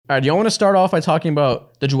All right, do y'all want to start off by talking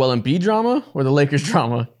about the Joel Embiid drama or the Lakers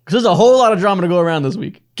drama? Because there's a whole lot of drama to go around this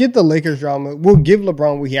week. Get the Lakers drama. We'll give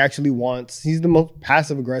LeBron what he actually wants. He's the most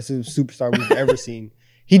passive-aggressive superstar we've ever seen.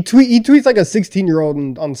 He tweets like a 16-year-old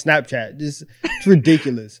on Snapchat. It's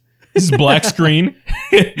ridiculous. This is black screen.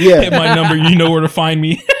 Yeah. Hit my number. You know where to find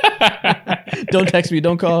me. Don't text me.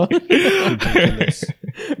 Don't call.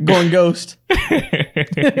 Going ghost.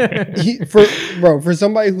 For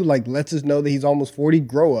somebody who like lets us know that he's almost 40,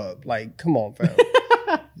 grow up. Like, come on, fam.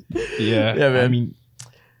 Yeah, man. I mean,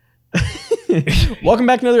 welcome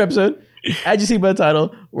back to another episode. As you see by the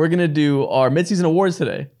title, we're gonna do our midseason awards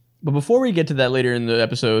today. But before we get to that later in the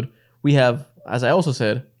episode, we have, as I also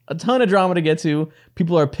said, a ton of drama to get to.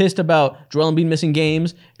 People are pissed about Joel Embiid missing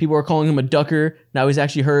games. People are calling him a ducker. Now he's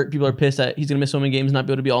actually hurt. People are pissed that he's gonna miss so many games, not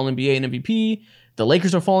be able to be All NBA and MVP. The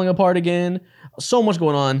Lakers are falling apart again. So much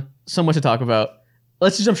going on. So much to talk about.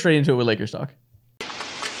 Let's just jump straight into it with Lakers talk.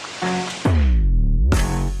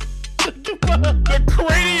 the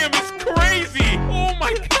cranium is crazy. Oh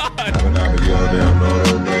my god.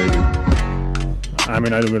 I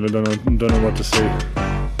mean, I really don't know what to say.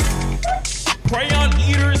 Crayon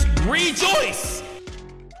eaters rejoice.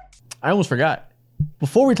 I almost forgot.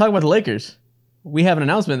 Before we talk about the Lakers, we have an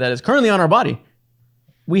announcement that is currently on our body.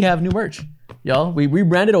 We have new merch. Y'all, we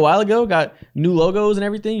rebranded a while ago, got new logos and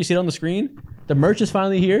everything. You see it on the screen. The merch is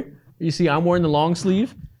finally here. You see I'm wearing the long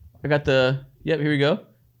sleeve. I got here we go.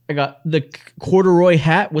 I got the corduroy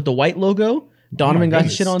hat with the white logo. Donovan got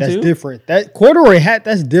his shit on That's too. different. That corduroy hat,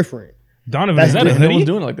 that's different. Donovan, is that a No one's hoodie?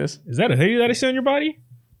 doing it like this. Is that a hoodie that I see on your body?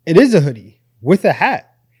 It is a hoodie with a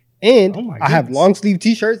hat. And Oh my I have goodness. long sleeve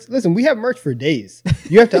t-shirts. Listen, we have merch for days.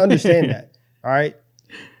 You have to understand that. All right.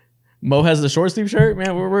 Mo has the short sleeve shirt.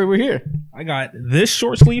 Man, we're here. I got this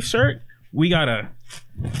short sleeve shirt. We got a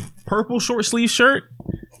purple short sleeve shirt.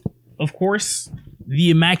 Of course, the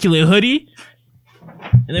immaculate hoodie.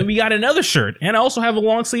 And then we got another shirt. And I also have a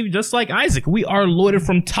long sleeve just like Isaac. We are loaded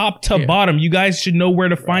from top to bottom. You guys should know where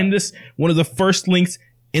to find this. One of the first links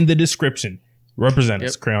in the description. Represent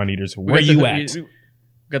us, Crayon Eaters. Where you at? We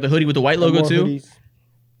got the hoodie with the white logo More too. hoodies.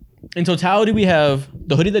 In totality, we have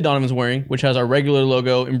the hoodie that Donovan's wearing, which has our regular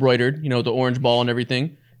logo embroidered, the orange ball and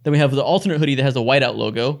everything. Then we have the alternate hoodie that has the whiteout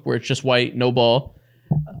logo, where it's just white, no ball.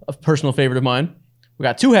 A personal favorite of mine. We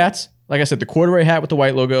got two hats. Like I said, the corduroy hat with the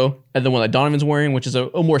white logo, and the one that Donovan's wearing, which is a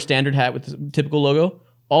more standard hat with the typical logo.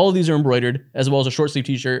 All of these are embroidered, as well as a short sleeve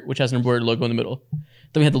t-shirt, which has an embroidered logo in the middle.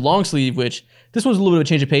 Then we have the long sleeve, which this one's a little bit of a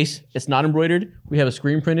change of pace. It's not embroidered. We have a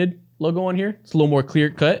screen printed logo on here. It's a little more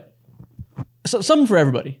clear cut. So, something for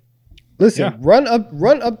everybody. Listen, Yeah. run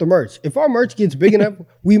up the merch. If our merch gets big enough,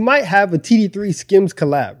 we might have a TD3 Skims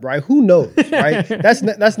collab, right? Who knows, right? That's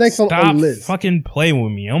next on Stop the list. fucking playing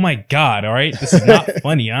with me. Oh my god, all right? This is not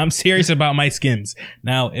funny. I'm serious about my Skims.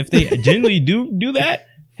 Now, if they genuinely do that,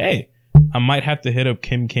 hey, I might have to hit up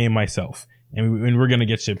Kim K myself. And we're going to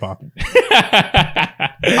get shit popping.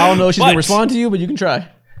 I don't know if she's going to respond to you, but you can try.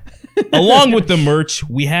 Along with the merch,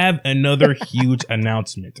 we have another huge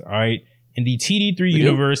announcement, all right? In the TD3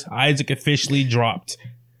 universe, Isaac officially dropped.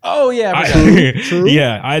 Oh, yeah. I forgot. True.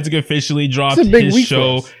 Yeah, Isaac officially dropped It's a big his week for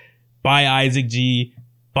show us. by Isaac G,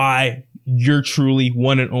 by your truly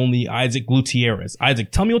one and only Isaac Gutierrez.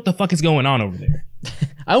 Isaac, tell me what the fuck is going on over there.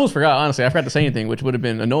 I almost forgot, honestly. I forgot to say anything, which would have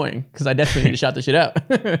been annoying because I desperately need to shout this shit out.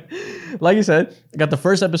 Like you said, I got the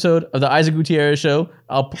first episode of the Isaac Gutierrez show.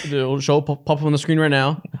 The show pop up on the screen right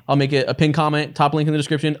now. I'll make it a pinned comment, top link in the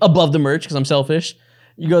description, above the merch because I'm selfish.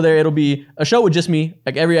 You go there, it'll be a show with just me.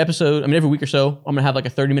 Like every week or so, I'm going to have like a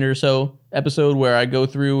 30-minute or so episode where I go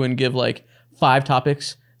through and give like 5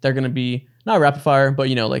 topics. They're going to be not rapid fire, but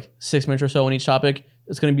like 6 minutes or so on each topic.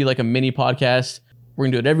 It's going to be like a mini podcast. We're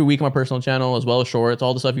going to do it every week on my personal channel as well as shorts,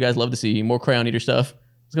 all the stuff you guys love to see, more Crayon Eater stuff.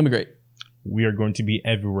 It's going to be great. We are going to be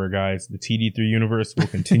everywhere, guys. The TD3 universe will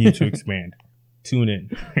continue to expand. Tune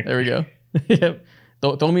in. There we go. Yep.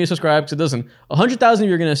 Don't me to subscribe because it doesn't. 100,000 of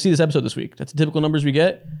you are going to see this episode this week. That's the typical numbers we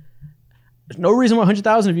get. There's no reason why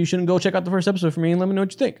 100,000 of you shouldn't go check out the first episode for me and let me know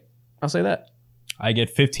what you think. I'll say that. I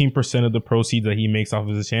get 15% of the proceeds that he makes off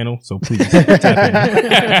of his channel, so please tap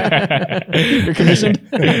in. You're commissioned?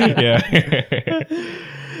 Yeah.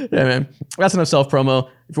 Yeah, man. That's enough self-promo.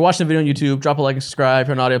 If you're watching the video on YouTube, drop a like and subscribe. If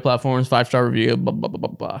you're on audio platforms, 5-star review, blah, blah, blah, blah,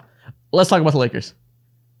 blah. Let's talk about the Lakers.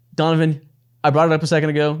 Donovan, I brought it up a second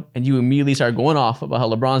ago, and you immediately started going off about how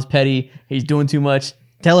LeBron's petty. He's doing too much.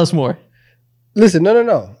 Tell us more. Listen,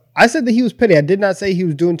 no. I said that he was petty. I did not say he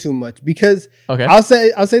was doing too much because Okay. I'll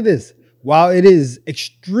say this. While it is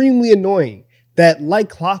extremely annoying that, like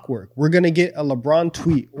clockwork, we're going to get a LeBron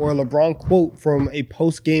tweet or a LeBron quote from a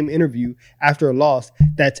post-game interview after a loss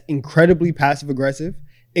that's incredibly passive-aggressive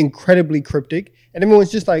incredibly cryptic, and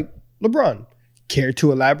everyone's just like, LeBron, care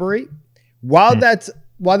to elaborate? While that's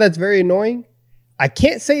very annoying, I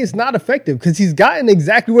can't say it's not effective because he's gotten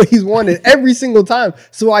exactly what he's wanted every single time.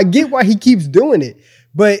 So I get why he keeps doing it.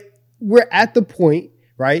 But we're at the point,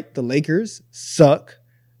 right? The Lakers suck.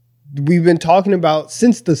 We've been talking about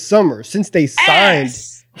since the summer, since they signed.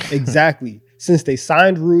 Exactly. Since they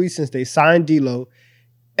signed Rui, since they signed D'Lo.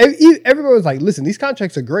 Everybody was like, listen, these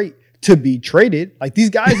contracts are great to be traded. Like, these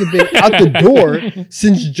guys have been out the door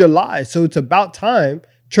since July. So it's about time.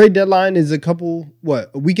 Trade deadline is a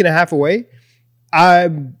week and a half away.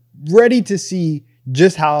 I'm ready to see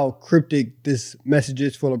just how cryptic this message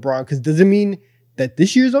is for LeBron. Because does it mean that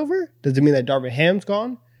this year's over? Does it mean that Darvin Ham's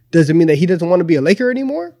gone? Does it mean that he doesn't want to be a Laker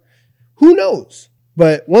anymore? Who knows?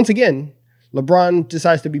 But once again, LeBron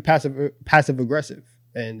decides to be passive aggressive.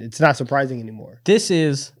 And it's not surprising anymore. This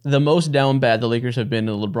is the most down bad the Lakers have been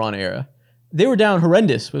in the LeBron era. They were down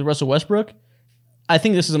horrendous with Russell Westbrook. I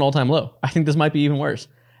think this is an all-time low. I think this might be even worse.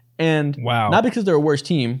 And not because they're a worse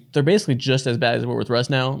team. They're basically just as bad as we're with Russ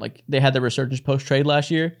now. Like, they had the resurgence post-trade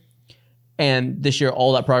last year. And this year,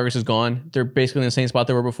 all that progress is gone. They're basically in the same spot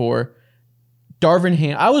they were before. Darvin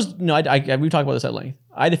Ham, we talked about this at length.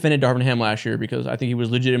 I defended Darvin Ham last year because I think he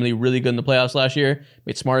was legitimately really good in the playoffs last year.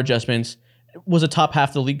 Made smart adjustments. Was a top half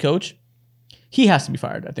of the league coach. He has to be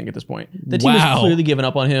fired, I think, at this point. The team has clearly given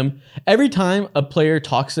up on him. Every time a player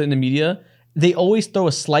talks in the media, they always throw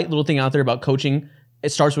a slight little thing out there about coaching.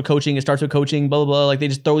 It starts with coaching, blah, blah, blah. Like, they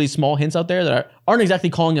just throw these small hints out there that aren't exactly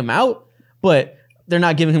calling him out, but they're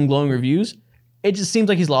not giving him glowing reviews. It just seems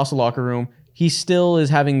like he's lost the locker room. He still is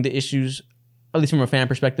having the issues, at least from a fan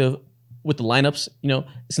perspective, with the lineups. It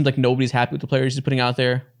seems like nobody's happy with the players he's putting out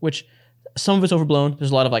there, which some of it's overblown.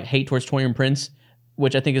 There's a lot of hate towards Taurean Prince,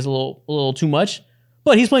 which I think is a little too much.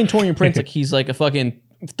 But he's playing Taurean Prince like he's like a fucking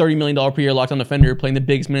 $30 million per year lockdown defender playing the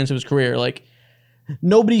biggest minutes of his career. Like,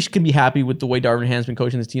 nobody can be happy with the way Darvin Ham's been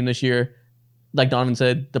coaching this team this year. Like Donovan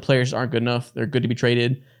said, the players aren't good enough. They're good to be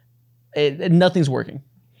traded. Nothing's working.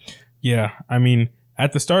 Yeah, I mean,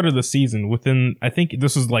 at the start of the season, I think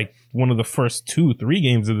this was like one of the first 2-3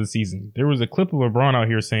 games of the season, there was a clip of LeBron out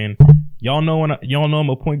here saying, y'all know I'm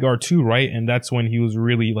a point guard too, right? And that's when he was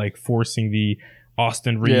really like forcing the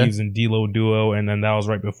Austin Reeves and D'Lo duo, and then that was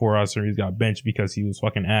right before Austin Reeves got benched because he was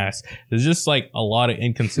fucking ass. There's just like a lot of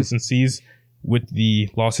inconsistencies with the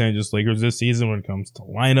Los Angeles Lakers this season when it comes to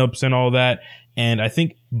lineups and all that. And I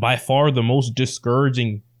think by far the most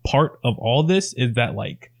discouraging part of all this is that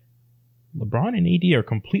like LeBron and AD are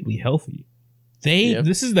completely healthy.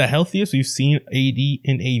 This is the healthiest we've seen AD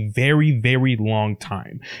in a very, very long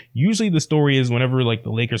time. Usually the story is whenever like the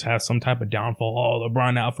Lakers have some type of downfall,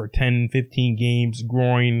 LeBron out for 10, 15 games,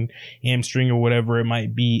 groin, hamstring, or whatever it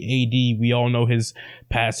might be. AD, we all know his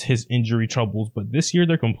injury troubles, but this year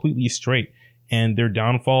they're completely straight. And their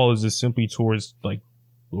downfall is just simply towards like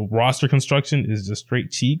roster construction is just straight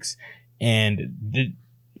cheeks. And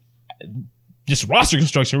just roster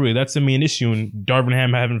construction, really, that's the main issue. And Darvin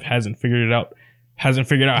Ham hasn't figured out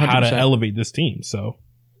 100%. How to elevate this team. So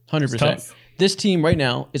 100%. This team right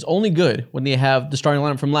now is only good when they have the starting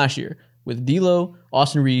lineup from last year with D'Lo,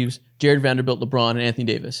 Austin Reeves, Jared Vanderbilt, LeBron, and Anthony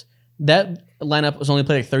Davis. That lineup was only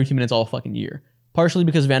played like 13 minutes all fucking year, partially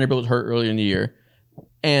because Vanderbilt was hurt earlier in the year.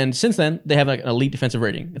 And since then, they have like an elite defensive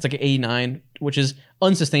rating. It's like an 89, which is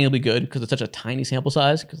unsustainably good because it's such a tiny sample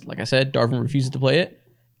size. Because like I said, Darvin refuses to play it.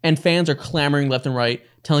 And fans are clamoring left and right,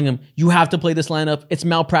 telling him, you have to play this lineup. It's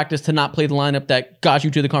malpractice to not play the lineup that got you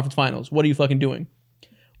to the conference finals. What are you fucking doing?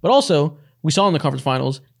 But also, we saw in the conference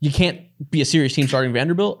finals, you can't be a serious team starting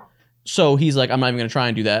Vanderbilt. So he's like, I'm not even going to try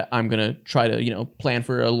and do that. I'm going to try to, plan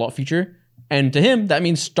for a future. And to him, that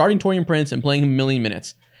means starting Taurean Prince and playing him a million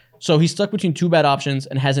minutes. So he's stuck between two bad options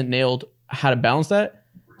and hasn't nailed how to balance that.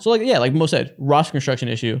 So like Mo said, roster construction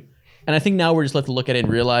issue. And I think now we're just left to look at it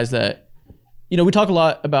and realize that, we talk a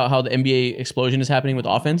lot about how the NBA explosion is happening with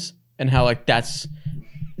offense and how like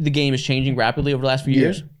the game is changing rapidly over the last few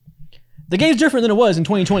years. The game's different than it was in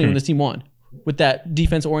 2020 when this team won with that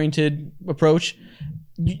defense-oriented approach.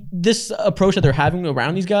 This approach that they're having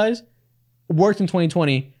around these guys worked in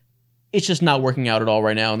 2020. It's just not working out at all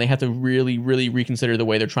right now, and they have to really, really reconsider the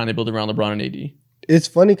way they're trying to build around LeBron and AD. It's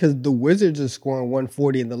funny because the Wizards are scoring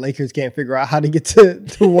 140 and the Lakers can't figure out how to get to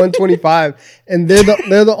 125. And they're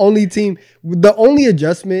the only team. The only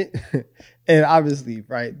adjustment, and obviously,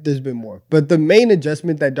 right, there's been more. But the main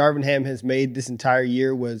adjustment that Darvin Ham has made this entire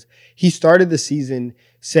year was he started the season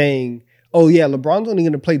saying, oh yeah, LeBron's only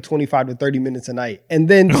going to play 25 to 30 minutes a night. And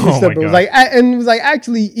then it was like,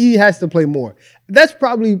 actually, he has to play more. That's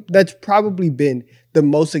probably been the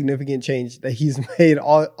most significant change that he's made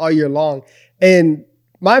all year long. And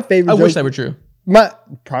My favorite. I joke, wish that were true.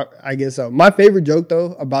 I guess so. My favorite joke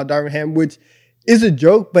though about Darvin Ham, which is a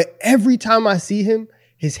joke, but every time I see him,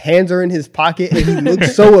 his hands are in his pocket and he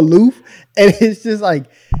looks so aloof, and it's just like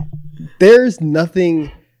there's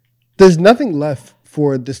nothing left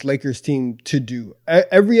for this Lakers team to do.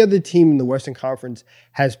 Every other team in the Western Conference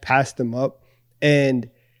has passed them up, and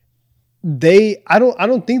I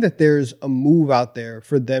don't think that there's a move out there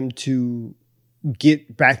for them to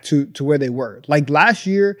get back to where they were. Like last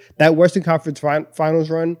year, that Western Conference Finals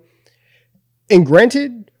run, and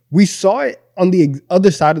granted, we saw it on the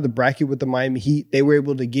other side of the bracket with the Miami Heat. They were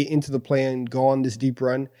able to get into the play and go on this deep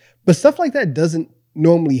run, but stuff like that doesn't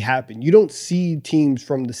normally happen. You don't see teams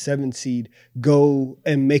from the 7th seed go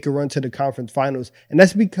and make a run to the conference finals. And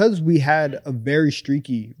that's because we had a very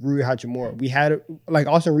streaky Rui Hachimura. We had, like,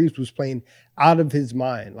 Austin Reeves was playing out of his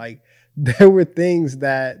mind. Like, there were things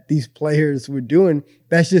that these players were doing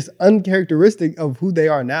that's just uncharacteristic of who they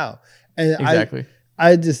are now. And Exactly.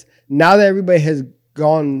 I just, now that everybody has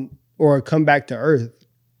gone or come back to earth,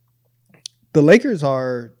 the Lakers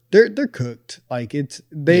are, they're cooked. Like,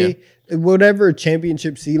 whatever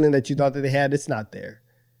championship ceiling that you thought that they had, it's not there.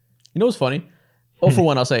 You know what's funny? Oh, for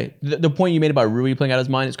one, I'll say the point you made about Rui playing out of his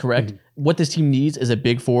mind is correct. Mm-hmm. What this team needs is a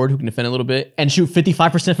big forward who can defend a little bit and shoot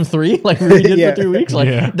 55% from three, like Rui did for 3 weeks.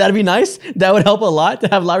 Like that'd be nice. That would help a lot to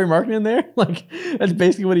have Larry Markkinen in there. Like that's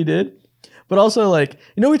basically what he did. But also, like,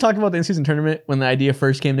 you know, we talked about the in-season tournament when the idea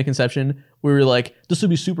first came to conception. We were like, this would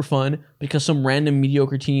be super fun because some random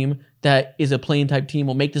mediocre team that is a playing type team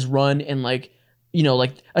will make this run, and like, you know,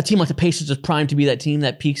 like a team like the Pacers is primed to be that team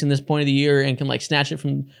that peaks in this point of the year and can like snatch it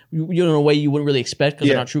from you in a way you wouldn't really expect because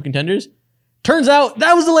they're not true contenders. Turns out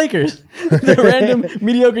that was the Lakers, the random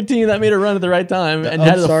mediocre team that made a run at the right time and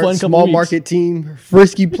had a fun couple small weeks. Market team,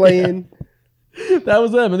 frisky playing. That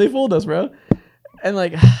was them, and they fooled us, bro. And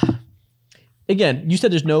like, again, you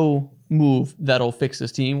said there's no move that'll fix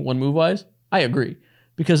this team one move wise. I agree,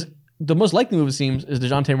 because the most likely move it seems is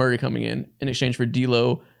DeJounte Murray coming in exchange for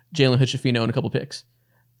D'Lo, Jalen Hood-Schifino, and a couple picks.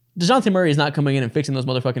 DeJounte Murray is not coming in and fixing those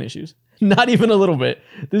motherfucking issues. Not even a little bit.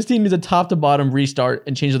 This team needs a top-to-bottom restart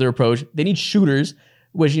and change their approach. They need shooters,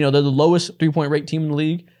 which, you know, they're the lowest three-point rate team in the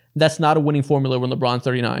league. That's not a winning formula when LeBron's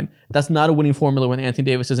 39. That's not a winning formula when Anthony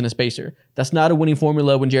Davis isn't a spacer. That's not a winning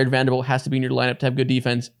formula when Jared Vanderbilt has to be in your lineup to have good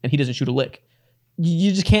defense and he doesn't shoot a lick.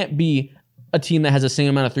 You just can't be a team that has the same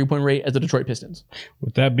amount of three-point rate as the Detroit Pistons.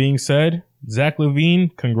 With that being said, Zach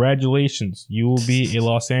LaVine, congratulations. You will be a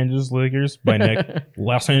Los Angeles Laker by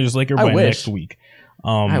next week.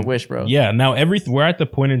 I wish, bro. Yeah, now we're at the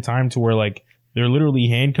point in time to where like they're literally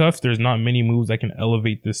handcuffed. There's not many moves that can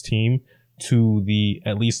elevate this team to the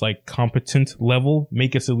at least like competent level,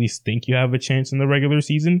 make us at least think you have a chance in the regular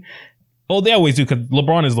season. Oh, they always do, because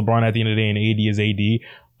LeBron is LeBron at the end of the day and AD is AD.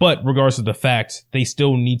 But regardless of the facts, they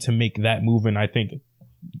still need to make that move. And I think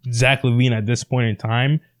Zach LaVine at this point in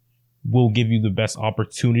time will give you the best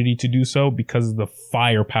opportunity to do so because of the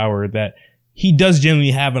firepower that he does generally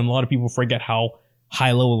have. And a lot of people forget how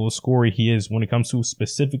high level of a scorer he is when it comes to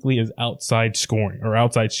specifically his outside scoring or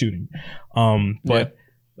outside shooting. But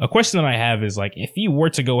a question that I have is, like, if you were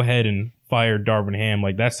to go ahead and fire Darvin Ham,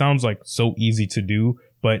 like, that sounds like so easy to do.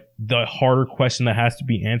 But the harder question that has to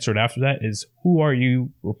be answered after that is, who are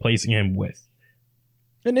you replacing him with?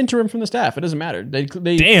 An interim from the staff. It doesn't matter. They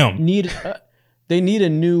need a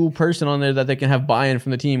new person on there that they can have buy-in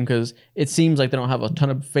from the team, because it seems like they don't have a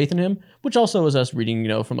ton of faith in him, which also is us reading, you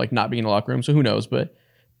know, from like not being in the locker room. So who knows? But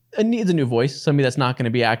it needs a new voice, somebody that's not going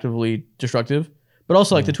to be actively destructive. But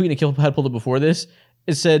also, like the tweet Nikhil had pulled up before this,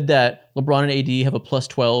 it said that LeBron and AD have a plus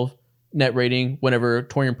 12 net rating whenever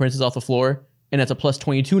Taurean Prince is off the floor. And that's a plus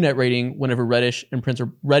 22 net rating whenever Reddish and Prince are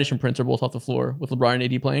both off the floor with LeBron and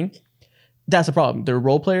AD playing. That's the problem. The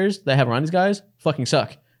role players that have around these guys fucking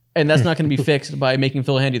suck. And that's not going to be fixed by making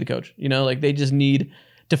Phil Handy the coach. You know, like, they just need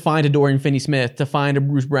to find a Dorian Finney-Smith, to find a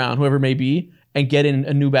Bruce Brown, whoever it may be, and get in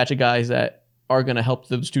a new batch of guys that are going to help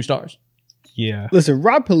those two stars. Yeah. Listen,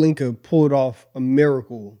 Rob Pelinka pulled off a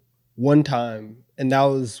miracle one time, and that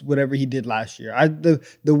was whatever he did last year.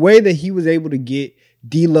 The way that he was able to get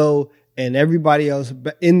D'Lo and everybody else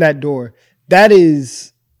in that door, that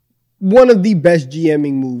is one of the best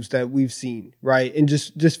GMing moves that we've seen, right? And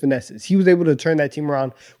just finesses. He was able to turn that team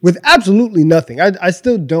around with absolutely nothing. I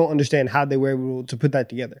still don't understand how they were able to put that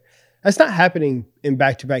together. That's not happening in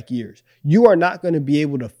back-to-back years. You are not going to be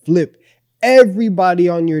able to flip everybody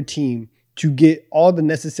on your team to get all the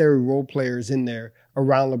necessary role players in there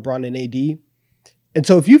around LeBron and AD. And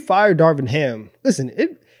so if you fire Darvin Ham, listen,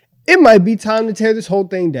 it might be time to tear this whole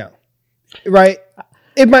thing down. Right?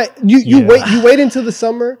 It might. You wait until the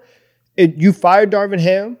summer. You fire Darvin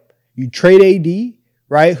Ham. You trade AD.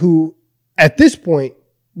 right? Who at this point,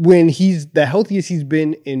 when he's the healthiest he's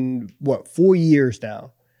been in 4 years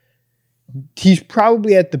now, he's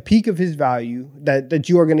probably at the peak of his value that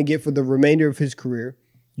you are going to get for the remainder of his career.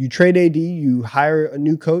 You trade AD, you hire a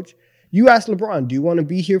new coach. You ask LeBron, do you want to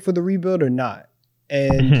be here for the rebuild or not?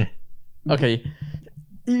 And okay,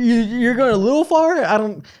 you're going a little far. I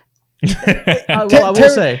don't. I will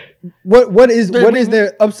say, what is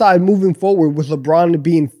their upside moving forward with LeBron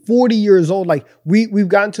being 40 years old? Like we've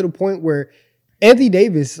gotten to the point where Anthony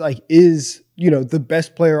Davis is the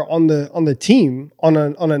best player on the team on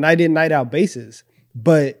a night in night out basis,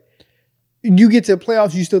 but you get to the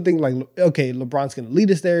playoffs, you still think like, okay, LeBron's going to lead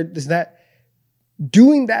us there. This that.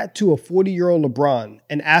 Doing that to a 40-year-old LeBron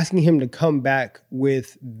and asking him to come back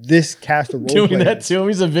with this cast of role doing players, that to him,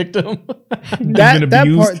 he's a victim.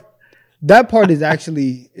 that part is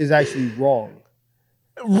actually wrong.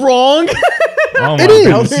 Wrong. Oh my It is.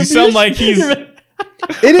 goodness. You sound like he's.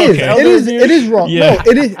 It is. Okay. It is wrong. Yeah. No,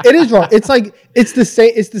 it is wrong. It's like it's the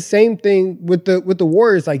same thing with the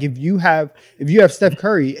Warriors. Like if you have Steph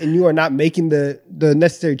Curry and you are not making the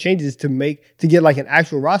necessary changes to get like an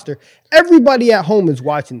actual roster, everybody at home is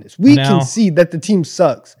watching this. We can see that the team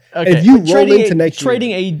sucks. Okay. If you roll into next year,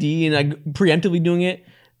 trading AD and like preemptively doing it,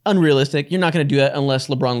 unrealistic. You're not going to do that unless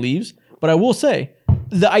LeBron leaves. But I will say,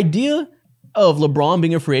 the idea of LeBron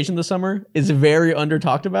being a free agent this summer is very under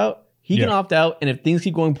talked about. He can opt out, and if things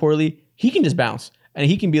keep going poorly, he can just bounce. And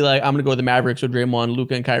he can be like, I'm going to go to the Mavericks with Draymond,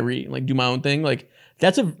 Luka, and Kyrie, and like do my own thing. Like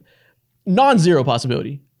that's a non-zero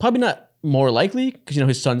possibility. Probably not more likely because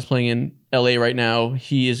his son's playing in LA right now.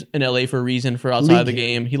 He is in LA for a reason for outside of the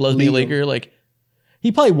game. He loves being a Laker. Like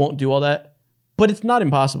he probably won't do all that, but it's not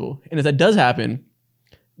impossible. And if that does happen,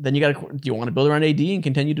 then do you want to build around AD and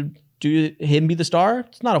continue to do him be the star?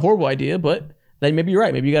 It's not a horrible idea, but then maybe you're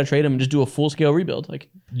right. Maybe you got to trade him and just do a full scale rebuild. Like,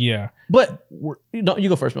 yeah. But you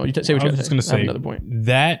go first, Mo. Say what I you're was just going to say another point.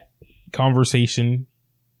 That conversation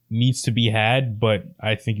needs to be had, but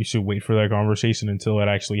I think you should wait for that conversation until it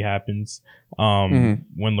actually happens. When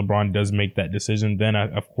LeBron does make that decision, then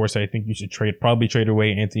of course I think you should probably trade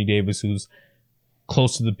away Anthony Davis, who's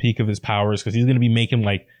close to the peak of his powers, because he's going to be making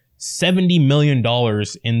like $70 million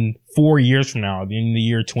in 4 years from now, in the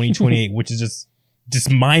year 2028, which is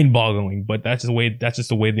just mind-boggling. But that's just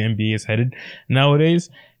the way the NBA is headed nowadays.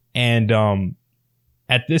 And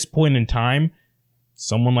at this point in time,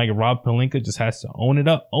 someone like Rob Pelinka just has to own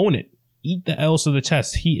it, eat the L's to the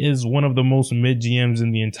chest. He is one of the most mid GMs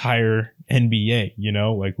in the entire NBA.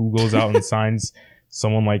 Like who goes out and signs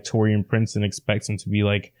someone like Taurean Prince and expects him to be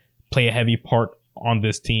like play a heavy part on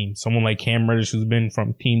this team. Someone like Cam Reddish, who's been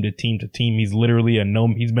from team to team to team. He's literally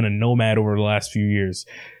he's been a nomad over the last few years.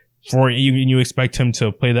 For you expect him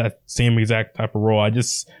to play that same exact type of role.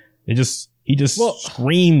 He just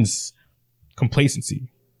screams complacency.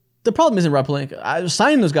 The problem isn't Rob Pelinka.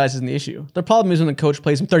 Signing those guys isn't the issue. The problem is when the coach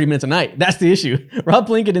plays them 30 minutes a night. That's the issue. Rob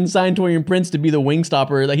Pelinka didn't sign Taurean Prince to be the wing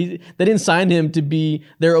stopper. They didn't sign him to be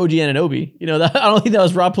their OG Anunoby. I don't think that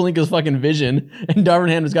was Rob Pelinka's fucking vision. And Darvin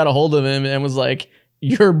Ham just got a hold of him and was like,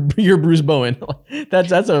 "You're Bruce Bowen."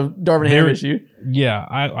 That's a Darvin Ham issue. Yeah,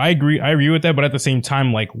 I agree. I agree with that. But at the same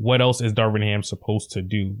time, like, what else is Darvin Ham supposed to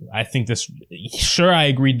do? I think sure, I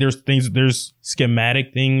agree. There's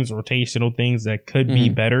schematic things, rotational things that could be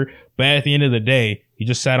better. But at the end of the day, he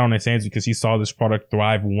just sat on his hands because he saw this product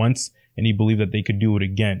thrive once and he believed that they could do it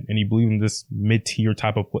again. And he believed in this mid-tier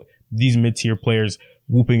these mid-tier players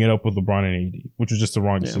whooping it up with LeBron and AD, which was just the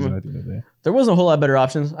wrong decision at the end of the day. There wasn't a whole lot better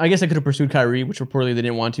options. I guess I could have pursued Kyrie, which reportedly they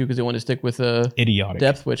didn't want to because they wanted to stick with idiotic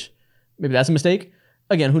depth, which maybe that's a mistake.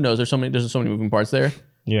 Again, who knows? There's so many moving parts there.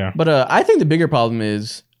 Yeah. But I think the bigger problem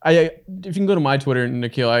is, if you can go to my Twitter,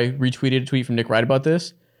 Nikhil, I retweeted a tweet from Nick Wright about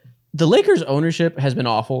this. The Lakers ownership has been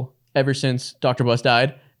awful ever since Dr. Buss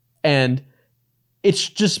died. And it's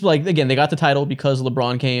just like, again, they got the title because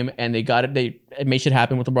LeBron came and they got it. They made shit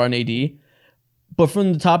happen with LeBron and AD. But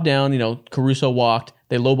from the top down, Caruso walked.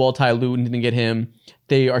 They lowballed Ty Lue and didn't get him.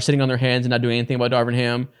 They are sitting on their hands and not doing anything about Darvin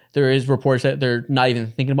Ham. There is reports that they're not even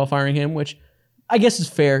thinking about firing him, which I guess is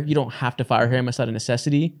fair. You don't have to fire him. It's not a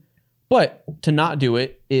necessity. But to not do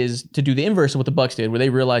it is to do the inverse of what the Bucks did, where they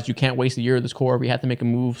realized you can't waste a year of this core. We have to make a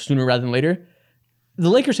move sooner rather than later. The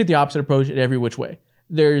Lakers take the opposite approach in every which way.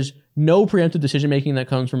 There's no preemptive decision-making that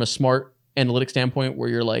comes from a smart analytic standpoint where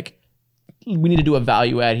you're like, we need to do a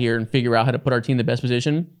value add here and figure out how to put our team in the best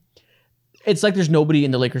position. It's like there's nobody in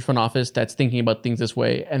the Lakers front office that's thinking about things this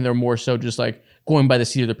way, and they're more so just like going by the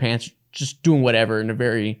seat of their pants, just doing whatever in a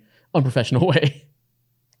very unprofessional way.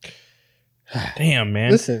 Damn, man.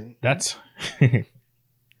 Listen. That's...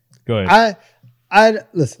 Go ahead. I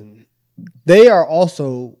listen. They are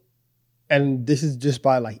also and this is just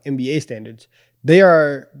by like NBA standards,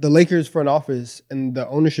 the Lakers front office and the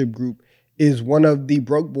ownership group is one of the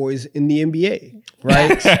broke boys in the NBA,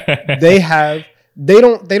 right? they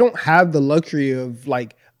don't have the luxury of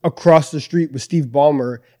like across the street with Steve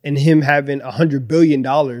Ballmer and him having $100 billion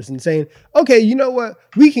and saying, okay, you know what?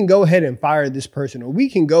 We can go ahead and fire this person, or we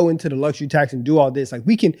can go into the luxury tax and do all this. Like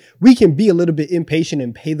we can be a little bit impatient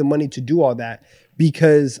and pay the money to do all that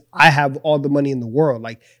because I have all the money in the world.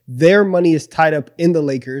 Like their money is tied up in the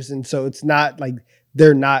Lakers. And so it's not like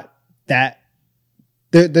they're not that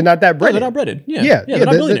breaded. No, they're not breaded. Yeah, they're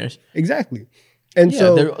not billionaires. Exactly. And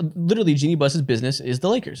so they're literally Jeannie Buss's business is the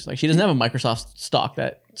Lakers. Like she doesn't have a Microsoft stock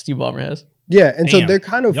that Steve Ballmer has. Yeah, and so they're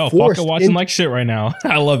kind of forced. Fuck watching like shit right now.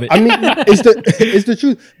 I love it. I mean, it's the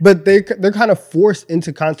truth, but they're kind of forced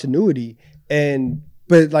into continuity.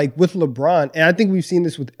 But like with LeBron, and I think we've seen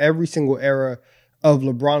this with every single era of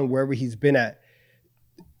LeBron wherever he's been at.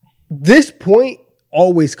 This point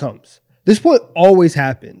always comes. This point always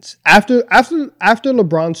happens. After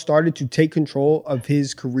LeBron started to take control of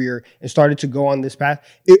his career and started to go on this path,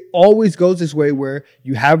 it always goes this way where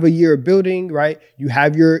you have a year of building, right? You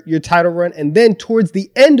have your title run, and then towards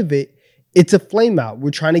the end of it, it's a flame out.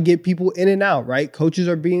 We're trying to get people in and out, right? Coaches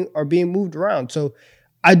are being moved around. So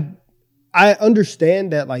I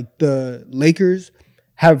understand that like the Lakers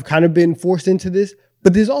have kind of been forced into this,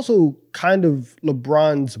 but there's also kind of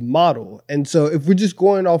LeBron's model. And so if we're just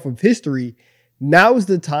going off of history, now is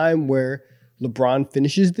the time where LeBron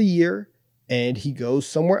finishes the year and he goes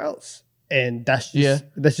somewhere else. And that's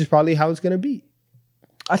just probably how it's going to be.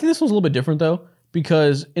 I think this one's a little bit different though,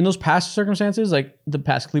 because in those past circumstances, like the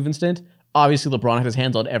past Cleveland stint, obviously LeBron had his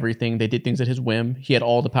hands on everything. They did things at his whim. He had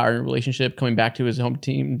all the power in the relationship coming back to his home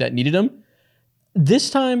team that needed him. This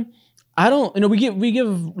time, I don't, we give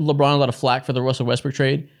LeBron a lot of flack for the Russell Westbrook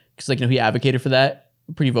trade because he advocated for that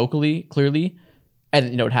pretty vocally, clearly,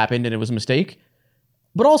 and it happened and it was a mistake.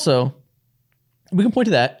 But also, we can point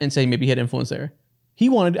to that and say maybe he had influence there. He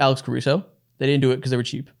wanted Alex Caruso. They didn't do it because they were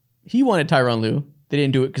cheap. He wanted Tyronn Lue. They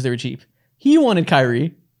didn't do it because they were cheap. He wanted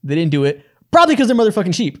Kyrie. They didn't do it. Probably because they're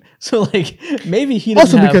motherfucking cheap. So, maybe he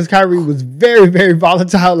doesn't also because Kyrie was very, very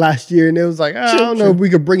volatile last year, and it was like, I don't know if we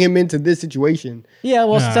could bring him into this situation. Yeah,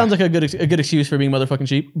 well, it sounds like a good excuse for being motherfucking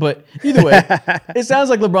cheap. But either way, it sounds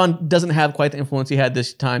like LeBron doesn't have quite the influence he had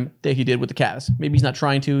this time that he did with the Cavs. Maybe he's not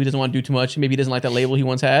trying to. He doesn't want to do too much. Maybe he doesn't like that label he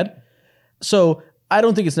once had. So, I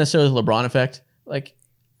don't think it's necessarily the LeBron effect.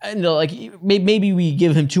 Maybe we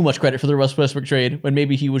give him too much credit for the Russell Westbrook trade when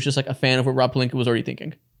maybe he was just a fan of what Rob Pelinka was already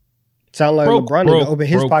thinking. Sound like LeBron need to open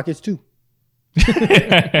his pockets too.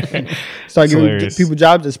 Start giving people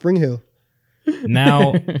jobs at Spring Hill.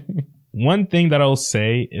 Now, one thing that I'll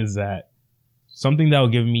say is that something that will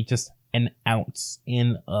give me just an ounce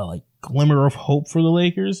in a glimmer of hope for the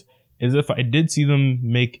Lakers is if I did see them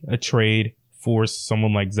make a trade for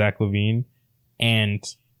someone like Zach LaVine, and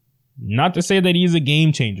not to say that he's a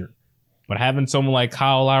game changer, but having someone like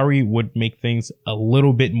Kyle Lowry would make things a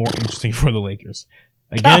little bit more interesting for the Lakers.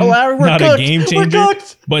 Again, Lowry, not cooked. A game changer,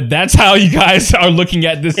 but that's how you guys are looking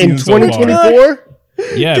at this in season 2024.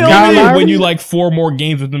 Yeah, maybe when you 4 more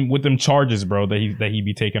games with them charges, bro, that he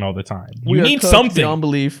be taking all the time. You need something. Beyond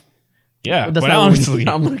belief. Yeah, but honestly,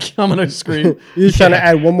 I'm gonna scream. You're just trying to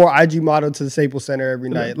add one more IG model to the Staples Center every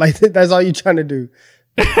night. That's all you're trying to do.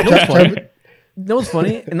 You know what's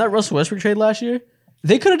funny? In that Russell Westbrook trade last year,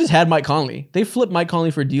 they could have just had Mike Conley. They flipped Mike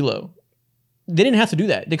Conley for D'Lo. They didn't have to do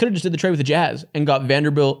that. They could have just did the trade with the Jazz and got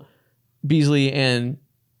Vanderbilt, Beasley, and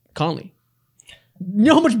Conley. You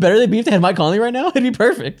know how much better they'd be if they had Mike Conley right now? It'd be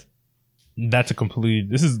perfect. That's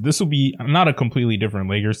this will be not a completely different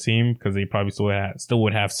Lakers team because they probably still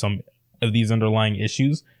would have some of these underlying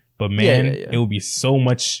issues. But man, it would be so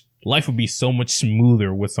much. Life would be so much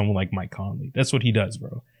smoother with someone like Mike Conley. That's what he does,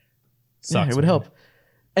 bro. Sucks, it would help.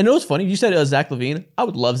 And it was funny. You said Zach LaVine. I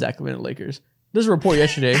would love Zach LaVine at Lakers. There's a report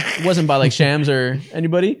yesterday. It wasn't by Shams or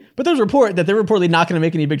anybody, but there's a report that they're reportedly not going to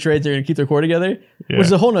make any big trades. They're going to keep their core together, which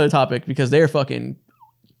is a whole nother topic because they're fucking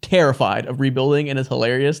terrified of rebuilding, and it's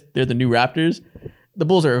hilarious. They're the new Raptors. The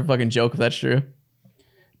Bulls are a fucking joke if that's true.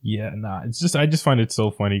 Yeah, nah. It's just I just find it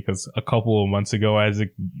so funny because a couple of months ago,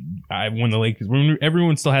 when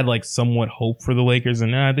everyone still had somewhat hope for the Lakers,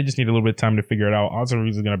 and they just need a little bit of time to figure it out. Austin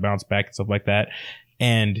Reeves is going to bounce back and stuff like that.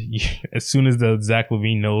 And as soon as the Zach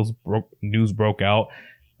LaVine news broke out,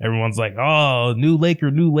 everyone's like, "Oh, new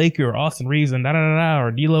Laker, Austin Reeves and or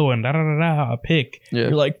D'Lo and a pick." Yeah.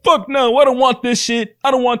 You're like, "Fuck no, I don't want this shit.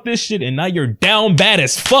 And now you're down bad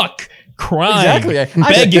as fuck crying, Exactly.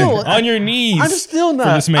 begging on your knees. I'm still not.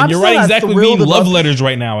 For this man. I'm You're still writing not Zach thrilled Levine love about- letters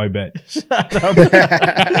right now. I bet.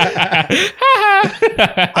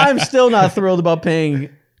 I'm still not thrilled about paying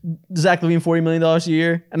Zach Levine $40 million a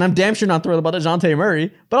year, and I'm damn sure not thrilled about DeJounte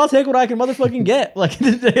Murray. But I'll take what I can motherfucking get. Like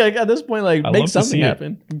at this point, like I'd make love to something see it.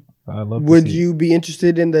 happen. I love. Would you be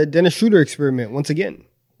interested in the Dennis Schroeder experiment once again?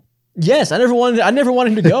 Yes, I never wanted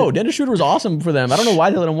him to go. Dennis Schroeder was awesome for them. I don't know why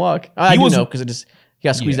they let him walk. I do know because he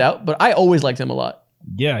got squeezed out. But I always liked him a lot.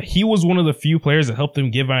 Yeah, he was one of the few players that helped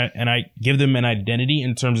them give them an identity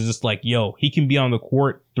in terms of just like, yo, he can be on the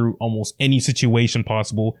court through almost any situation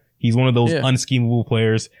possible. He's one of those unschemable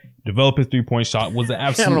players. Develop his 3-point shot. Was an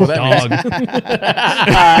absolute dog. He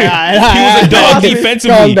was a dog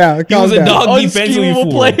defensively. Calm down. He was a dog defensively.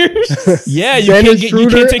 Unschemable players. Yeah, you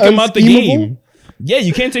can't take him out the game. Yeah,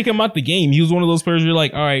 you can't take him out the game. He was one of those players where you're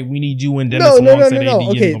like, all right, we need you and Dennis alongside AD.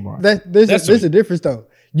 Okay, there's a difference though.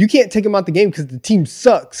 You can't take him out the game because the team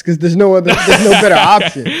sucks because there's no better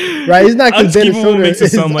option, right? It's not because Dennis Schroeder makes it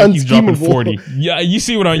is sound like he's dropping unschemable. 40. Yeah, you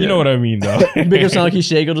see what you know what I mean though. Make him sound like he's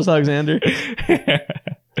Shai Gilgeous-Alexander.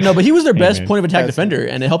 No, but he was their best point of attack defender,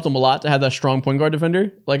 and it helped them a lot to have that strong point guard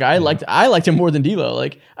defender. Like I liked him more than D'Lo.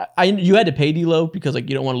 Like you had to pay D'Lo because like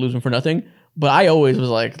you don't want to lose him for nothing. But I always was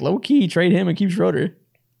like low key trade him and keep Schroeder.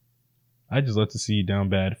 I just love to see you down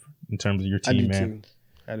bad in terms of your team, man.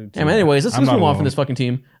 Anyways, let's move on from this fucking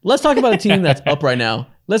team. Let's talk about a team that's up right now.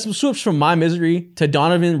 Let's switch from my misery to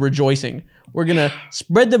Donovan rejoicing. We're going to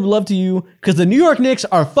spread the love to you because the New York Knicks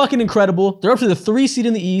are fucking incredible. They're up to the 3 seed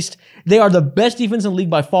in the East. They are the best defense in the league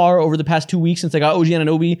by far over the past 2 weeks since they got OG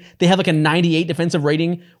Anunoby. They have like a 98 defensive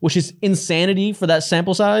rating, which is insanity for that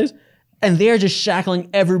sample size. And they're just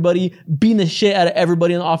shackling everybody, beating the shit out of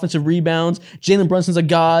everybody on offensive rebounds. Jalen Brunson's a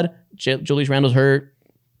god. Julius Randle's hurt.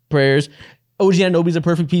 Prayers. OG Anunoby's a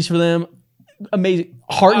perfect piece for them. Amazing.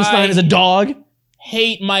 Hartenstein is a dog.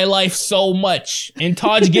 Hate my life so much. And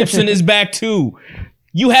Taj Gibson is back too.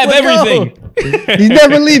 You have everything. He's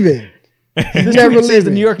never leaving. This tweet says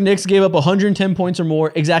the New York Knicks gave up 110 points or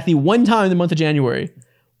more exactly one time in the month of January.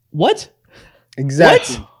 What?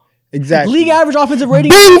 Exactly. What? Exactly. League average offensive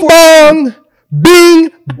rating. Bing bong. Bing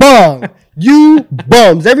bong. You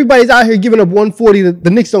bums. Everybody's out here giving up 140. The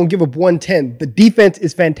Knicks don't give up 110. The defense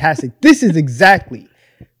is fantastic. This is exactly,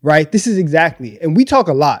 right? This is exactly. And we talk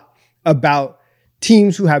a lot about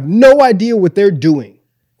teams who have no idea what they're doing.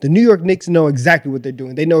 The New York Knicks know exactly what they're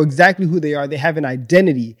doing. They know exactly who they are. They have an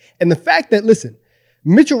identity. And the fact that, listen,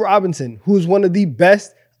 Mitchell Robinson, who is one of the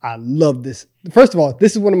best, I love this. First of all,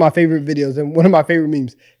 this is one of my favorite videos and one of my favorite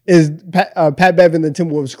memes is Pat Bev and the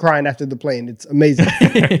Timberwolves crying after the play, and it's amazing.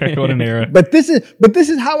 What an era. But this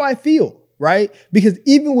is how I feel, right? Because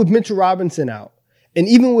even with Mitchell Robinson out, and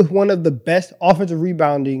even with one of the best offensive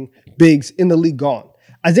rebounding bigs in the league gone,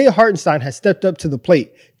 Isaiah Hartenstein has stepped up to the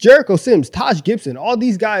plate. Jericho Sims, Taj Gibson, all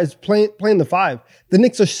these guys playing the 5. The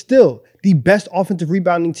Knicks are still the best offensive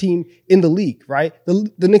rebounding team in the league, right? The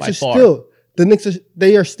Knicks are still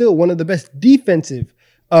they are still one of the best defensive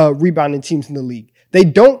rebounding teams in the league. They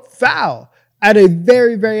don't foul at a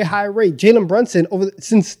very, very high rate. Jalen Brunson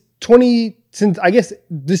since I guess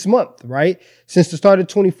this month, right? Since the start of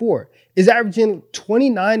 24, is averaging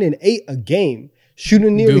 29 and 8 a game,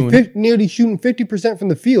 shooting nearly shooting 50% from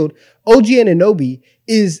the field. OG Anunoby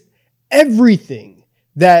is everything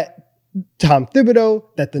that Tom Thibodeau,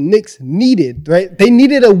 that the Knicks needed, right? They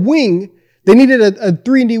needed a wing. They needed a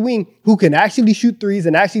 3-and-D wing who can actually shoot threes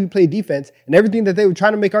and actually play defense, and everything that they were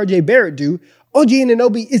trying to make RJ Barrett do. OG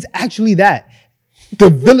Anunoby is actually that. The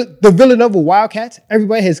Villanova Wildcats,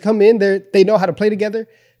 everybody has come in there. They know how to play together.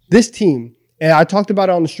 This team, and I talked about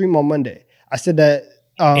it on the stream on Monday. I said that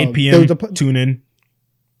 8 p.m. Tune in.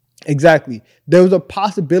 Exactly. There was a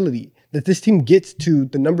possibility that this team gets to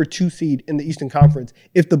the number 2 seed in the Eastern Conference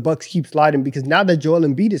if the Bucks keep sliding, because now that Joel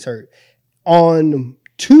Embiid is hurt, on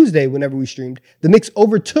Tuesday, whenever we streamed, the Knicks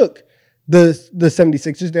overtook the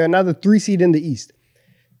 76ers. They're now the 3 seed in the East.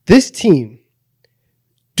 This team,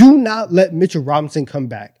 do not let Mitchell Robinson come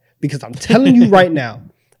back, because I'm telling you right now,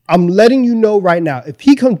 I'm letting you know right now, if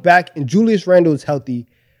he comes back and Julius Randle is healthy,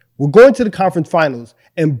 we're going to the conference finals.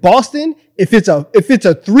 And Boston, if it's a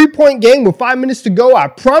 3-point game with 5 minutes to go, I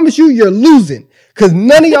promise you're losing, because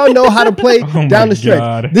none of y'all know how to play down the stretch.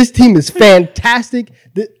 God. This team is fantastic.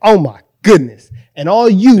 Oh my goodness. And all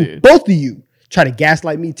you, both of you, try to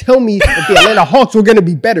gaslight me. Tell me that the Atlanta Hawks were going to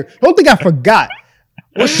be better. Don't think I forgot.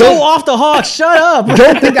 We're so off the Hawks. Shut up.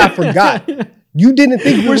 Don't think I forgot. You didn't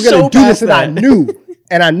think we were going to do this, and I knew.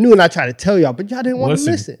 And I tried to tell y'all, but y'all didn't want to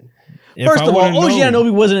listen. First of all, OG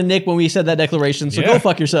Anunoby wasn't a Knick when we said that declaration, so go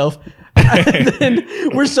fuck yourself. then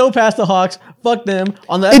we're so past the Hawks. Fuck them.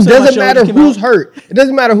 On the It episode of my doesn't show, matter came who's out- hurt. It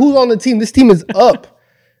doesn't matter who's on the team. This team is up.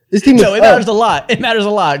 This team is No, it up. matters a lot. It matters a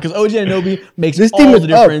lot because OG Anunoby makes This team all is the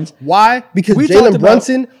difference. up. Why? Because We talked Jalen about-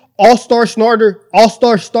 Brunson, all-star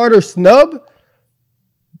starter snub.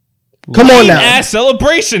 Come on now. Ass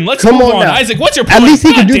celebration. Let's Come move on on. now. Isaac, what's your At point? least he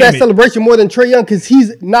God can do damn that it. celebration more than Trae Young because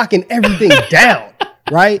he's knocking everything down,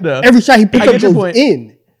 right? No. Every shot he picks I up get your goes point.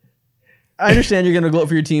 in. I understand you're going to gloat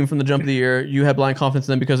for your team from the jump of the year. You have blind confidence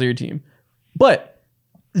in them because of your team. But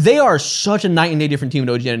they are such a night and day different team with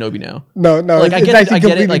OG Anunoby now. No, Like, I it's get it, actually I get it,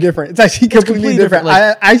 completely like, different. It's actually completely completely different.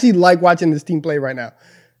 different, I actually like watching this team play right now.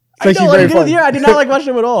 It's I actually know, very like, fun. yeah, I did not like watching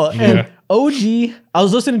them at all. Yeah. And OG, I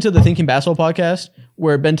was listening to the Thinking Basketball podcast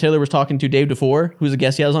where Ben Taylor was talking to Dave DeFore, who's a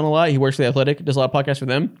guest he has on a lot. He works for The Athletic, does a lot of podcasts for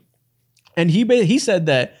them. And he said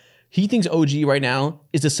that he thinks OG right now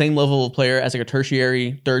is the same level of player as like a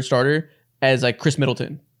tertiary third starter as like Chris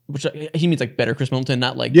Middleton, which he means like better Chris Middleton,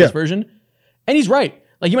 not like Yeah. this version. And he's right.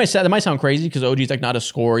 Like you might say that might sound crazy because OG is like not a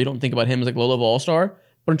scorer. You don't think about him as like low level all star.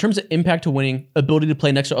 But in terms of impact to winning, ability to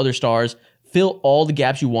play next to other stars, fill all the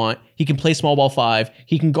gaps you want. He can play small ball five.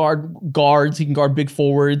 He can guard guards. He can guard big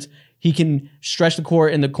forwards. He can stretch the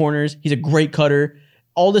court in the corners. He's a great cutter.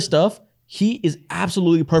 All this stuff. He is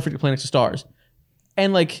absolutely perfect to play next to stars.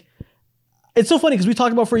 And like, it's so funny because we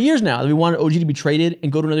talked about for years now that we wanted OG to be traded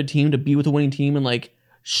and go to another team to be with a winning team and like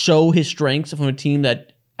show his strengths from a team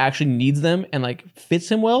that actually needs them and like fits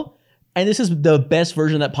him well. And this is the best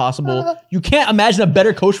version of that possible. You can't imagine a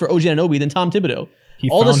better coach for OG Anunoby than Tom Thibodeau. He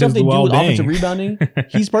All the found stuff his they do Luol with Deng. offensive rebounding,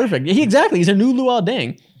 he's perfect. Exactly. He's a new Luol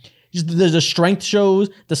Deng. Just the strength shows,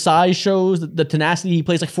 the size shows, the tenacity. He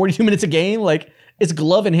plays like 42 minutes a game. Like it's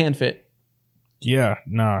glove and hand fit. Yeah,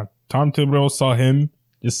 nah. Tom Thibodeau saw him,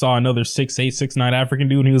 just saw another 6'8", 6'9" African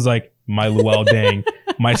dude, and he was like, my Luol Deng,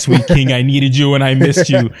 my sweet king, I needed you and I missed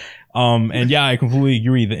you. And yeah, I completely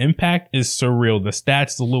agree. The impact is surreal. The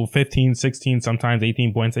stats, the little 15, 16, sometimes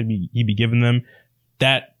 18 points he'd be giving them,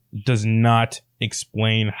 that does not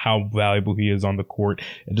explain how valuable he is on the court.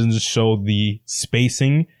 It doesn't show the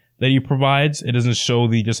spacing that he provides. It doesn't show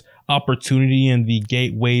the just opportunity and the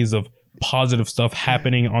gateways of positive stuff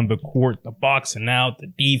happening on the court, the boxing out, the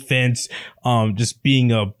defense, just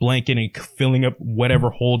being a blanket and filling up whatever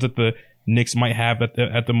holes that the Knicks might have at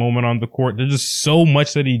the moment on the court. There's just so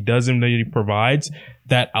much that he does and that he provides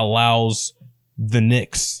that allows the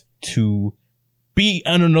Knicks to be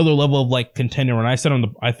on another level of like contender. And I said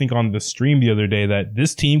I think on the stream the other day that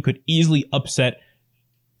this team could easily upset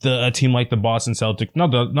a team like the Boston Celtics,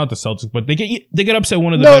 not the Celtics, but they get upset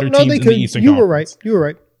one of the better teams in the Eastern You Conference. were right. You were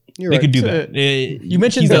right. They could do that. You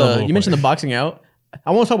mentioned the boxing out.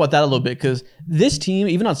 I want to talk about that a little bit because this team,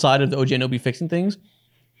 even outside of the OG Anunoby fixing things,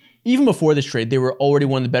 even before this trade, they were already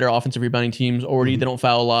one of the better offensive rebounding teams. Already, they don't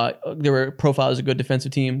foul a lot. They were profiled as a good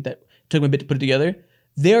defensive team that took them a bit to put it together.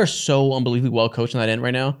 They are so unbelievably well coached on that end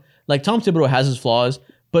right now. Like Tom Thibodeau has his flaws,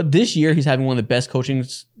 but this year he's having one of the best coaching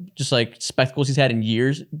just like spectacles he's had in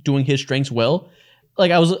years, doing his strengths well.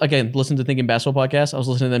 Like I was again listening to Thinking Basketball podcast. I was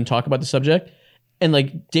listening to them talk about the subject, and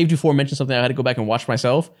like Dave Dufour mentioned something I had to go back and watch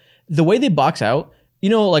myself. The way they box out, you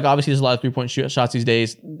know, like obviously there's a lot of 3-point shots these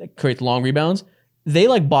days that create long rebounds. They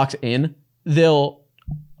like box in. They'll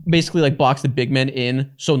basically like box the big men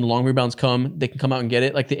in so when the long rebounds come, they can come out and get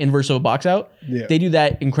it. Like the inverse of a box out. Yeah. They do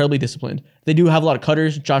that incredibly disciplined. They do have a lot of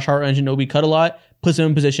cutters. Josh Hart and Anunoby cut a lot, puts them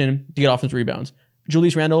in position to get offensive rebounds.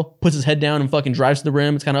 Julius Randle puts his head down and fucking drives to the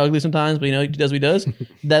rim. It's kind of ugly sometimes, but you know, he does what he does.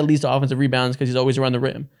 That leads to offensive rebounds because he's always around the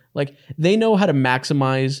rim. Like they know how to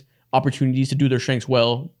maximize opportunities to do their strengths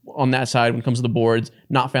well on that side when it comes to the boards,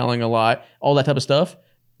 not fouling a lot, all that type of stuff.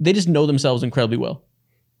 They just know themselves incredibly well.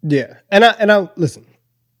 Yeah. And I listen,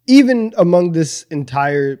 even among this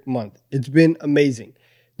entire month, it's been amazing.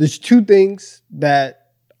 There's two things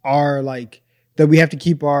that are like that we have to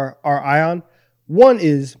keep our eye on. One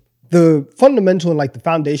is the fundamental and like the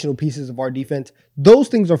foundational pieces of our defense. Those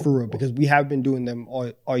things are for real because we have been doing them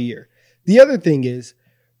all year. The other thing is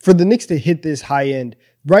for the Knicks to hit this high end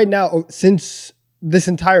right now, since this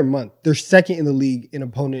entire month, they're second in the league in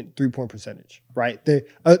opponent 3-point percentage, right? The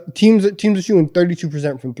teams are shooting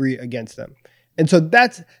 32% from three against them. And so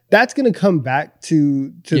that's going to come back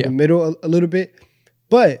to the middle a little bit.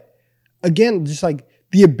 But again, just like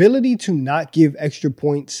the ability to not give extra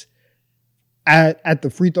points at the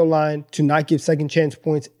free throw line, to not give second chance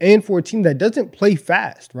points, and for a team that doesn't play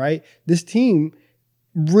fast, right? This team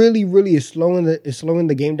really, really is slowing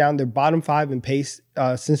the game down. They're bottom 5 in pace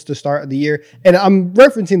since the start of the year. And I'm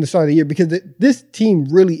referencing the start of the year because this team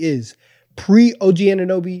really is pre-OG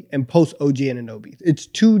Anunoby and post-OG Anunoby. It's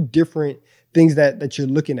two different things that you're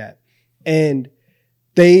looking at. And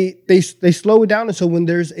they slow it down. And so when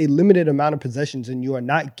there's a limited amount of possessions and you are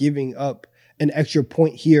not giving up an extra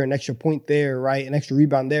point here, an extra point there, right, an extra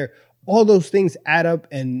rebound there, all those things add up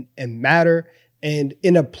and matter. And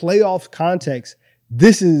in a playoffs context,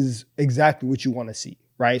 this is exactly what you want to see,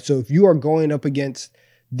 right? So if you are going up against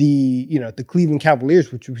the Cleveland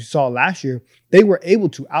Cavaliers, which we saw last year, they were able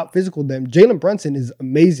to out physical them. Jalen Brunson is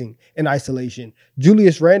amazing in isolation.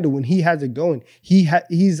 Julius Randle, when he has it going,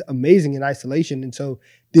 he's amazing in isolation. And so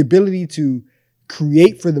the ability to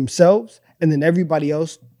create for themselves, and then everybody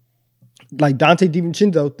else, like Dante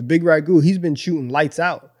DiVincenzo, the big ragu, he's been shooting lights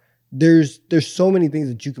out. There's so many things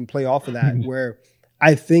that you can play off of that where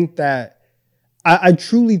I think that I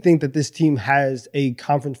truly think that this team has a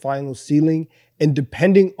conference finals ceiling. And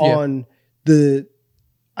depending on and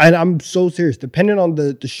I'm so serious, depending on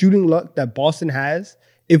the shooting luck that Boston has,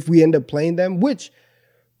 if we end up playing them, which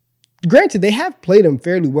granted, they have played them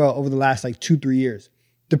fairly well over the last like 2-3 years.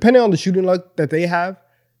 Depending on the shooting luck that they have,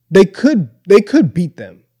 they could beat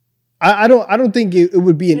them. I don't think it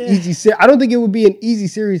would be an easy series. I don't think it would be an easy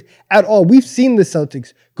series at all. We've seen the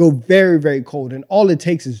Celtics go very, very cold, and all it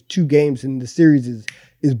takes is 2 games, and the series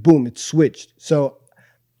is boom, it's switched. So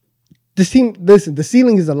this team, listen, the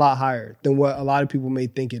ceiling is a lot higher than what a lot of people may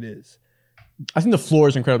think it is. I think the floor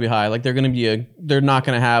is incredibly high. Like they're not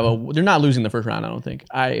losing the first round. I don't think.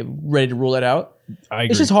 I'm ready to rule that out. I agree.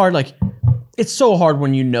 It's just hard. Like it's so hard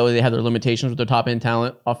when you know they have their limitations with their top end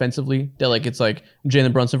talent offensively. That like it's like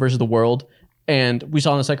Jalen Brunson versus the world, and we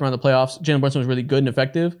saw in the second round of the playoffs, Jalen Brunson was really good and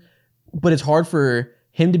effective, but it's hard for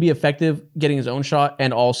him to be effective getting his own shot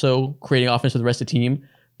and also creating offense for the rest of the team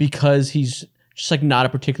because he's just like not a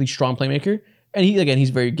particularly strong playmaker. And he's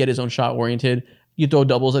very get his own shot oriented. You throw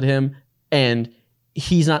doubles at him and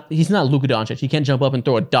he's not Luka Doncic. He can't jump up and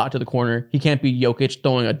throw a dot to the corner. He can't be Jokic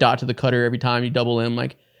throwing a dot to the cutter every time you double him.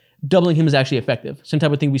 Like doubling him is actually effective. Same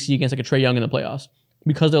type of thing we see against like a Trae Young in the playoffs.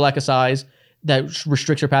 Because their lack of size that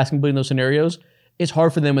restricts their passing ability in those scenarios, it's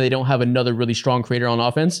hard for them when they don't have another really strong creator on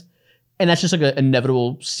offense. And that's just like an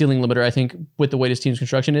inevitable ceiling limiter, I think, with the way this team's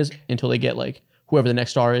construction is until they get like whoever the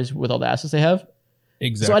next star is with all the assets they have.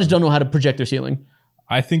 Exactly. So I just don't know how to project their ceiling.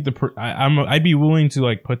 I think I'd be willing to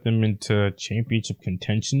like put them into championship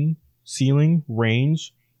contention ceiling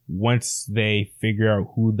range once they figure out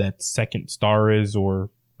who that second star is or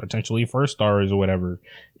potentially first star is or whatever.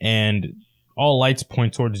 And all lights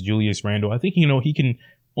point towards Julius Randle. I think he can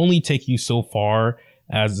only take you so far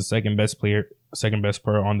as the second best player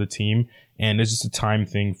on the team, and it's just a time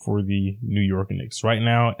thing for the New York Knicks right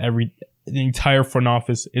now. The entire front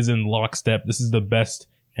office is in lockstep. This is the best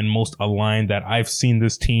and most aligned that I've seen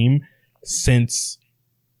this team since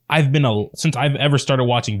I've ever started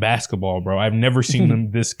watching basketball, bro. I've never seen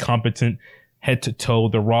them this competent head to toe.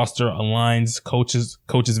 The roster aligns,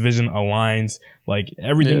 coach's vision aligns. Like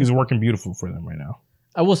everything is working beautiful for them right now.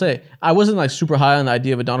 I will say I wasn't like super high on the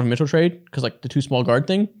idea of a Donovan Mitchell trade because like the 2 small guard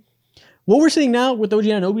thing. What we're seeing now with OG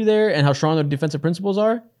Anunoby there and how strong their defensive principles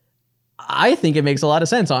are, I think it makes a lot of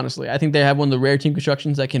sense, honestly. I think they have one of the rare team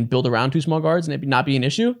constructions that can build around 2 small guards and it not be an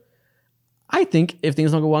issue. I think if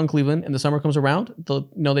things don't go well in Cleveland and the summer comes around,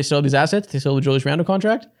 they still have these assets, they still have the Julius Randle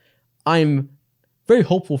contract. I'm very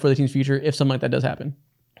hopeful for the team's future if something like that does happen.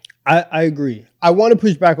 I agree. I want to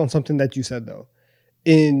push back on something that you said, though.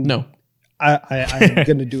 No. I'm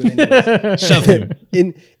going to do it anyway. Shove him.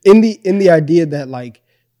 In the idea that, like,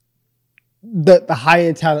 the high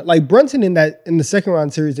end talent, like Brunson in the second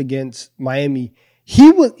round series against Miami,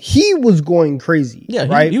 he was going crazy. Yeah,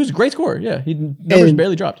 right. He was a great scorer. Yeah, numbers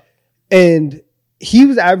barely dropped, and he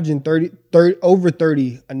was averaging 30 over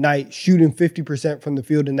 30 a night, shooting 50% from the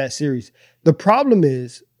field in that series. The problem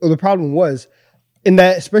was in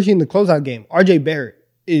that, especially in the closeout game, RJ Barrett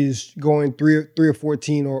is going 3 or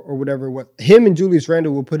 14 or whatever. What him and Julius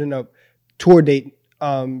Randle were putting up tour date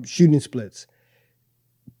shooting splits.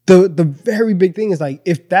 The very big thing is like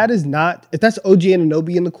if that's OG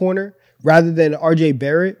Anunoby in the corner rather than RJ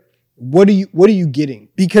Barrett, what are you getting?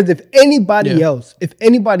 Because if anybody else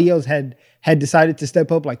had decided to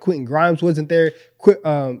step up, like Quentin Grimes wasn't there,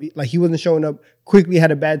 like he wasn't showing up, quickly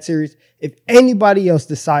had a bad series. If anybody else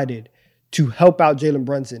decided to help out Jalen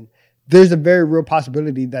Brunson, there's a very real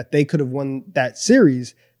possibility that they could have won that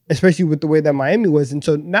series, especially with the way that Miami was. And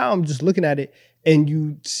so now I'm just looking at it and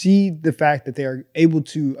you see the fact that they are able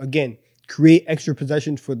to, again, create extra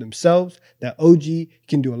possessions for themselves, that OG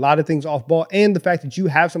can do a lot of things off ball, and the fact that you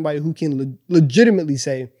have somebody who can legitimately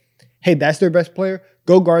say, hey, that's their best player,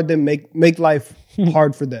 go guard them, make life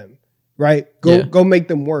hard for them, right? Go make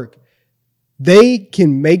them work. They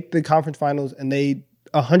can make the conference finals, and they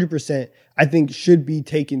 100%, I think, should be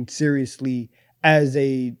taken seriously as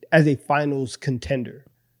a finals contender.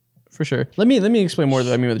 For sure. Let me explain more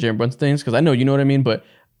what I mean with the Jalen Brunson things, because I know you know what I mean, but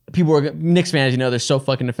Knicks fans, they're so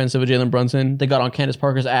fucking defensive of Jalen Brunson. They got on Candace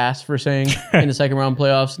Parker's ass for saying in the second round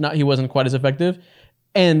playoffs, he wasn't quite as effective.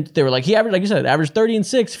 And they were like, he averaged, like you said, averaged 30 and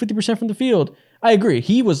 6, 50% from the field. I agree.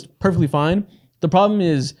 He was perfectly fine. The problem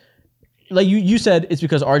is, like you said, it's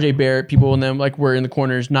because RJ Barrett, people in them, like, were in the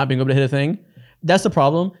corners not being able to hit a thing. That's the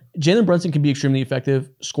problem. Jalen Brunson can be extremely effective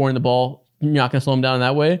scoring the ball. You're not going to slow him down in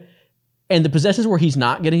that way. And the possessions where he's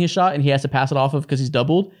not getting his shot and he has to pass it off of because he's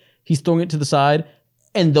doubled, he's throwing it to the side.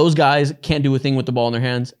 And those guys can't do a thing with the ball in their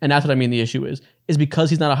hands. And that's what I mean the issue is because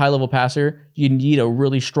he's not a high-level passer, you need a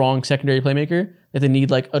really strong secondary playmaker. That they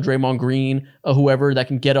need like a Draymond Green, a whoever that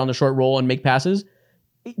can get on the short roll and make passes.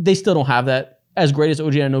 They still don't have that. As great as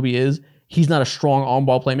OG Anunoby is, he's not a strong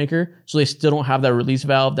on-ball playmaker. So they still don't have that release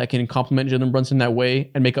valve that can complement Jalen Brunson that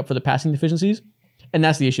way and make up for the passing deficiencies. And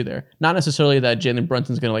that's the issue there. Not necessarily that Jalen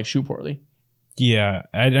Brunson's going to like shoot poorly. Yeah,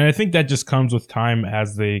 and I think that just comes with time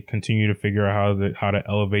as they continue to figure out how to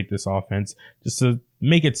elevate this offense. Just to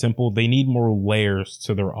make it simple, they need more layers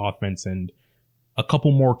to their offense and a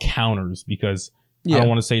couple more counters because I don't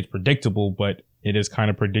want to say it's predictable, but it is kind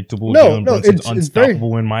of predictable. Jalen Brunson's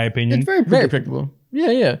unstoppable in my opinion. It's very predictable.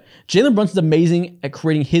 Yeah. Jalen Brunson's amazing at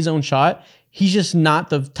creating his own shot. He's just not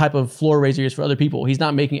the type of floor raiser he is for other people. He's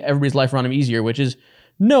not making everybody's life around him easier, which is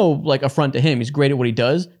no like affront to him. He's great at what he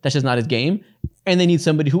does. That's just not his game. And they need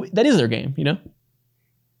somebody who that is their game, you know?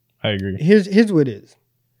 I agree. Here's what it is.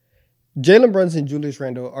 Jalen Brunson and Julius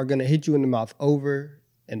Randle are gonna hit you in the mouth over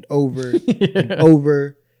and over and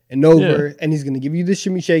over and over. Yeah. And he's gonna give you the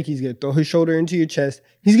shimmy shake. He's gonna throw his shoulder into your chest.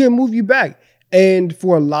 He's gonna move you back. And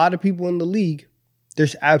for a lot of people in the league,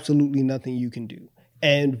 there's absolutely nothing you can do.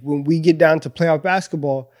 And when we get down to playoff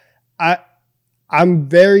basketball, I'm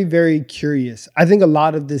very, very curious. I think a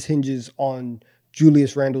lot of this hinges on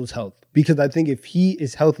Julius Randle's health because I think if he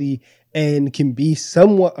is healthy and can be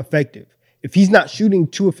somewhat effective, if he's not shooting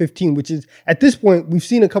 2 of 15, which is at this point, we've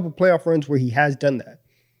seen a couple playoff runs where he has done that.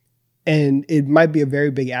 And it might be a very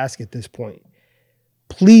big ask at this point.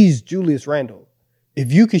 Please, Julius Randle,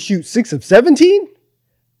 if you can shoot 6 of 17,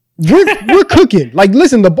 we're cooking. Like,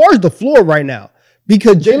 listen, the bar's the floor right now.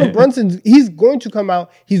 Because Jalen Brunson, he's going to come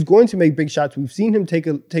out. He's going to make big shots. We've seen him take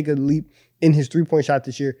a leap in his 3-point shot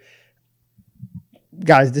this year.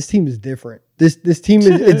 Guys, this team is different. This team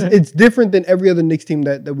is it's different than every other Knicks team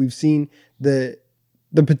that we've seen. The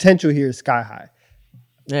potential here is sky high.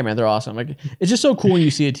 Yeah, man, they're awesome. Like it's just so cool when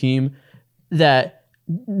you see a team that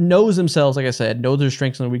knows themselves, like I said, knows their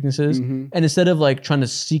strengths and their weaknesses, and instead of like trying to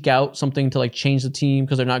seek out something to like change the team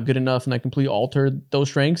because they're not good enough and like completely alter those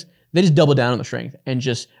strengths. They just double down on the strength and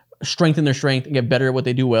just strengthen their strength and get better at what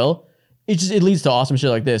they do well. It leads to awesome shit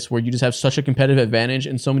like this, where you just have such a competitive advantage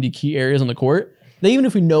in so many key areas on the court that even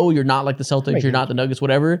if we know you're not like the Celtics, you're not the Nuggets,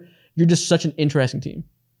 whatever, you're just such an interesting team.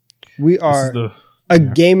 We are a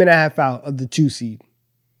game and a half out of the 2 seed.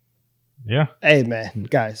 Yeah. Hey, man,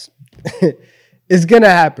 guys. It's going to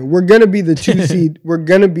happen. We're going to be the 2 seed.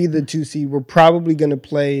 We're probably going to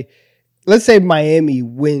play. Let's say Miami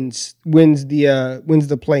wins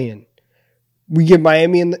the play-in. We get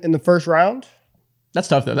Miami in the first round. That's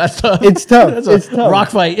tough though. That's tough. It's tough. It's tough. Rock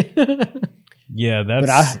fight. Yeah,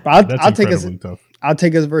 that's. I'll take us. Tough. I'll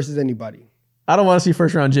take us versus anybody. I don't want to see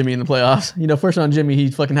first round Jimmy in the playoffs. You know, first round Jimmy,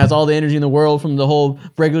 he fucking has all the energy in the world from the whole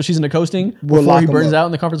regular season to coasting before he burns out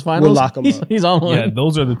in the conference finals. We'll lock him up. He's on one. Yeah,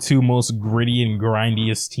 those are the 2 most gritty and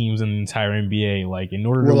grindiest teams in the entire NBA. Like, in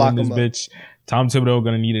order to win this bitch, Tom Thibodeau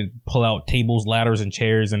gonna need to pull out tables, ladders, and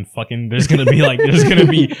chairs, and fucking there's gonna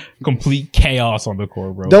be complete chaos on the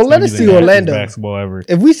court, bro. Don't let us see Orlando. Basketball ever.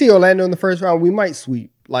 If we see Orlando in the first round, we might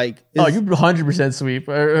sweep. Like, you 100% sweep,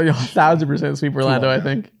 or 1,000% sweep Orlando. I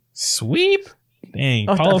think sweep. Dang,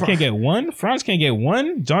 Paulo can't get one. Franz can't get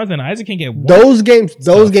one. Jonathan Isaac can't get one. Those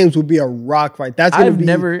games would be a rock fight. That's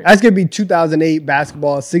gonna be 2008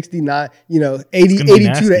 basketball, 69.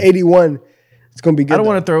 82 to 81. It's going to be good. I don't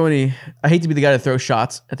want to throw any. I hate to be the guy to throw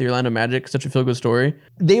shots at the Orlando Magic. Such a feel-good story.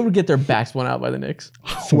 They would get their backs blown out by the Knicks.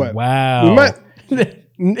 Sweat. Wow. We might.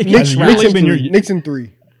 Knicks in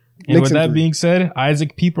 3. And with that being said,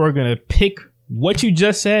 Isaac, people are going to pick what you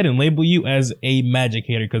just said and label you as a Magic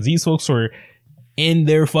hater because these folks were in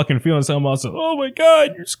their fucking feelings. Talking about, oh my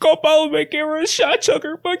God, you're Scott Paulo a shot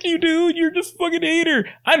chucker. Fuck you, dude. You're just a fucking hater.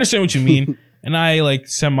 I understand what you mean. And I like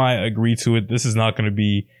semi-agree to it. This is not going to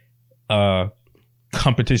be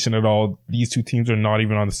competition at all. These 2 teams are not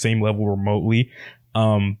even on the same level remotely.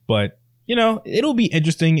 But it'll be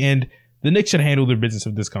interesting and the Knicks should handle their business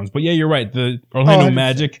if this comes. But yeah, you're right. The Orlando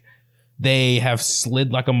Magic, they have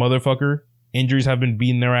slid like a motherfucker injuries have been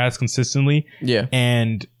beating their ass consistently. Yeah.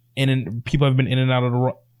 And people have been in and out of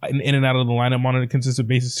the lineup on a consistent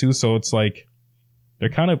basis too. So it's like they're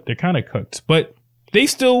kind of cooked, but they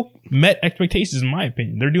still met expectations in my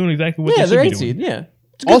opinion. They're doing exactly what they should be doing. Seed. Yeah.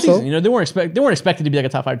 It's a good season. You know, they weren't expected to be like a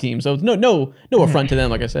top 5 team. So no affront to them,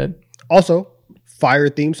 like I said. Also, fire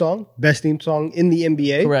theme song, best theme song in the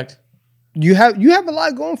NBA. Correct. You have a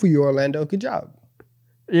lot going for you, Orlando. Good job.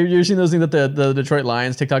 You ever seen those things that the Detroit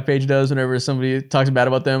Lions TikTok page does whenever somebody talks bad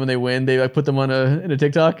about them and they win, they like put them in a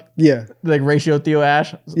TikTok? Yeah. Like ratio Theo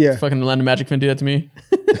Ash. Yeah. Fucking Orlando Magic fan do that to me.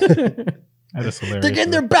 That is hilarious. They're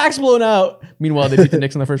getting their backs blown out. Meanwhile, they beat the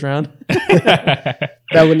Knicks in the first round. That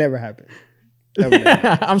would never happen.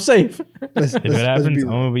 I'm safe. If it happens, I'm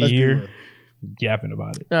gonna be here yapping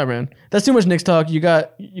about it. Yeah, man. That's too much Knicks talk. You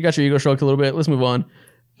got your ego stroked a little bit. Let's move on.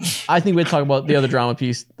 I think we talk about the other drama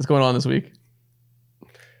piece that's going on this week.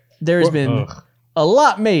 There's been a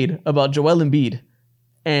lot made about Joel Embiid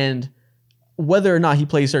and whether or not he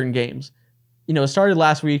plays certain games. You know, it started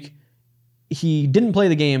last week. He didn't play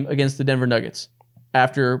the game against the Denver Nuggets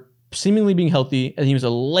after seemingly being healthy, and he was a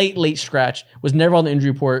late scratch, was never on the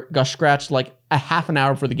injury report, got scratched like a half an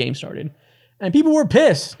hour before the game started. And people were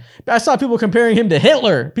pissed. I saw people comparing him to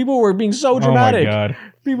Hitler. People were being so dramatic. Oh my God.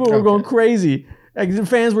 People were going crazy. Like, the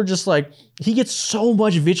fans were just like, he gets so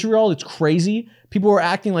much vitriol, it's crazy. People were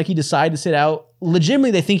acting like he decided to sit out.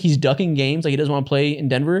 Legitimately, they think he's ducking games, like he doesn't want to play in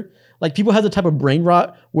Denver. Like, people have the type of brain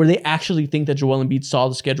rot where they actually think that Joel Embiid saw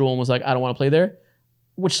the schedule and was like, I don't want to play there.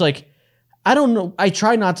 Which, like, I don't know. I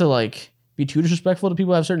try not to, like, be too disrespectful to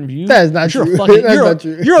people who have certain views. That is not true.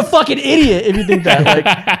 You're a fucking idiot if you think that.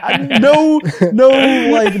 Like, no,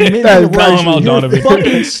 like, you're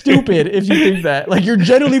fucking stupid if you think that. Like, you're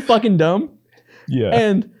genuinely fucking dumb. Yeah.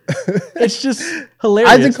 And it's just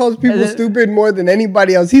hilarious. Isaac calls people stupid more than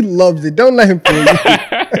anybody else. He loves it. Don't let him fool you.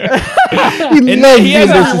 He has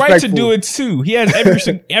every right to do it too. He has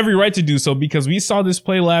every right to do so, because we saw this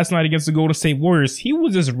play last night against the Golden State Warriors. He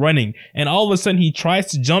was just running, and all of a sudden he tries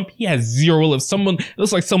to jump. He has zero lift. It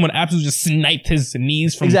looks like someone absolutely just sniped his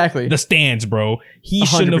knees from the stands, bro. He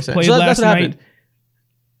 100%. Shouldn't have played last night.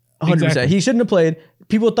 100%. Exactly. He shouldn't have played.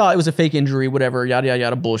 People thought it was a fake injury, whatever, yada, yada,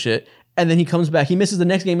 yada, bullshit. And then he comes back. He misses the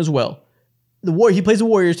next game as well. He plays the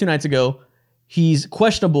Warriors 2 nights ago. He's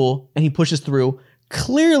questionable, and he pushes through.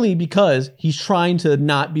 Clearly because he's trying to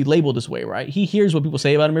not be labeled this way, right? He hears what people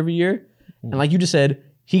say about him every year. And like you just said,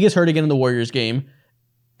 he gets hurt again in the Warriors game.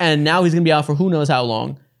 And now he's going to be out for who knows how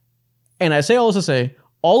long. And I say all this to say,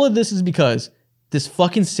 all of this is because this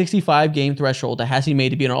fucking 65 game threshold that has he made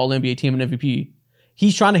to be an all-NBA team and MVP,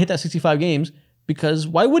 he's trying to hit that 65 games because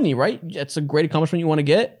why wouldn't he, right? It's a great accomplishment you want to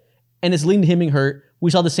get. And it's leading to him being hurt. We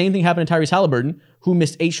saw the same thing happen to Tyrese Halliburton, who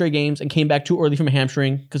missed 8 straight games and came back too early from a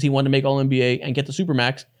hamstring because he wanted to make All-NBA and get the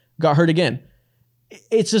Supermax. Got hurt again.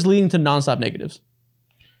 It's just leading to nonstop negatives.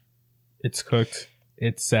 It's cooked.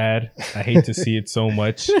 It's sad. I hate to see it so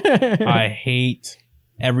much. I hate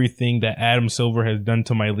everything that Adam Silver has done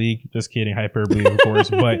to my league. Just kidding. Hyperbole, of course.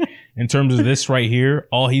 But in terms of this right here,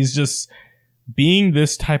 he's just being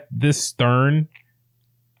this stern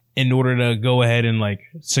in order to go ahead and like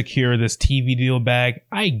secure this TV deal bag.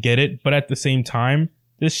 I get it, but at the same time,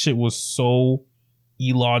 this shit was so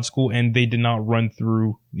illogical, and they did not run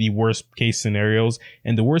through the worst case scenarios.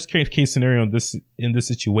 And the worst case scenario in this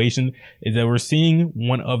situation is that we're seeing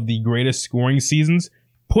one of the greatest scoring seasons,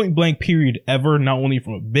 point blank period ever, not only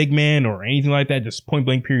from a big man or anything like that, just point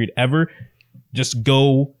blank period ever, just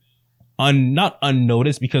go not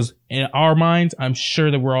unnoticed, because in our minds, I'm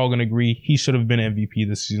sure that we're all going to agree he should have been MVP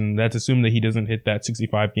this season. That's assuming that he doesn't hit that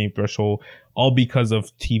 65 game threshold, all because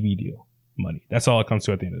of TV deal money. That's all it comes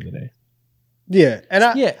to at the end of the day. Yeah,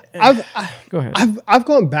 and go ahead. I've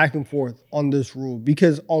gone back and forth on this rule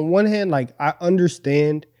because on one hand, like I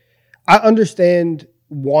understand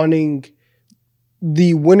wanting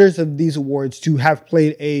the winners of these awards to have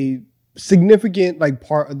played a significant like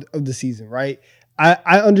part of the season, right?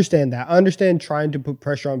 I understand that. I understand trying to put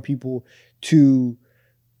pressure on people to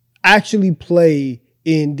actually play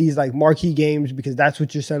in these like marquee games because that's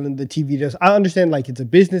what you're selling the TV does. I understand like it's a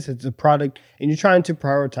business, it's a product, and you're trying to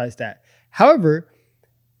prioritize that. However,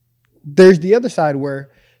 there's the other side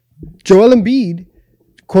where Joel Embiid,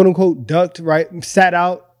 quote unquote, ducked, right, sat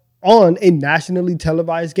out on a nationally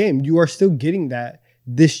televised game. You are still getting that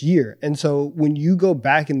this year. And so when you go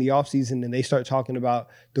back in the offseason and they start talking about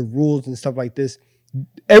the rules and stuff like this,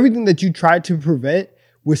 everything that you tried to prevent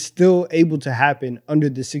was still able to happen under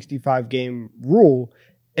the 65 game rule.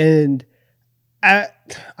 And I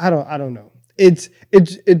don't know. It's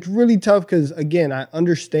really tough because again, I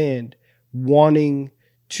understand wanting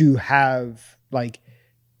to have like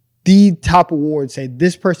the top award, say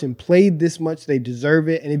this person played this much, they deserve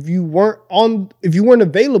it. And if you weren't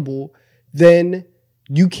available, then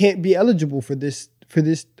you can't be eligible for this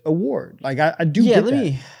award. Like I do get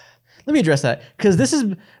that. Let me address that, because this has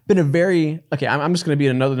been a very I'm just going to be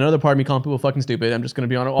another part of me calling people fucking stupid. I'm just going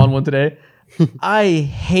to be on one today. I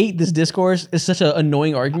hate this discourse. It's such an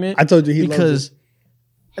annoying argument. I told you he loves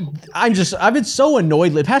it. I've been so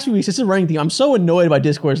annoyed the past few weeks. It's a running thing. I'm so annoyed by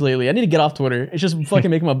discourse lately. I need to get off Twitter. It's just fucking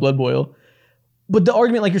making my blood boil. But the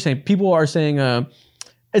argument, like you're saying, people are saying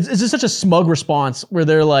it's just such a smug response where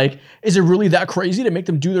they're like, is it really that crazy to make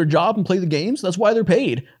them do their job and play the games? That's why they're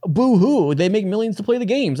paid. Boo hoo. They make millions to play the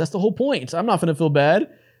games. That's the whole point. I'm not going to feel bad.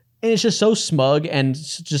 And it's just so smug and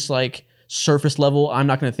just like surface level. I'm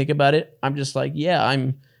not going to think about it. I'm just like,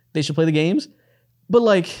 they should play the games. But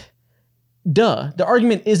like, duh. The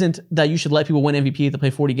argument isn't that you should let people win MVP if they play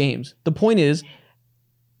 40 games. The point is,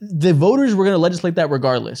 the voters were going to legislate that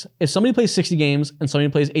regardless. If somebody plays 60 games and somebody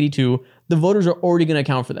plays 82, the voters are already going to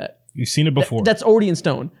account for that. You've seen it before. That's already in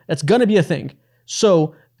stone. That's going to be a thing.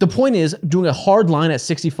 So the point is, doing a hard line at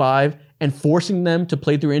 65 and forcing them to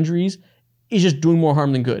play through injuries is just doing more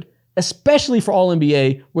harm than good, especially for all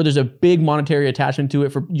NBA, where there's a big monetary attachment to it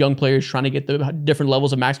for young players trying to get the different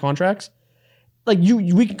levels of max contracts. Like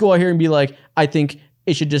we could go out here and be like, I think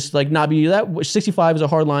it should just like not be that. 65 is a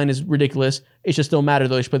hard line, is ridiculous. It should still matter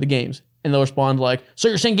though. They should play the games, and they'll respond like, "So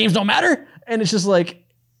you're saying games don't matter?" And it's just like,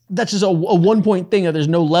 that's just a 1 point thing that there's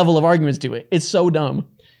no level of arguments to it. It's so dumb.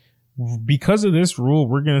 Because of this rule,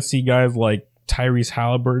 we're gonna see guys like Tyrese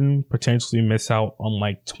Halliburton potentially miss out on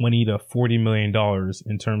like $20 to $40 million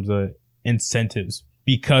in terms of incentives,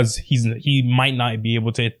 because he might not be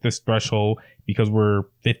able to hit this threshold because we're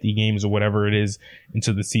 50 games or whatever it is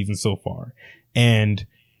into the season so far. And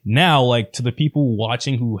now, like, to the people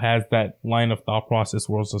watching who has that line of thought process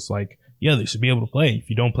where it's just like, yeah, they should be able to play. If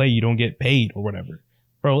you don't play, you don't get paid or whatever.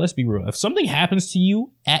 Bro, let's be real. If something happens to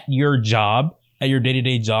you at your job, at your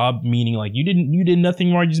day-to-day job, meaning like you did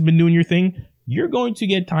nothing wrong, you just been doing your thing, you're going to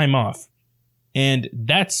get time off. And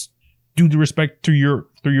that's due to respect to your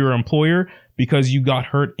employer, because you got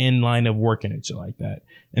hurt in line of working and shit like that.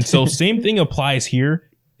 And so same thing applies here.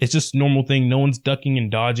 It's just a normal thing. No one's ducking and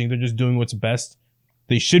dodging. They're just doing what's best.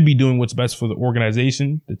 They should be doing what's best for the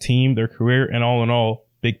organization, the team, their career, and all in all,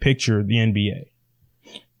 big picture, the NBA.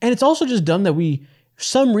 And it's also just dumb that for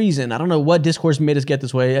some reason, I don't know what discourse made us get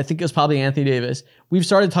this way. I think it was probably Anthony Davis. We've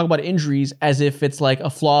started to talk about injuries as if it's like a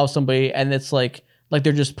flaw of somebody, and it's like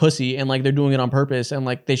they're just pussy and like they're doing it on purpose, and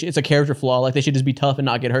like it's a character flaw. Like they should just be tough and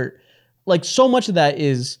not get hurt. Like so much of that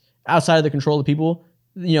is outside of the control of people.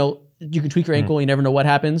 You know, you can tweak your ankle, you never know what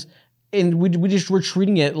happens. And we're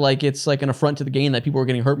treating it like it's like an affront to the game that people are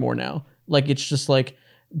getting hurt more now. Like it's just like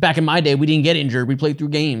back in my day, we didn't get injured. We played through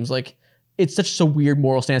games. Like it's such a weird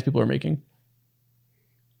moral stance people are making.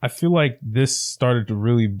 I feel like this started to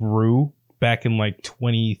really brew back in like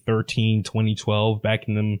 2013, 2012, back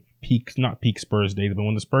in them not peak Spurs days, but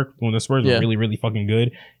when the Spurs were really, really fucking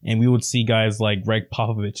good. And we would see guys like Greg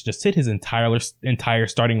Popovich just sit his entire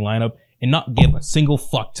starting lineup and not give a single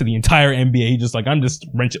fuck to the entire NBA. Just like, I'm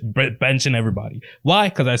just benching everybody. Why?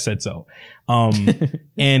 Because I said so.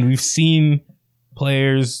 And we've seen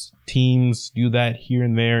players, teams do that here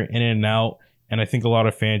and there, in and out. And I think a lot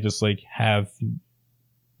of fans just like have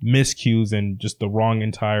miscues and just the wrong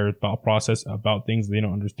entire thought process about things. They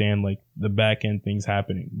don't understand like the back end things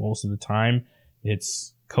happening. Most of the time,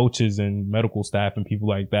 it's coaches and medical staff and people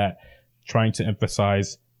like that trying to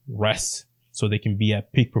emphasize rest so they can be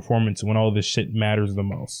at peak performance when all this shit matters the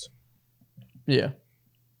most. Yeah.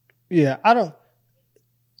 Yeah,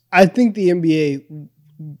 I think the NBA,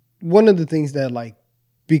 one of the things that like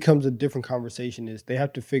becomes a different conversation is they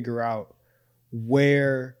have to figure out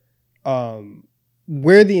where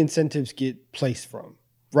the incentives get placed from,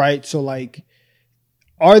 right? So like,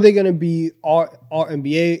 are they going to be all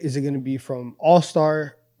NBA? Is it going to be from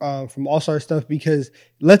All-Star stuff? Because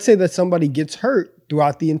let's say that somebody gets hurt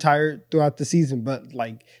throughout the season, but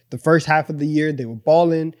like the first half of the year they were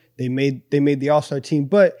balling, they made the All-Star team,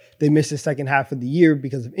 but they missed the second half of the year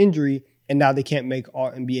because of injury, and now they can't make All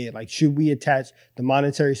NBA. Like, should we attach the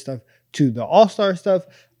monetary stuff to the All-Star stuff?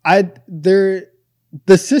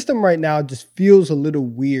 The system right now just feels a little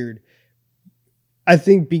weird. I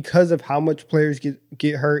think because of how much players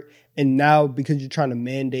get hurt, and now because you're trying to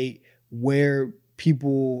mandate where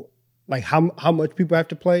people, like how much people have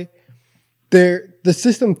to play, the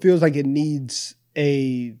system feels like it needs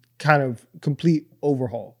a kind of complete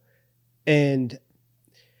overhaul. And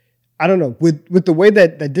I don't know, with the way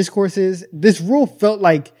that discourse is, this rule felt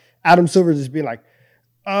like Adam Silver just being like,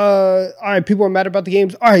 all right, people are mad about the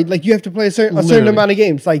games. All right, like you have to play a certain Literally. amount of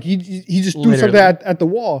games. Like he just threw something at the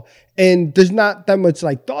wall, and there's not that much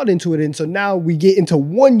like thought into it. And so now we get into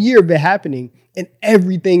 1 year of it happening, and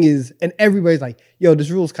everybody's like, "Yo, this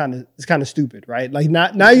rule is kind of stupid, right?" Like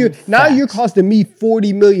now you're costing me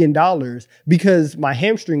 $40 million because my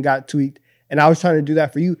hamstring got tweaked, and I was trying to do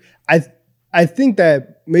that for you. I think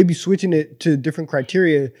that maybe switching it to different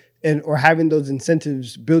criteria or having those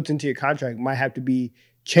incentives built into your contract might have to be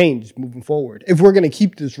changed moving forward if we're going to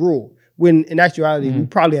keep this rule, when in actuality we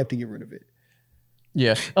probably have to get rid of it.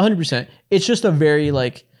 Yeah, 100%. It's just a very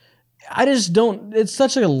it's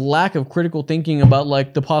such a lack of critical thinking about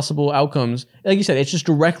like the possible outcomes. Like you said, it's just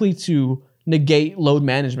directly to negate load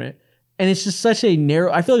management. And it's just I feel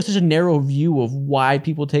like it's such a narrow view of why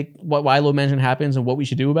people why load management happens and what we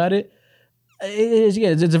should do about it.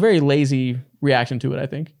 It's a very lazy reaction to it, I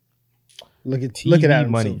think. Look at TV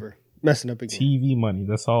Adam money. Silver messing up again. TV money.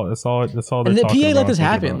 That's all. And The PA let this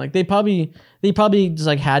happen. Like they probably just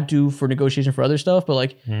like had to for negotiation for other stuff, but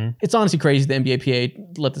like it's honestly crazy the NBA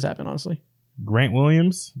PA let this happen. Honestly, Grant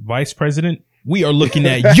Williams, vice president. We are looking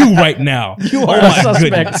at you right now. You are a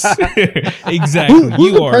suspect. Exactly. Who's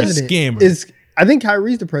You the are a president? scammer. I think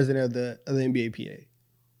Kyrie's the president of the NBA PA.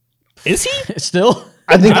 Is he? still.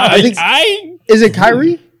 I think is it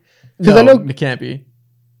Kyrie? Because I know it can't be.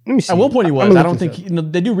 Let me see. At one point he was. I don't think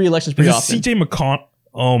they do re-elections pretty often. CJ McConnell.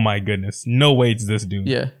 Oh my goodness. No way it's this dude.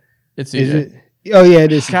 Yeah, it's Is CJ. it? Oh yeah,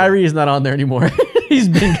 it is. Kyrie is not on there anymore. He's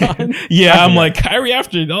been gone. Yeah, I'm like, Kyrie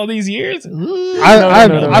after all these years?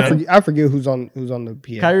 I forget who's on the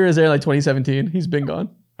PA. Kyrie was there in like 2017. He's been gone.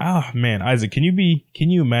 Oh man, Isaac, can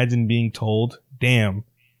you imagine being told, damn,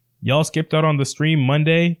 y'all skipped out on the stream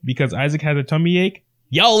Monday because Isaac has a tummy ache?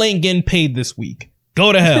 Y'all ain't getting paid this week.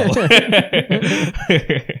 Go to hell.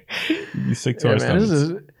 You sick to our stomachs.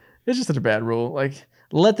 It's just such a bad rule. Like,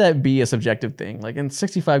 let that be a subjective thing. Like, in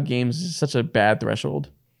 65 games is such a bad threshold.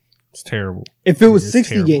 It's terrible. If it was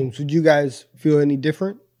 60 games, would you guys feel any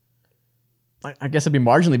different? I guess it'd be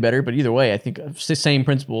marginally better, but either way, I think same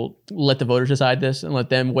principle. Let the voters decide this and let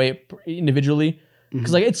them weigh it individually.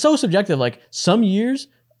 Because like it's so subjective. Like some years,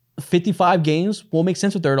 55 games won't make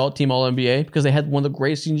sense with third team All NBA because they had one of the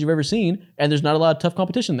greatest seasons you've ever seen, and there's not a lot of tough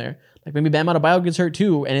competition there. Like maybe Bam Adebayo gets hurt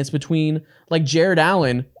too, and it's between like Jared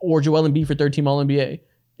Allen or Joel Embiid for third team All NBA.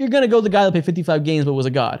 You're gonna go the guy that played 55 games but was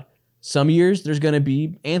a god. Some years there's gonna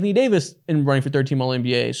be Anthony Davis in running for third team All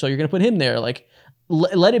NBA, so you're gonna put him there. Like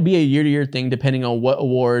let it be a year-to-year thing depending on what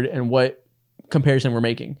award and what comparison we're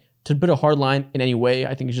making. To put a hard line in any way,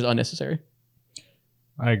 I think is just unnecessary.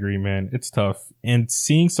 I agree, man. It's tough. And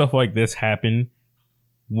seeing stuff like this happen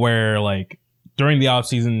where like during the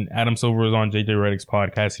offseason, Adam Silver was on JJ Redick's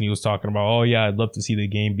podcast and he was talking about, oh yeah, I'd love to see the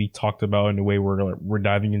game be talked about in a way where we're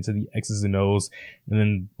diving into the X's and O's, and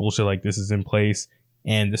then bullshit like this is in place.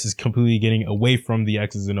 And this is completely getting away from the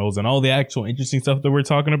X's and O's and all the actual interesting stuff that we're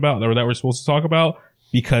talking about or that we're supposed to talk about,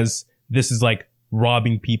 because this is like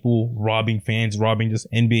robbing people, robbing fans, robbing just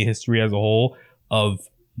NBA history as a whole of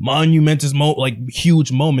monumentous, like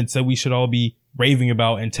huge moments that we should all be raving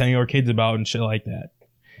about and telling our kids about and shit like that.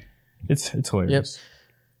 It's hilarious.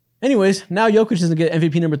 Yep. Anyways, now Jokic doesn't get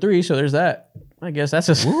MVP number 3, so there's that. I guess that's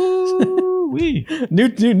just Woo-wee. new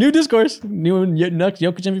discourse. New next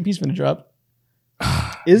Jokic MVP's gonna drop.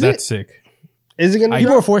 That's sick. Is it going to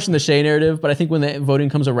People are forcing the Shea narrative, but I think when the voting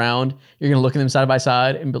comes around, you're going to look at them side by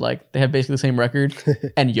side and be like, they have basically the same record,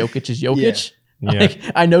 and Jokic is Jokic. Yeah. Like,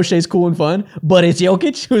 I know Shea's cool and fun, but it's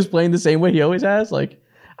Jokic who's playing the same way he always has. Like,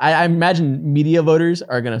 I imagine media voters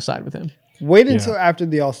are going to side with him. Wait until after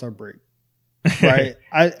the All-Star break, right?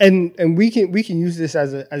 And we can use this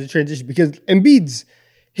as a transition because Embiid's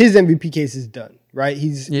his MVP case is done, right?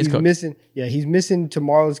 He's missing. Yeah, he's missing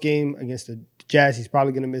tomorrow's game against the Jazz. He's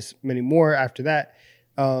probably going to miss many more after that,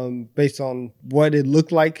 based on what it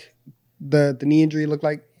looked like, the knee injury looked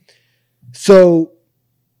like. So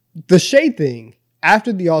the Shea thing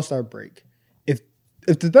after the All-Star break, if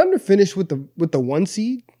the Thunder finish with the 1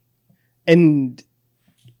 seed, and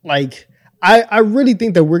like I really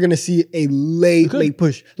think that we're going to see a late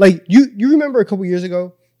push. Like you remember a couple years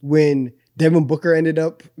ago when Devin Booker ended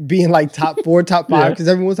up being like top 4, top 5 because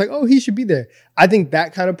everyone was like, oh, he should be there. I think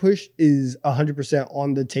that kind of push is 100%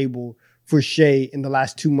 on the table for Shea in the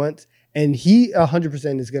last 2 months. And he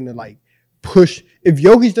 100% is going to like push. If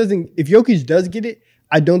Jokic does get it,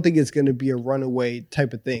 I don't think it's going to be a runaway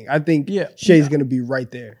type of thing. I think Shea's going to be right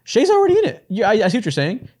there. Shea's already in it. Yeah, I see what you're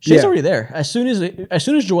saying. Shea's already there. As soon as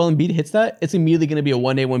Joel Embiid hits that, it's immediately going to be a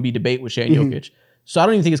 1A, 1B debate with Shea and Jokic. So I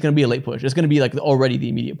don't even think it's going to be a late push. It's going to be like already the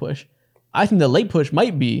immediate push. I think the late push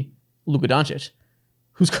might be Luka Doncic.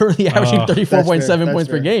 who's currently averaging 34.7 That's points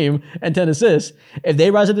per fair. game and 10 assists. If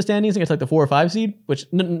they rise up the standings and get like the 4 or 5 seed, which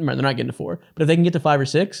they're not getting to 4, but if they can get to 5 or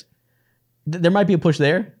 6, there might be a push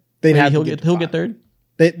there. They'd Maybe have he'll to get he'll to get 5. third.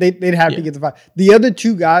 They'd have to get to 5. The other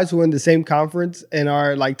two guys who are in the same conference and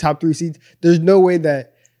are like top 3 seeds, there's no way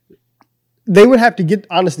that they would have to get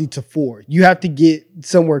honestly to 4. You have to get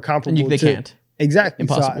somewhere comparable. And they can't. Exactly.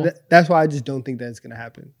 Impossible. So that's why I just don't think that's going to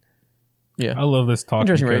happen. Yeah. I love this talk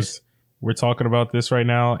Interesting because race. we're talking about this right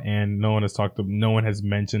now, and no one has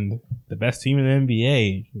mentioned the best team in the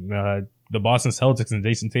NBA, the Boston Celtics, and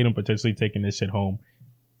Jason Tatum potentially taking this shit home.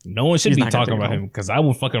 No one should He's be not gonna talking take it about home. him because I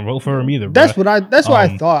won't fucking vote for him either. That's bruh. what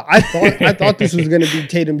I thought. I thought this was going to be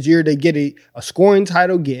Tatum's year. They get a scoring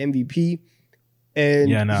title, get MVP, and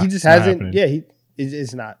Yeah, nah, he just it's not hasn't. happening. Yeah,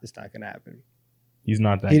 it's not going to happen. He's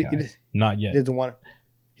not that He- guy. he- Not He yet. doesn't want.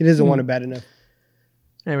 He doesn't want it bad enough.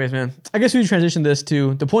 Anyways, man, I guess we transition this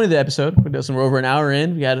to the point of the episode. We're over an hour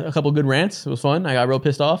in. We had a couple good rants. It was fun. I got real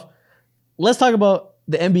pissed off. Let's talk about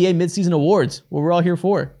the NBA midseason awards. What we're all here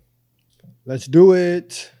for. Let's do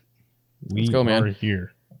it. We go, man. are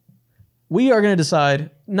here. We are going to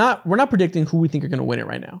decide. We're not predicting who we think are going to win it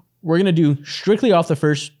right now. We're going to do strictly off the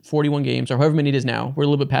first 41 games or however many it is now. We're a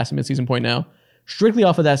little bit past the midseason point now. Strictly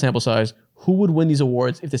off of that sample size, who would win these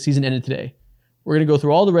awards if the season ended today? We're going to go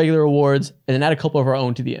through all the regular awards and then add a couple of our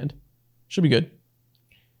own to the end. Should be good.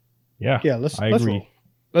 Yeah, Yeah, I let's agree. roll.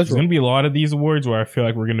 Let's There's roll. going to be a lot of these awards where I feel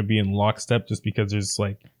like we're going to be in lockstep just because there's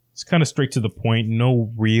like, it's kind of straight to the point.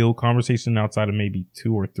 No real conversation outside of maybe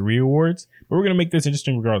 2 or 3 awards. But we're going to make this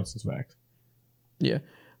interesting regardless of fact. Yeah.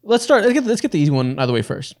 Let's start. Let's get the easy one out of the way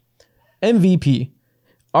first. MVP.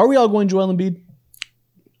 Are we all going Joel Embiid?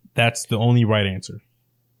 That's the only right answer.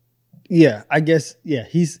 Yeah, I guess. Yeah,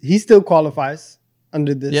 he still qualifies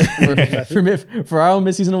under this. Yeah. For our own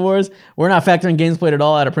midseason awards, we're not factoring games played at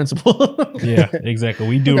all out of principle. Yeah, exactly.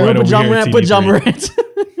 We do We're right gonna over here. put John TV3. Morant.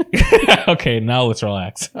 Okay, now let's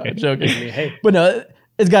relax. I'm joking. Hey. But no,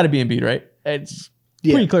 it's got to be Embiid, right? It's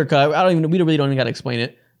Yeah. pretty clear cut. We really don't even got to explain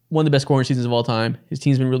it. One of the best scoring seasons of all time. His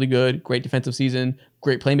team's been really good. Great defensive season.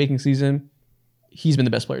 Great playmaking season. He's been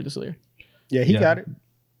the best player this year. Yeah, he Yeah. got it.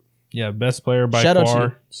 Yeah, best player by Shout out to you.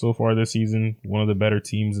 far so far this season. One of the better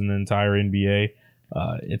teams in the entire NBA.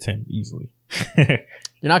 It's him easily.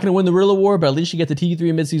 You're not going to win the real award, but at least you get the T3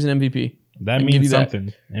 midseason MVP. That I can give means you that.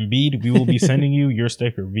 something. Embiid, we will be sending you your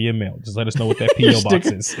sticker via mail. Just let us know what that Your PO box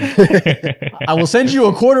sticker. is. I will send you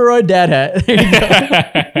a corduroy dad hat. There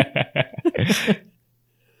you go.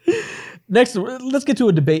 Next, let's get to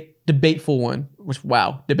a debateful one. Which,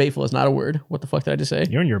 wow, debateful is not a word. What the fuck did I just say?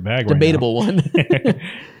 You're in your bag Debatable one.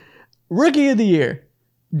 Rookie of the year.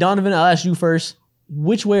 Donovan, I'll ask you first.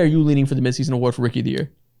 Which way are you leaning for the midseason award for Rookie of the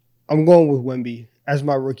Year? I'm going with Wemby as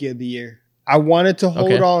my rookie of the year. I wanted to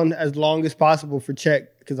hold Okay. on as long as possible for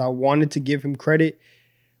Chet because I wanted to give him credit.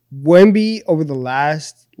 Wemby over the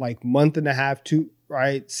last like month and a half,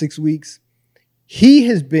 6 weeks, he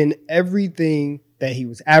has been everything that he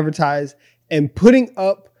was advertised and putting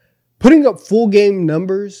up full game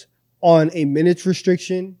numbers on a minutes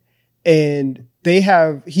restriction. And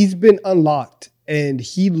he's been unlocked and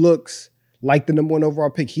he looks like the number 1 overall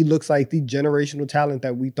pick. He looks like the generational talent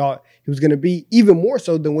that we thought he was going to be, even more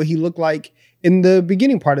so than what he looked like in the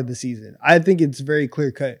beginning part of the season. I think it's very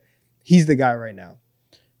clear cut. He's the guy right now.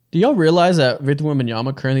 Do y'all realize that Victor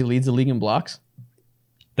Wembanyama currently leads the league in blocks?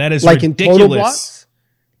 That is Like ridiculous. in total blocks?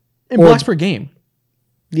 In Or- blocks per game.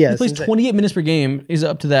 Yeah, He plays 28 minutes per game. He's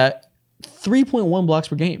up to that 3.1 blocks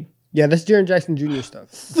per game. yeah, that's Jaren Jackson Jr. stuff.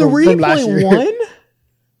 From last year. 3.1?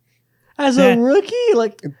 As a rookie?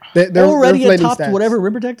 Like, They're already a inflating top stats. whatever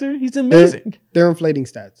rim protector? He's amazing. They're inflating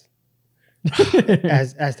stats.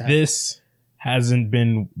 as that. This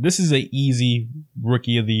is a easy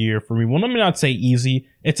rookie of the year for me. Well, let me not say easy.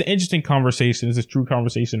 It's an interesting conversation. It's a true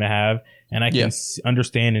conversation to have. And I can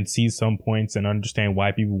understand and see some points and understand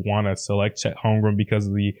why people want to select Chet Holmgren because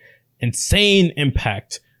of the insane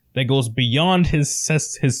impact that goes beyond his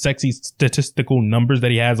sexy statistical numbers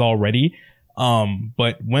that he has already.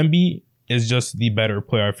 But Wemby is just the better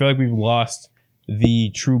player. I feel like we've lost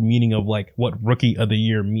the true meaning of like what rookie of the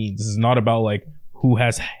year means. This is not about like who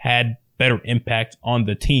has had better impact on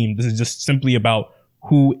the team. This is just simply about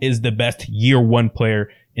who is the best year 1 player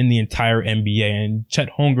in the entire NBA. And Chet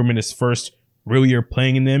Holmgren in his first real year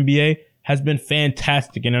playing in the NBA has been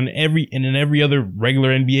fantastic. And in every other regular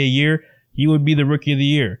NBA year, he would be the rookie of the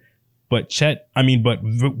year. But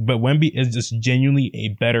Wemby is just genuinely a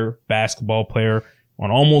better basketball player on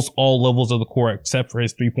almost all levels of the court, except for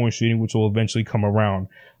his 3-point shooting, which will eventually come around.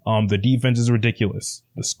 The defense is ridiculous.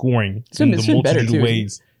 The scoring It's been in the better, multitude too. of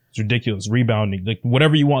ways. It's ridiculous. Rebounding, like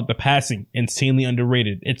whatever you want. The passing, insanely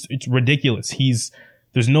underrated. It's ridiculous.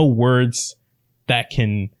 There's no words that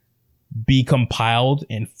can be compiled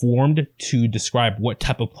and formed to describe what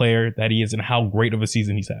type of player that he is and how great of a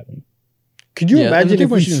season he's having. Could you imagine if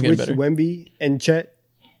we switched Wemby and Chet?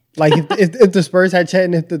 Like if the Spurs had Chet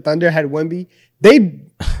and if the Thunder had Wemby,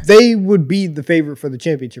 they would be the favorite for the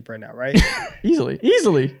championship right now, right? Easily.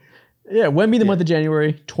 Yeah, Wemby the month of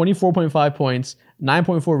January, 24.5 points,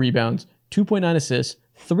 9.4 rebounds, 2.9 assists,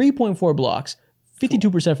 3.4 blocks,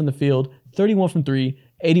 52% from the field, 31 from 3,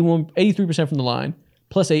 83% from the line,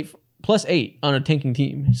 plus 8 on a tanking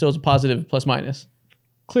team. So it's a positive plus minus.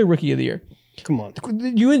 Clear rookie of the year. Come on.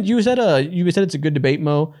 You said it's a good debate,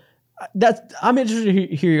 Mo. I'm interested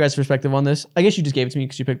to hear your guys' perspective on this. I guess you just gave it to me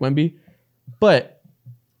because you picked Wemby. But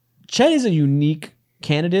Chet is a unique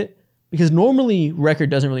candidate because normally record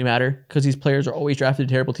doesn't really matter because these players are always drafted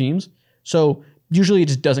to terrible teams. So usually it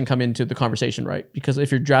just doesn't come into the conversation, right? Because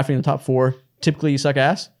if you're drafting in the top 4, typically you suck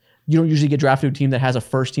ass. You don't usually get drafted to a team that has a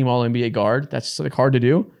first-team All-NBA guard. That's like hard to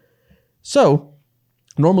do. So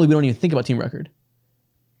normally we don't even think about team record.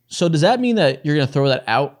 So does that mean that you're going to throw that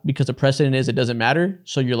out because the precedent is it doesn't matter?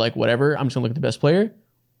 So you're like, whatever, I'm just going to look at the best player?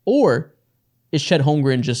 Or is Chet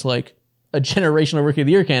Holmgren just like a generational rookie of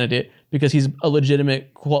the year candidate because he's a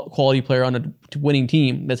legitimate quality player on a winning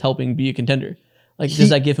team that's helping be a contender? Like, does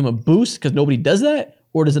that give him a boost because nobody does that?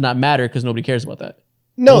 Or does it not matter because nobody cares about that?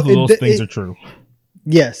 No, both of those things are true.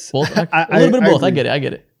 Yes. Both, a little bit of both. I get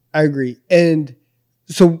it. I agree. And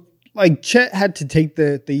so like Chet had to take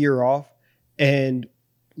the year off, and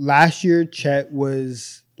last year Chet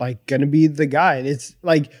was like going to be the guy. And it's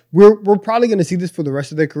like, we're probably going to see this for the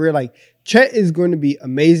rest of their career. Like Chet is going to be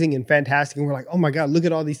amazing and fantastic. And we're like, oh my God, look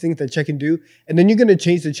at all these things that Chet can do. And then you're going to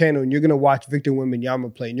change the channel and you're going to watch Victor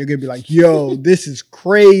Wembanyama play. And you're going to be like, yo, this is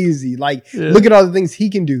crazy. Like, look at all the things he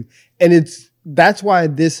can do. And that's why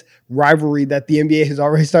this rivalry that the NBA has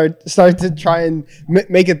already started to try and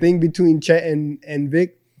make a thing between Chet and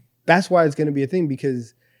Vic. That's why it's going to be a thing,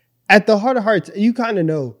 because at the heart of hearts, you kind of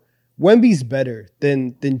know Wemby's better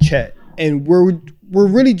than Chet. And we're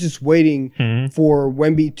really just waiting for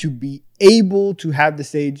Wemby to be able to have the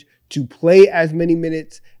stage to play as many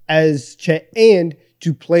minutes as Chet and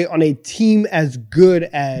to play on a team as good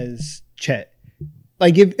as Chet.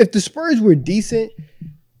 Like if the Spurs were decent,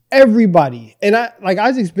 everybody, and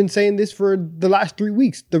Isaac's been saying this for the last 3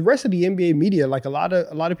 weeks, the rest of the NBA media, like a lot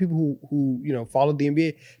of people who follow the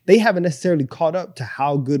NBA, they haven't necessarily caught up to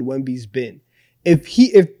how good Wemby's been.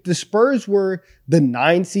 If the Spurs were the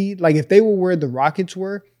 9 seed, like if they were where the Rockets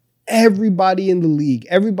were, everybody in the league,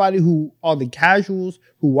 everybody who are the casuals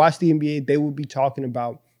who watch the NBA, they would be talking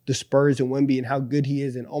about the Spurs and Wemby and how good he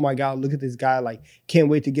is. And oh my God, look at this guy. Like, can't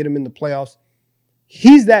wait to get him in the playoffs.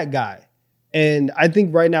 He's that guy. And I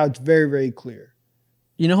think right now it's very, very clear.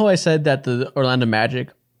 You know how I said that the Orlando Magic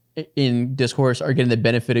in discourse are getting the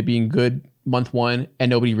benefit of being good month 1 and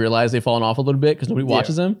nobody realized they've fallen off a little bit because nobody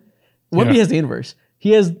watches them? Wemby has the inverse.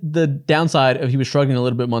 He has the downside of he was struggling a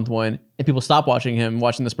little bit month 1 and people stop watching him,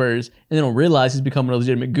 watching the Spurs, and they don't realize he's becoming a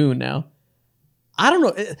legitimate goon now. I don't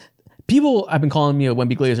know. People have been calling me a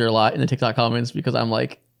Wemby Glazer a lot in the TikTok comments because I'm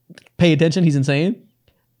like, pay attention, he's insane.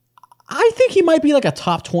 I think he might be like a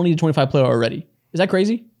top 20 to 25 player already. Is that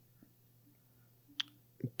crazy?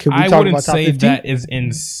 I wouldn't say that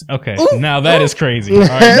is okay. Now that is crazy. All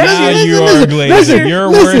right, now you are Glazer.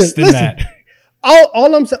 You're worse than that.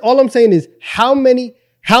 All I'm saying is how many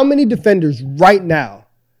defenders right now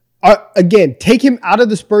are, again, take him out of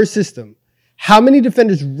the Spurs system. How many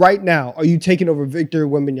defenders right now are you taking over Victor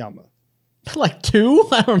Wembanyama? Like 2?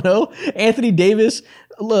 I don't know. Anthony Davis,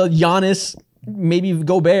 Giannis, maybe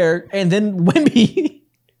Gobert, and then Wemby.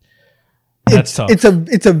 That's tough.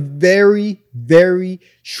 It's a very, very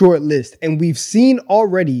short list. And we've seen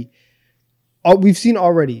already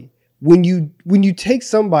when you take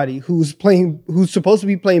somebody who's supposed to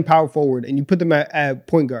be playing power forward and you put them at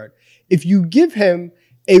point guard, if you give him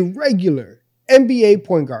a regular NBA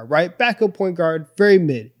point guard, right? Backup point guard, very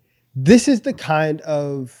mid. This is the kind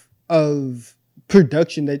of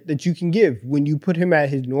production that you can give when you put him at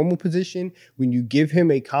his normal position, when you give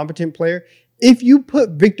him a competent player. If you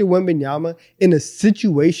put Victor Wembanyama in a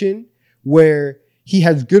situation where he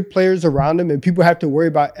has good players around him and people have to worry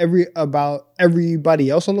about everybody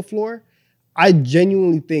else on the floor, I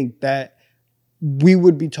genuinely think that we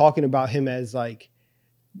would be talking about him as like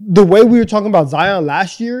the way we were talking about Zion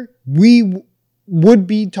last year. We would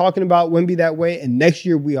be talking about Wemby that way, and next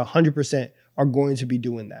year we 100% are going to be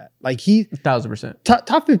doing that. Like 1,000%.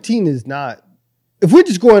 Top 15 is not. If we're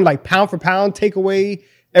just going like pound for pound, take away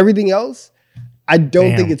everything else, I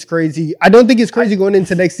don't think it's crazy. I don't think it's crazy going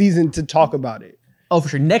into next season to talk about it. Oh, for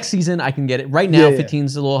sure. Next season, I can get it. Right now, 15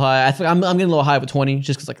 is a little high. I think I'm getting a little high with 20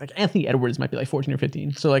 just because like Anthony Edwards might be like 14 or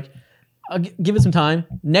 15. So like, I'll give it some time.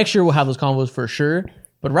 Next year, we'll have those combos for sure.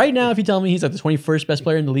 But right now, if you tell me he's like the 21st best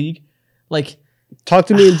player in the league, like, talk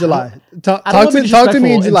to me in July. Talk to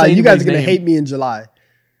me in July. You guys are gonna hate me in July.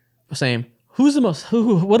 Same. Who's the most?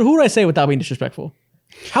 Who do I say without being disrespectful?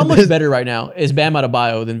 How much better right now is Bam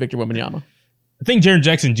Adebayo than Victor Wembanyama? I think Jaren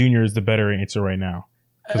Jackson Jr. is the better answer right now.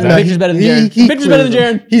 Victor's better than Jaren. Victor's better than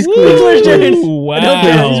Jaren. He's He clears Jaren. Wow. I don't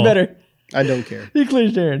care. He's better. I don't care. He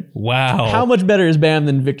clears Jaren. Wow. How much better is Bam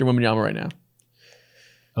than Victor Wembanyama right now?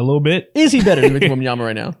 A little bit. Is he better than Victor Wembanyama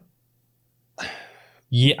right now?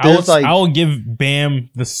 Yeah, I'll give Bam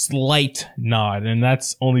the slight nod, and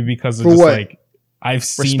that's only because of just what? like I've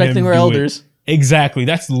seen Respecting him our do elders. It. Exactly.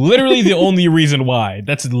 That's literally the only reason why.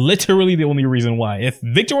 That's literally the only reason why. If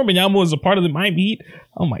Victor Wembanyama was a part of the Miami Heat,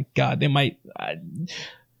 oh my God, they might.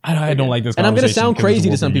 I don't like this. And I'm going to sound crazy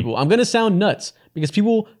to some people. I'm going to sound nuts because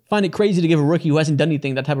people find it crazy to give a rookie who hasn't done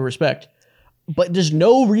anything that type of respect. But there's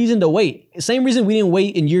no reason to wait. Same reason we didn't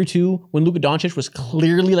wait in year 2 when Luka Doncic was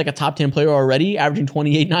clearly like a top 10 player already, averaging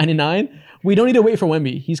 28, 9, and 9. We don't need to wait for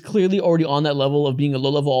Wemby. He's clearly already on that level of being a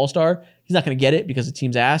low-level all-star. He's not going to get it because the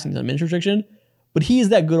team's ass and he's on minutes restriction. But he is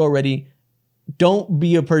that good already. Don't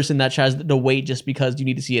be a person that tries to wait just because you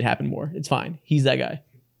need to see it happen more. It's fine. He's that guy.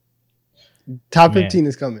 Top 15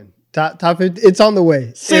 is coming. Top 15. It's on the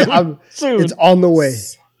way. Soon. It's on the way.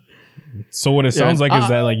 So what it sounds like is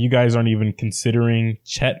that like you guys aren't even considering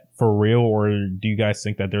Chet for real, or do you guys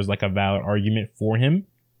think that there's like a valid argument for him?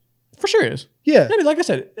 For sure is. Yeah. I mean, like I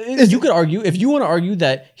said, you could argue, if you want to argue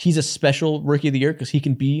that he's a special rookie of the year because he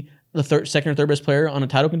can be the second or third best player on a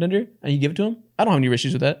title contender and you give it to him, I don't have any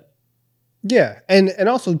issues with that. Yeah. And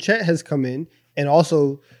also Chet has come in and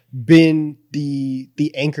also been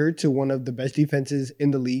the anchor to one of the best defenses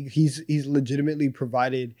in the league. He's legitimately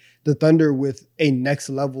provided the Thunder with a next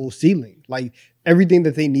level ceiling. Like everything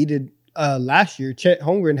that they needed last year, Chet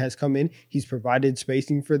Holmgren has come in. He's provided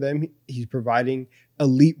spacing for them. He's providing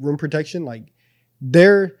elite rim protection. Like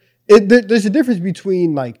there's a difference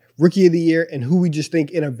between like rookie of the year and who we just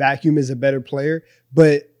think in a vacuum is a better player.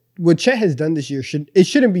 But what Chet has done this year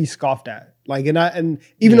shouldn't be scoffed at. Like even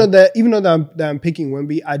though I'm picking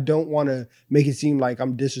Wemby, I don't want to make it seem like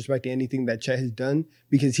I'm disrespecting anything that Chet has done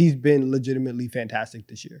because he's been legitimately fantastic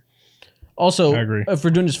this year. Also, I agree. If we're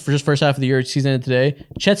doing this for just first half of the year, season ended today,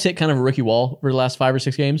 Chet's hit kind of a rookie wall over the last 5 or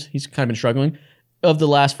 6 games. He's kind of been struggling. Of the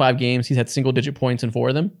last 5 games, he's had single-digit points in 4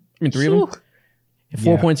 of them. I mean, 3 of them.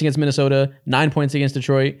 4 points against Minnesota, 9 points against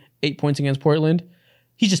Detroit, 8 points against Portland.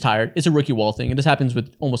 He's just tired. It's a rookie wall thing. And this happens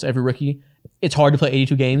with almost every rookie. It's hard to play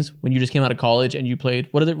 82 games when you just came out of college and you played,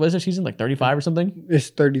 what is their season? Like 35 or something? It's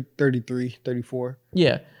 30, 33, 34.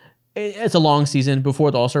 Yeah. It's a long season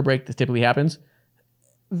before the All-Star break. That typically happens.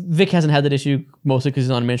 Vic hasn't had that issue mostly because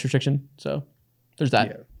he's on a minutes restriction. So there's that.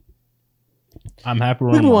 Yeah. I'm happy.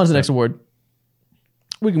 We can move on to the next award.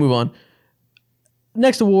 We can move on.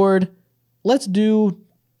 Next award, let's do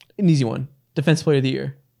an easy one. Defensive Player of the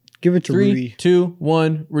Year. Give it to 3, Rudy. 2,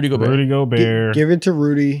 1, Rudy Gobert. Rudy Gobert. Give it to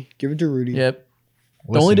Rudy. Give it to Rudy. Yep.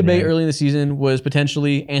 The Listen, only debate man. early in the season was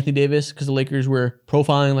potentially Anthony Davis because the Lakers were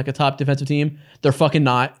profiling like a top defensive team. They're fucking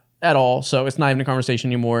not at all. So it's not even a conversation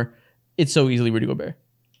anymore. It's so easily Rudy Gobert.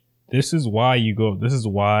 This is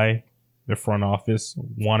why the front office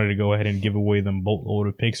wanted to go ahead and give away them boatload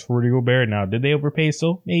of picks for Rudy Gobert. Now, did they overpay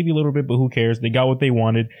still? Maybe a little bit, but who cares? They got what they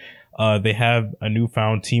wanted. They have a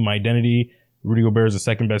newfound team identity. Rudy Gobert is the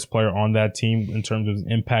second best player on that team in terms of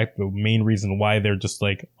impact. The main reason why they're just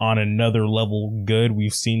like on another level good.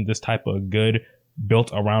 We've seen this type of good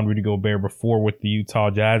built around Rudy Gobert before with the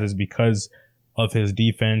Utah Jazz is because of his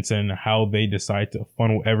defense and how they decide to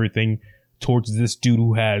funnel everything towards this dude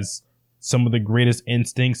who has some of the greatest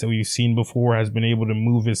instincts that we've seen before, has been able to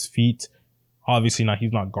move his feet. Obviously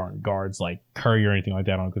he's not guarding guards like Curry or anything like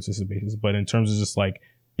that on a consistent basis, but in terms of just like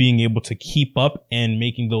being able to keep up and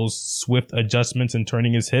making those swift adjustments and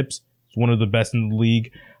turning his hips, he's one of the best in the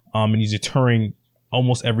league. And he's deterring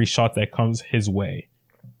almost every shot that comes his way.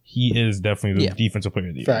 He is definitely the defensive player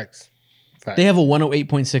of the year. Facts. They have a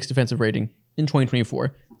 108.6 defensive rating in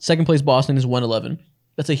 2024. Second place Boston is 111.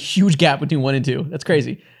 That's a huge gap between 1 and 2. That's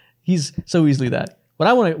crazy. He's so easily that. What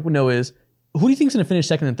I want to know is, who do you think is going to finish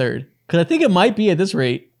second and third? Because I think it might be, at this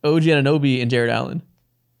rate, OG Anunoby and Jared Allen.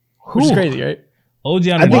 Which is crazy, right? OG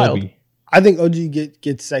Anunoby. I think OG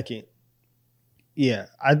gets second. Yeah,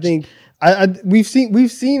 I think we've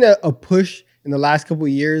seen a push in the last couple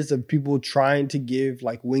of years of people trying to give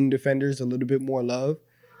like wing defenders a little bit more love,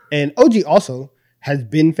 and OG also has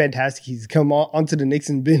been fantastic. He's come onto the Knicks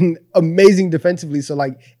and been amazing defensively. So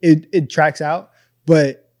like it tracks out,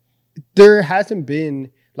 but there hasn't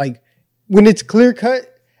been like when it's clear cut,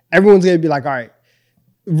 everyone's gonna be like, all right,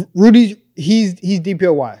 Rudy, he's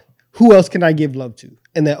DPOY. Who else can I give love to?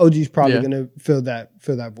 And then OG's probably gonna fill that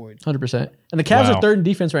void. 100%. And the Cavs are third in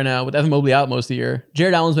defense right now with Evan Mobley out most of the year.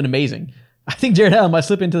 Jared Allen's been amazing. I think Jared Allen might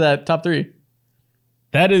slip into that top 3.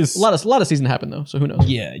 That is a lot of season happened though, so who knows?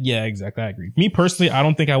 Yeah, exactly. I agree. Me personally, I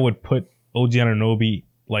don't think I would put OG Anunoby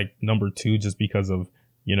like number 2 just because of,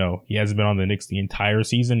 you know, he hasn't been on the Knicks the entire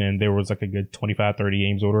season and there was like a good 25, 30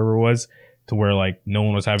 games or whatever it was to where like no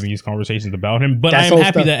one was having these conversations about him. But I'm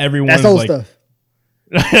happy that everyone's like stuff.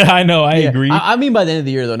 I know, I agree. I mean by the end of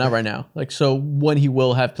the year though, not right now. Like so when he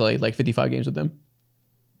will have played like 55 games with them.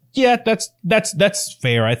 Yeah, that's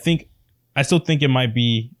fair. I still think it might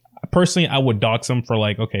be. Personally, I would dox him for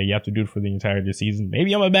like, okay, you have to do it for the entire season.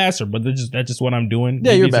 Maybe I'm a bastard, but that's just what I'm doing.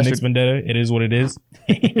 Yeah, maybe you're a it's bastard. Knicks vendetta. It is what it is.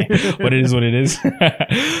 But it is what it is.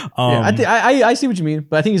 I see what you mean,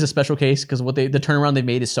 but I think he's a special case because the turnaround they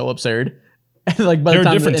made is so absurd. And like by the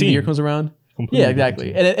time the end of the year comes around, completely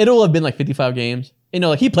exactly, and it'll have been like 55 games. You know,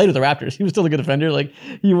 like he played with the Raptors. He was still a good defender. Like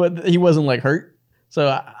he wasn't like hurt,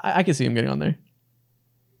 so I can see him getting on there.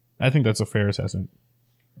 I think that's a fair assessment.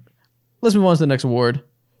 Let's move on to the next award.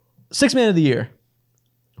 6th man of the year.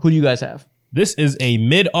 Who do you guys have? This is a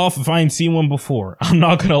mid-off if I ain't seen one before. I'm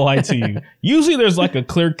not going to lie to you. Usually there's like a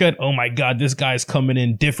clear cut, oh my God, this guy's coming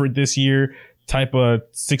in different this year type of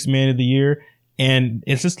 6th man of the year. And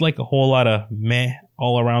it's just like a whole lot of meh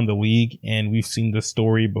all around the league. And we've seen this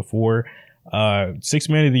story before. 6th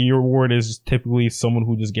man of the year award is typically someone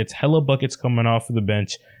who just gets hella buckets coming off of the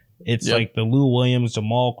bench. It's like the Lou Williams,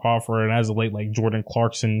 Jamal Crawford, and as of late, like Jordan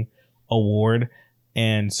Clarkson award.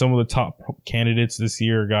 And some of the top candidates this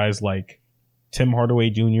year are guys like Tim Hardaway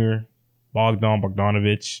Jr., Bogdan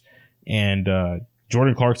Bogdanovic, and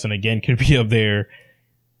Jordan Clarkson again could be up there.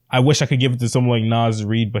 I wish I could give it to someone like Naz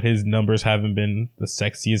Reid, but his numbers haven't been the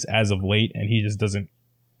sexiest as of late, and he just doesn't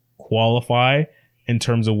qualify in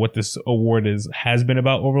terms of what this award has been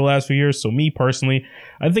about over the last few years. So me personally,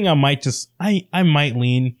 I think I might I might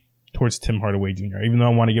lean towards Tim Hardaway Jr., even though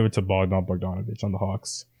I want to give it to Bogdan Bogdanovic on the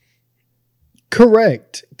Hawks.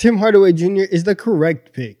 Correct. Tim Hardaway Jr. is the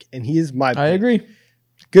correct pick, and he is my pick. I agree.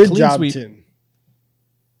 Good Clean job, sweep. Tim.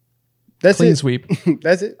 That's Clean it. sweep.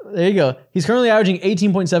 That's it. There you go. He's currently averaging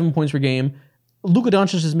 18.7 points per game. Luka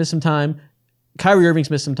Doncic has missed some time. Kyrie Irving's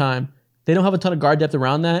missed some time. They don't have a ton of guard depth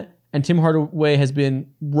around that, and Tim Hardaway has been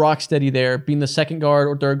rock steady there, being the second guard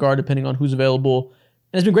or third guard, depending on who's available.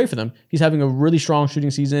 And it's been great for them. He's having a really strong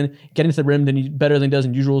shooting season, getting to the rim better than he does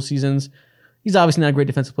in usual seasons. He's obviously not a great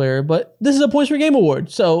defensive player, but this is a points per game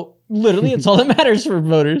award. So literally, it's all that matters for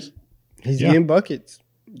voters. He's getting buckets.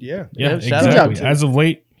 Yeah. Yeah, exactly. As of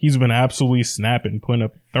late, he's been absolutely snapping, putting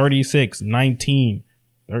up 36, 19,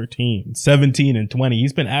 13, 17, and 20.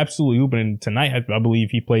 He's been absolutely hooping. And tonight, I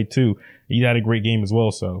believe he played too. He had a great game as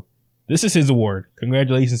well. So this is his award.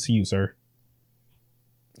 Congratulations to you, sir.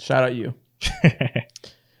 Shout out you.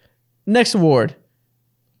 Next award.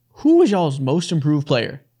 Who was y'all's most improved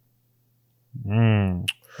player?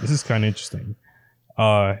 This is kind of interesting.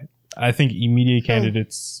 I think immediate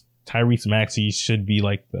candidates, Tyrese Maxey should be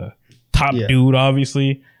like the top dude,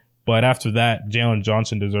 obviously. But after that, Jalen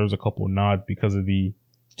Johnson deserves a couple of nods because of the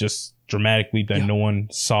just dramatic leap that no one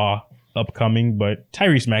saw upcoming. But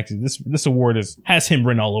Tyrese Maxey, this award has him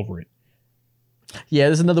written all over it. Yeah,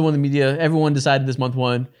 this is another one in the media. Everyone decided this month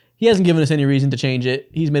one. He hasn't given us any reason to change it.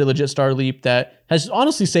 He's made a legit star leap that has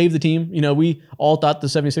honestly saved the team. You know, we all thought the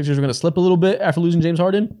 76ers were going to slip a little bit after losing James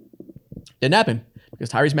Harden. Didn't happen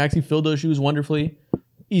because Tyrese Maxey filled those shoes wonderfully.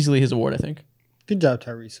 Easily his award, I think. Good job,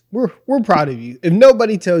 Tyrese. We're proud of you. If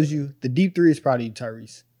nobody tells you, the Deep Three is proud of you,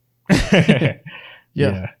 Tyrese.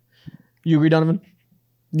 Yeah. You agree, Donovan?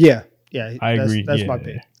 Yeah. I agree. That's my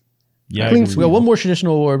pick. Yeah. We got one more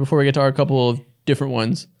traditional award before we get to our couple of different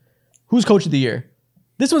ones. Who's Coach of the Year?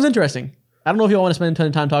 This one's interesting. I don't know if y'all want to spend a ton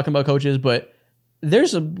of time talking about coaches, but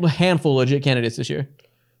there's a handful of legit candidates this year.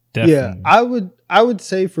 Definitely. Yeah, I would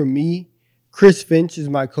say for me, Chris Finch is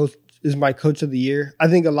my coach of the year. I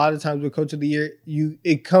think a lot of times with coach of the year,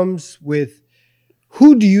 it comes with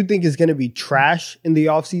who do you think is going to be trash in the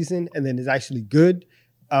offseason and then is actually good.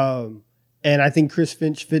 And I think Chris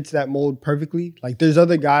Finch fits that mold perfectly. Like there's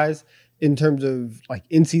other guys in terms of like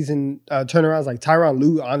in-season turnarounds, like Tyronn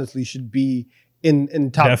Lue honestly should be in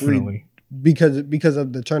top three because of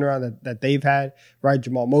the turnaround that they've had, right?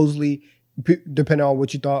 Jamal Mosley, depending on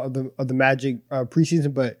what you thought of the Magic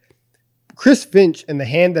preseason, but Chris Finch and the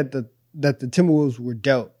hand that the Timberwolves were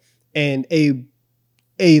dealt, and a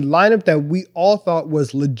a lineup that we all thought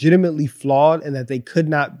was legitimately flawed and that they could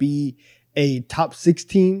not be a top 6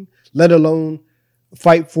 team, let alone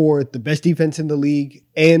fight for the best defense in the league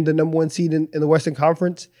and the number 1 seed in the Western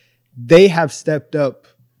Conference. They have stepped up,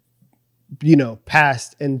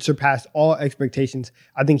 past and surpassed all expectations.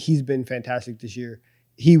 I think he's been fantastic this year.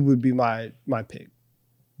 He would be my pick.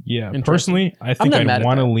 Yeah, personally, I think I'd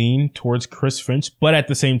want to lean towards Chris Finch, but at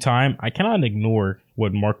the same time, I cannot ignore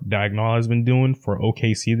what Mark Daigneault has been doing for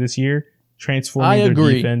OKC this year, transforming their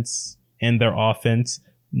defense and their offense.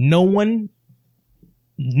 None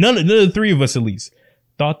of the three of us at least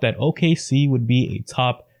thought that OKC would be a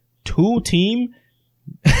top 2 team.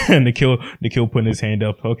 Nikhil putting his hand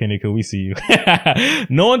up. Okay, Nikhil, we see you.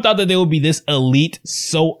 No one thought that they would be this elite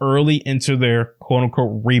so early into their quote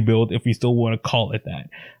unquote rebuild, if we still want to call it that.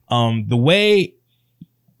 The way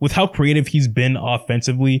with how creative he's been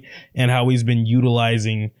offensively and how he's been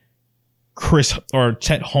utilizing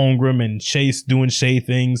Chet Holmgren and Chase doing Shea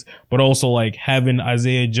things, but also like having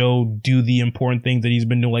Isaiah Joe do the important things that he's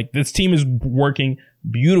been doing. Like, this team is working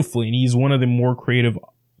beautifully, and he's one of the more creative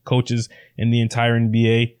coaches in the entire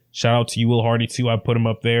NBA. Shout out to you, Will Hardy, too. I put him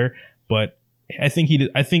up there, but I think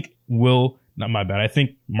I think Mark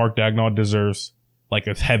Daigneault deserves like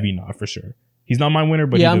a heavy nod for sure. He's not my winner,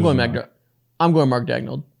 but yeah, I'm going Mark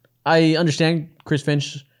Daigneault. I understand Chris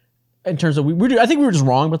Finch in terms of I think we were just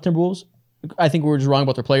wrong about Timberwolves. I think we were just wrong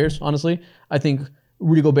about their players, honestly. I think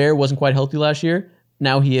Rudy Gobert wasn't quite healthy last year.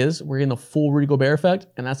 Now he is. We're getting the full Rudy Gobert effect,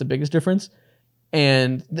 and that's the biggest difference.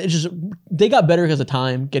 And they got better because of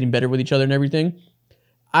time, getting better with each other and everything.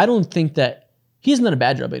 I don't think that he hasn't done a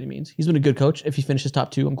bad job by any means. He's been a good coach. If he finishes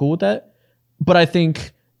top 2, I'm cool with that. But I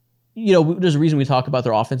think, there's a reason we talk about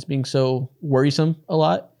their offense being so worrisome a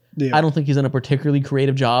lot. Yeah. I don't think he's done a particularly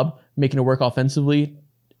creative job making it work offensively.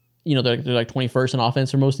 They're like 21st in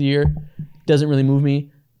offense for most of the year. Doesn't really move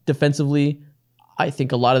me. Defensively, I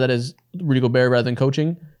think a lot of that is Rudy Gobert rather than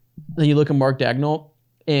coaching. Then you look at Mark Daigneault,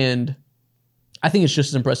 and I think it's just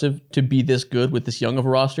as impressive to be this good with this young of a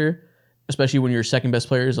roster, especially when your second best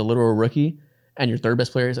player is a literal rookie and your third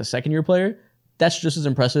best player is a second-year player. That's just as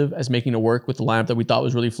impressive as making it work with the lineup that we thought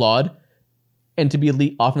was really flawed. And to be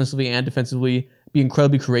elite offensively and defensively, be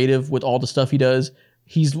incredibly creative with all the stuff he does.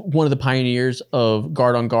 He's one of the pioneers of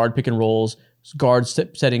guard-on-guard pick and rolls, guards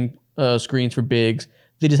setting screens for bigs.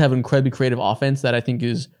 They just have an incredibly creative offense that I think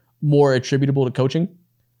is more attributable to coaching.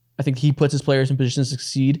 I think he puts his players in positions to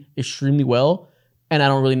succeed extremely well. And I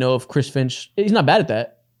don't really know if Chris Finch, he's not bad at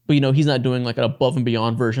that, but he's not doing like an above and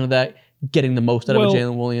beyond version of that, getting the most out of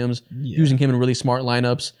Jalen Williams, using him in really smart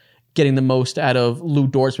lineups, getting the most out of Lou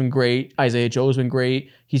Dort's been great. Isaiah Joe's been great.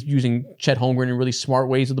 He's using Chet Holmgren in really smart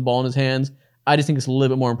ways with the ball in his hands. I just think it's a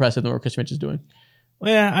little bit more impressive than what Chris Finch is doing.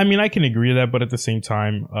 Well, yeah, I mean, I can agree with that, but at the same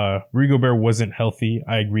time, Rudy Gobert wasn't healthy.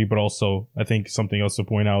 I agree, but also I think something else to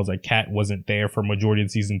point out is like Cat wasn't there for majority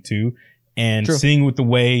of season 2. And True. Seeing with the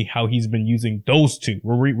way how he's been using those two,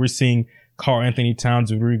 we're seeing Karl Anthony Towns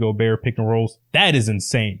and Rudy Gobert pick and rolls. That is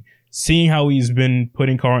insane. Seeing how he's been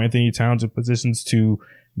putting Karl Anthony Towns in positions to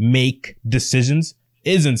make decisions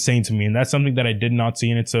is insane to me. And that's something that I did not see.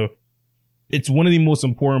 And it's one of the most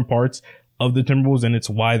important parts of the Timberwolves. And it's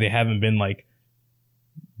why they haven't been like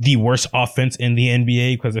the worst offense in the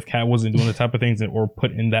NBA. Because if Cat wasn't doing the type of things or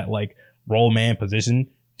put in that like role man position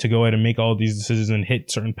to go ahead and make all these decisions and hit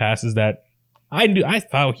certain passes that I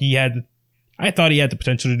thought he had the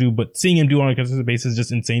potential to do, but seeing him do it on a consistent basis is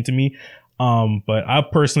just insane to me. But I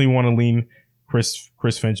personally want to lean Chris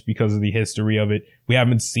Finch because of the history of it. We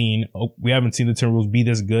haven't seen the Timberwolves be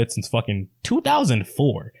this good since fucking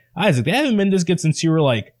 2004. Isaac, they haven't been this good since you were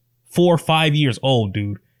like 4 or 5 years old,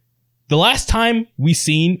 dude. The last time we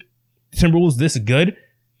seen Timberwolves this good,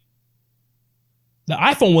 the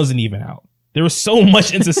iPhone wasn't even out. There was so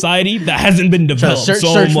much in society that hasn't been developed. Search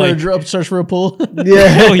for a pool. Yeah,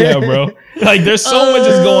 hell yeah, bro. Like, there's so much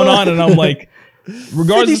is going on, and I'm like,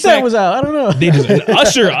 regardless 50 Cent was out. I don't know. They just,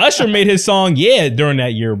 Usher made his song, yeah, during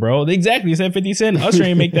that year, bro. Exactly. He said 50 Cent. Usher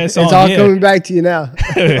ain't make that song. It's all coming back to you now.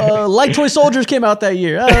 Like Toy Soldiers came out that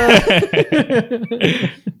year.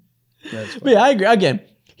 But yeah, I agree. Again,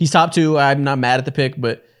 he's top 2. I'm not mad at the pick,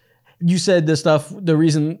 but you said the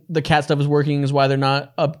reason the Cat stuff is working is why they're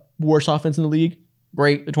not a worst offense in the league.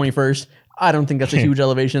 Great, the 21st. I don't think that's a huge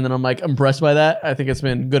elevation that I'm like impressed by that. I think it's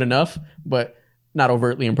been good enough, but not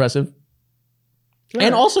overtly impressive. Sure.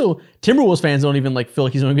 And also, Timberwolves fans don't even like feel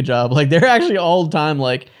like he's doing a good job. Like, they're actually all the time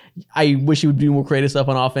like, I wish he would do more creative stuff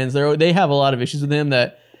on offense. They have a lot of issues with him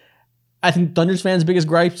that I think Thunder's fans' biggest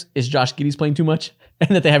gripes is Josh Giddey's playing too much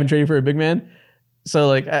and that they haven't traded for a big man. So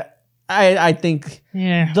like, I think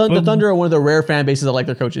the Thunder are one of the rare fan bases that like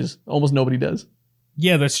their coaches. Almost nobody does.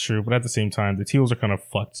 Yeah, that's true. But at the same time, the Teals are kind of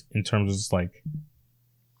fucked in terms of just like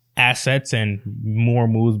assets and more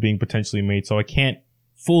moves being potentially made. So I can't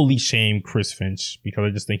fully shame Chris Finch because I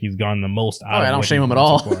just think he's gotten the most out of it. I don't shame him at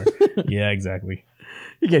all. So yeah, exactly.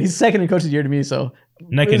 Again, he's second in coach of the year to me, so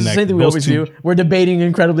Neck and it's the neck. same thing we Those always two. do. We're debating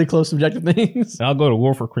incredibly close subjective things. I'll go to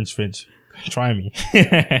war for Chris Finch. Try me.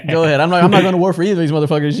 Go ahead. I'm not going to war for either of these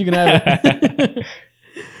motherfuckers. You can have it.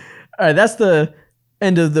 All right, that's the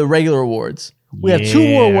end of the regular awards. We have two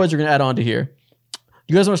more awards we're going to add on to here.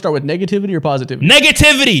 You guys want to start with negativity or positivity?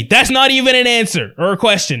 Negativity. That's not even an answer or a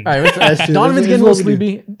question. All right, That's true. Donovan's getting a little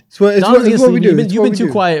sleepy. It's what we do. You've been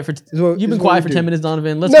too quiet for. You've been quiet for 10 minutes,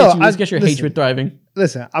 Donovan. Let's get your hatred thriving.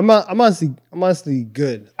 Listen, I'm honestly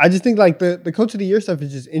good. I just think like the coach of the year stuff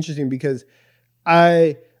is just interesting because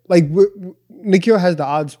Nikhil has the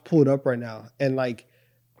odds pulled up right now, and like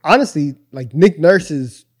honestly, like Nick Nurse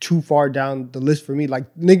is too far down the list for me.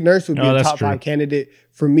 Like Nick Nurse would be a top 5 candidate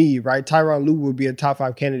for me, right? Tyronn Lue would be a top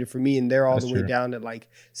 5 candidate for me, and they're all the way down at like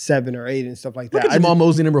 7 or 8 and stuff like that. Look at Jamal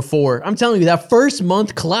Mosley number 4. I'm telling you, that first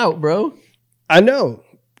month clout, bro. I know.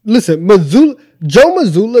 Listen, Joe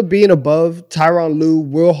Mazzulla being above Tyronn Lue,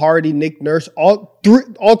 Will Hardy, Nick Nurse, all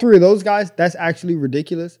three of those guys, that's actually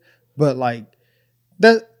ridiculous. But like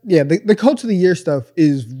that, yeah, the coach of the year stuff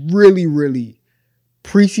is really, really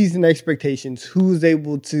preseason expectations. Who's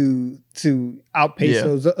able to outpace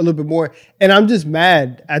those a little bit more? And I'm just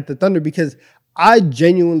mad at the Thunder because I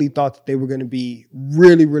genuinely thought that they were going to be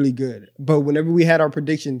really, really good. But whenever we had our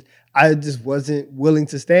predictions, I just wasn't willing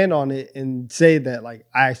to stand on it and say that like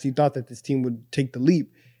I actually thought that this team would take the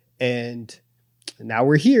leap. And now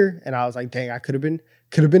we're here, and I was like, dang, I could have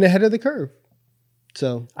been ahead of the curve.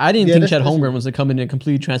 So I didn't think Chet Holmgren was to come in and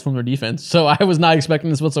completely transform their defense. So I was not expecting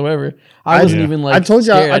this whatsoever. I wasn't even like. I told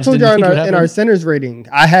y'all in our centers centers rating,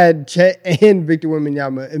 I had Chet and Victor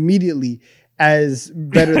Wembanyama immediately as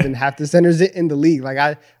better than half the centers in the league. Like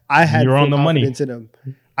I had You're full on the confidence money. in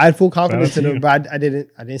them. I had full confidence in them, but I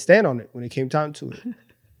didn't stand on it when it came time to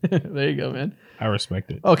it. There you go, man. I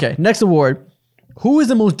respect it. Okay, next award. Who is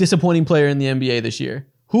the most disappointing player in the NBA this year?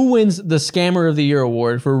 Who wins the Scammer of the Year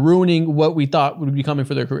award for ruining what we thought would be coming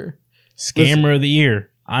for their career? Scammer of the Year.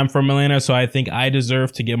 I'm from Atlanta, so I think I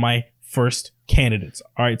deserve to get my first candidates.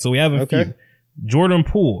 All right, so we have a few. Jordan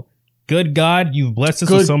Poole. Good God, you've blessed us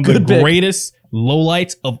with some of the greatest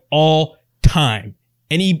lowlights of all time.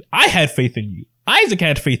 And I had faith in you. Isaac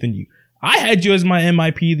had faith in you. I had you as my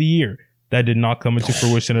MIP of the year. That did not come into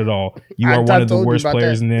fruition at all. You are one of the worst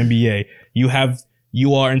players in the NBA.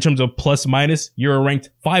 You are, in terms of plus minus, you're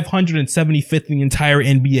ranked 575th in the entire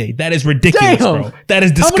NBA. That is ridiculous, bro. That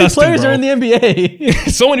is disgusting. How many players are in the NBA?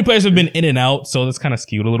 So many players have been in and out, so that's kind of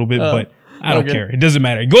skewed a little bit, but I don't care. It doesn't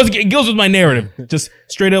matter. It goes with my narrative. Just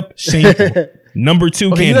straight up shameful. Number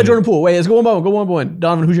 2 candidate. You got Jordan Poole. Wait, let's go one by one. Go one by one.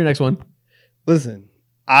 Donovan, who's your next one? Listen,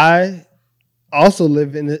 I also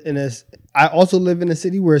live in a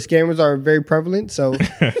city where scammers are very prevalent. So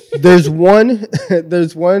there's one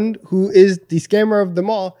who is the scammer of them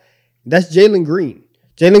all. That's Jalen Green.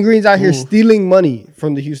 Jalen Green's out here stealing money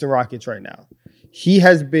from the Houston Rockets right now. He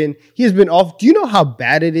has been off. Do you know how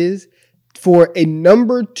bad it is for a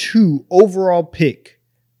number 2 overall pick,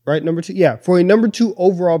 right? Number 2. Yeah. For a number 2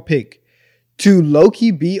 overall pick to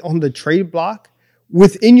low-key be on the trade block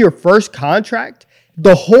within your first contract.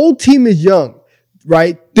 The whole team is young.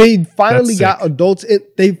 Right, they finally got adults.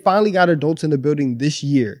 They finally got adults in the building this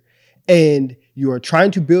year, and you are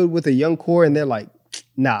trying to build with a young core, and they're like,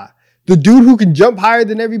 "Nah." The dude who can jump higher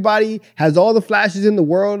than everybody, has all the flashes in the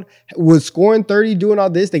world, was scoring 30, doing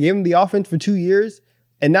all this. They gave him the offense for 2 years,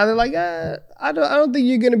 and now they're like, "I don't think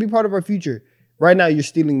you're going to be part of our future." Right now, you're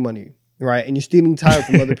stealing money, right, and you're stealing time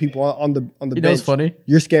from other people on the bench. You know what's funny?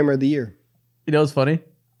 You're scammer of the year. You know what's funny?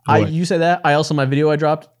 You said that. My video I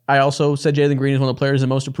dropped. I also said Jalen Green is one of the players that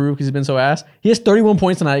most approved because he's been so ass. He has 31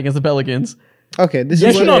 points tonight against the Pelicans. Okay, this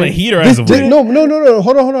is on a heater as of late. No.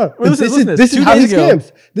 Hold on. This is how he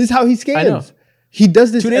scams. This is how he scams. He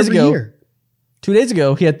does this every year. 2 days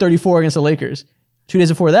ago, he had 34 against the Lakers. 2 days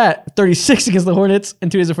before that, 36 against the Hornets,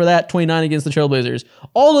 and 2 days before that, 29 against the Trailblazers.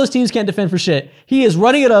 All those teams can't defend for shit. He is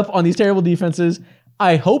running it up on these terrible defenses.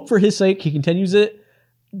 I hope for his sake he continues it.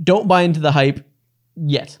 Don't buy into the hype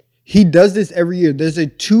yet. He does this every year. There's a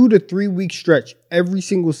 2 to 3 week stretch every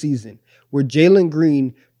single season where Jalen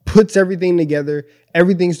Green puts everything together,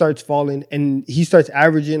 everything starts falling, and he starts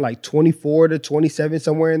averaging like 24 to 27,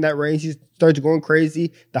 somewhere in that range. He starts going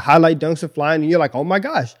crazy. The highlight dunks are flying, and you're like, oh my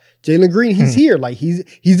gosh, Jalen Green, he's here. Like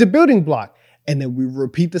he's a building block. And then we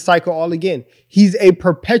repeat the cycle all again. He's a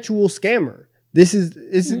perpetual scammer.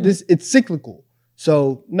 It's cyclical.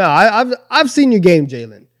 So no, I've seen your game,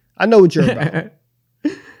 Jalen. I know what you're about.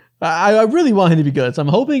 I really want him to be good. So I'm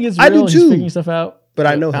hoping it's real. I do and too. He's figuring stuff out. But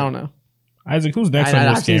I know I him. don't know. Isaac, who's next on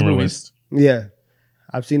your I've seen his scammer movies. list? Yeah.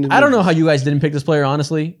 I've seen it. I don't know how you guys didn't pick this player,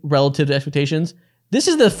 honestly, relative to expectations. This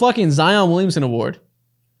is the fucking Zion Williamson Award.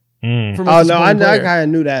 Mm. For Oh, most no. I disappointing player. kind of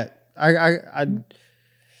knew that.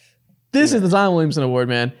 This is the Zion Williamson Award,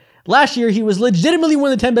 man. Last year, he was legitimately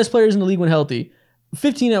one of the 10 best players in the league when healthy.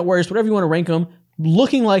 15 at worst, whatever you want to rank him.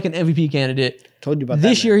 Looking like an MVP candidate. Told you about that.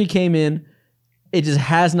 This year, he came in. It just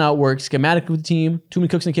has not worked. Schematically with the team, too many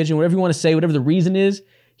cooks in the kitchen, whatever you want to say, whatever the reason is,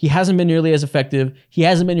 he hasn't been nearly as effective. He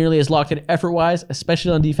hasn't been nearly as locked in effort-wise,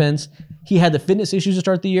 especially on defense. He had the fitness issues to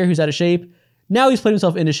start the year. He was out of shape. Now he's played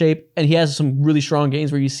himself into shape, and he has some really strong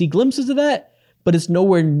games where you see glimpses of that, but it's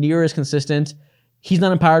nowhere near as consistent. He's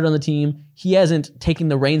not empowered on the team. He hasn't taken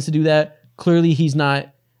the reins to do that. Clearly, he's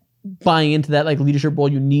not buying into that like leadership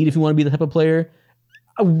role you need if you want to be the type of player.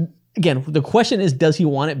 Again, the question is, does he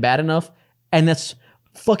want it bad enough? And that's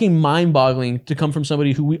fucking mind-boggling to come from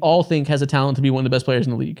somebody who we all think has a talent to be one of the best players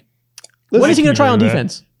in the league. Listen, What is he going to try on that.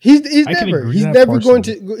 defense? He's I can never. agree He's with that never going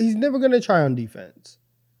partially. to. He's never going to try on defense.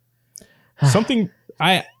 Something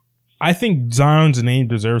I think Zion's name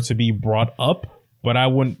deserves to be brought up, but I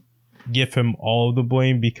wouldn't give him all of the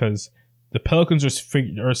blame because the Pelicans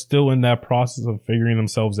are still in that process of figuring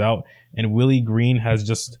themselves out, and Willie Green has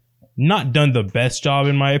just not done the best job,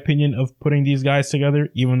 in my opinion, of putting these guys together,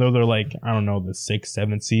 even though they're like, I don't know, the 6th,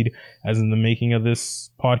 7th seed as in the making of this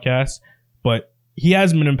podcast. But he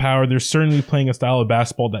has been empowered. They're certainly playing a style of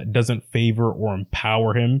basketball that doesn't favor or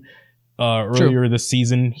empower him. Earlier this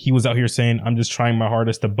season, he was out here saying, I'm just trying my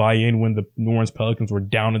hardest to buy in when the New Orleans Pelicans were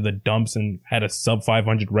down in the dumps and had a sub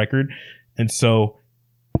 500 record. And so,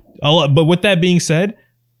 but with that being said,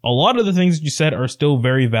 a lot of the things that you said are still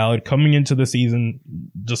very valid. Coming into the season,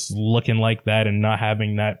 just looking like that and not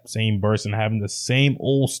having that same burst and having the same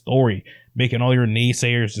old story, making all your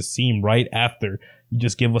naysayers just seem right after you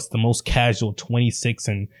just give us the most casual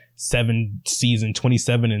 26-7 season,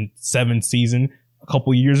 27-7 season a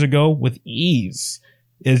couple years ago with ease.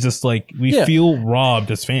 It's just like we feel robbed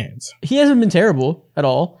as fans. He hasn't been terrible at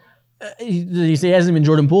all. He hasn't been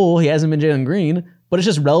Jordan Poole. He hasn't been Jalen Green, but it's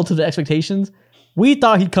just relative to expectations. We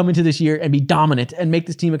thought he'd come into this year and be dominant and make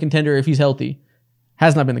this team a contender if he's healthy.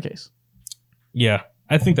 Has not been the case. Yeah,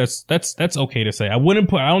 I think that's okay to say. I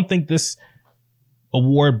don't think this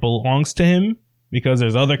award belongs to him because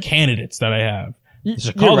there's other candidates that I have. The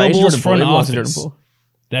Chicago Bulls front office.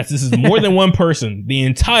 This is more than one person. The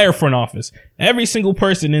entire front office, every single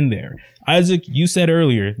person in there. Isaac, you said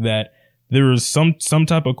earlier that there was some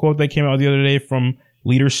type of quote that came out the other day from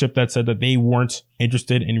leadership that said that they weren't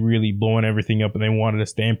interested in really blowing everything up and they wanted to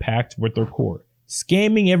stay packed with their core.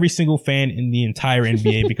 Scamming every single fan in the entire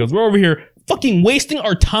NBA because we're over here fucking wasting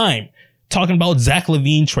our time talking about Zach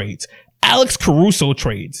LaVine trades, Alex Caruso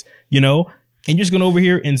trades, and you're just going to over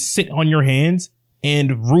here and sit on your hands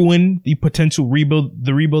and ruin the potential rebuild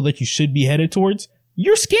that you should be headed towards.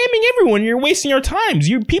 You're scamming everyone. You're wasting our times.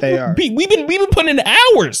 We've been putting in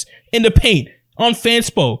hours in the paint on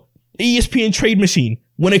Fanspo, ESPN trade machine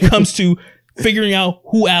when it comes to figuring out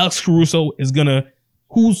who Alex Caruso is gonna,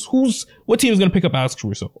 what team is gonna pick up Alex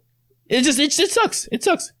Caruso. It sucks. It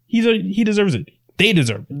sucks. He deserves it. They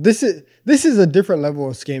deserve it. This is a different level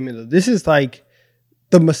of scamming though. This is like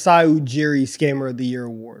the Masai Ujiri Scammer of the Year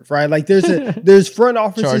award, right? Like there's front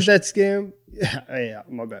offices that scam. Yeah,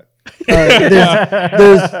 my bad.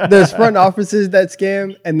 There's front offices that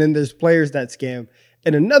scam, and then there's players that scam,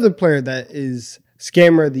 and another player that is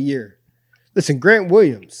Scammer of the Year. Listen, Grant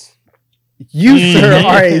Williams, you sir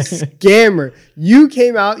are a scammer. You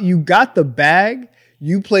came out, you got the bag,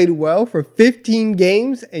 you played well for 15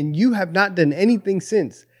 games, and you have not done anything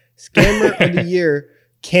since. Scammer of the Year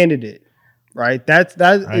candidate, right? That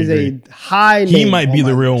is a high name. He might be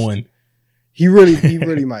the real one. He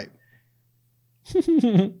really might.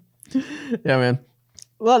 Yeah, man.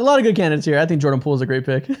 A lot of good candidates here. I think Jordan Poole is a great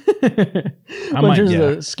pick. But in terms of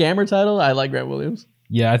the scammer title, I like Grant Williams.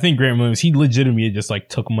 Yeah, I think Grant Williams, he legitimately just like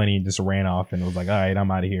took money and just ran off and was like, all right,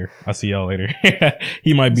 I'm out of here. I'll see y'all later.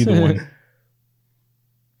 He might be the one.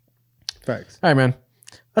 Facts. All right, man.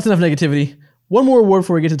 That's enough negativity. One more award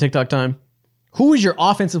before we get to TikTok time. Who is your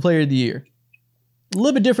offensive player of the year? A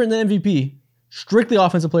little bit different than MVP. Strictly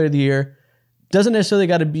offensive player of the year. Doesn't necessarily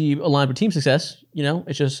got to be aligned with team success.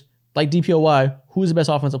 It's just like DPOY. Who is the best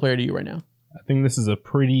offensive player to you right now? I think this is a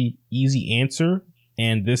pretty easy answer.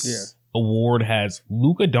 And this award has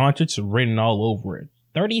Luka Doncic written all over it.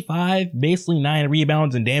 35, basically 9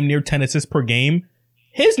 rebounds and damn near 10 assists per game.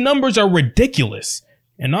 His numbers are ridiculous.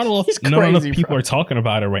 And not enough people are talking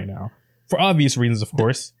about it right now. For obvious reasons, of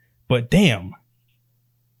course. But damn.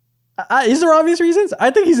 Is there obvious reasons?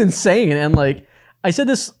 I think he's insane. And like I said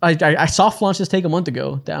this, I soft launched this take a month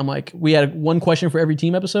ago that I'm like, we had one question for every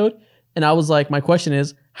team episode. And I was like, my question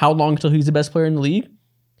is, how long until he's the best player in the league?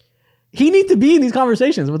 He needs to be in these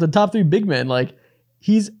conversations with the top 3 big men. Like,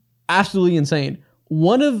 he's absolutely insane.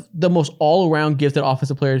 One of the most all-around gifted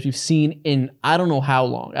offensive players we've seen in I don't know how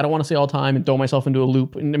long. I don't want to say all time and throw myself into a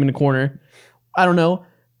loop and I'm in a corner. I don't know.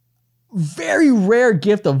 Very rare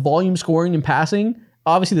gift of volume scoring and passing.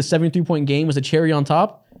 Obviously, the 73-point game was a cherry on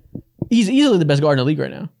top. He's easily the best guard in the league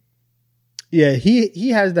right now. Yeah, he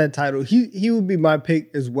has that title. He would be my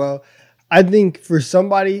pick as well. I think for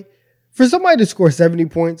somebody to score 70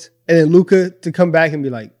 points and then Luka to come back and be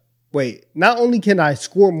like, wait, not only can I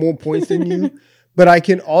score more points than you, but I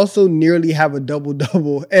can also nearly have a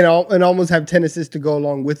double-double and almost have 10 assists to go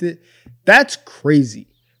along with it. That's crazy,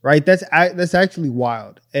 right? That's actually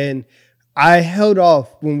wild. And I held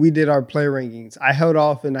off when we did our player rankings. I held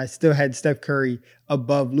off and I still had Steph Curry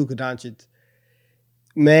above Luka Doncic.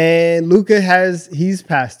 Man, he's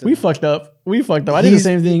passed him. We fucked up. I did the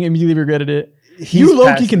same thing, immediately regretted it. You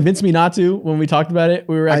low-key convinced me not to when we talked about it.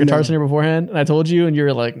 We were at Guitar Center beforehand, and I told you, and you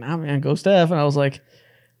were like, nah, man, go Steph. And I was like,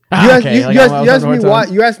 you asked me why.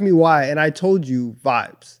 You asked me why, and I told you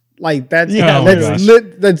vibes. Like, that's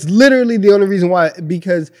literally the only reason why.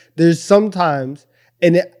 Because there's sometimes,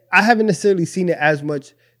 and I haven't necessarily seen it as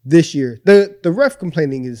much this year. The ref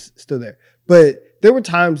complaining is still there. But there were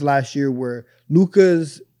times last year where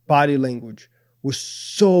Luka's body language was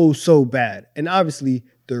so bad. And obviously,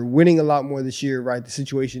 they're winning a lot more this year, right? The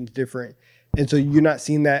situation's different. And so you're not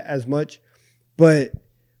seeing that as much. But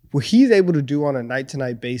what he's able to do on a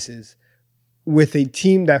night-to-night basis with a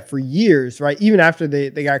team that for years, right, even after they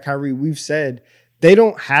got Kyrie, we've said they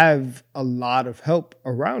don't have a lot of help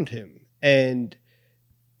around him. And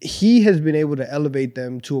he has been able to elevate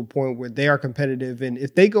them to a point where they are competitive. And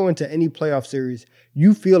if they go into any playoff series,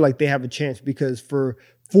 you feel like they have a chance because for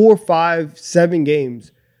 4, 5, 7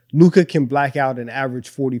 games, Luka can black out and average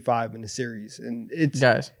 45 in the series. And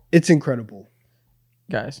it's incredible.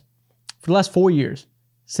 Guys, for the last 4 years,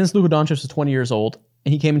 since Luka Doncic was 20 years old,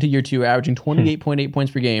 and he came into year 2 averaging 28.8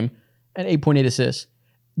 points per game and 8.8 assists,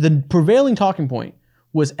 the prevailing talking point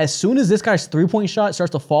was as soon as this guy's three-point shot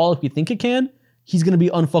starts to fall if we think it can, he's going to be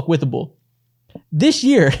unfuckwithable. This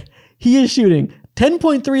year, he is shooting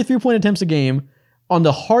 10.3 3-point attempts a game on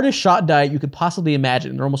the hardest shot diet you could possibly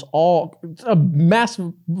imagine. They're almost all, a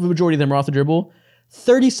massive majority of them are off the dribble,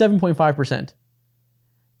 37.5%.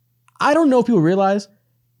 I don't know if people realize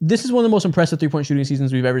this is one of the most impressive three-point shooting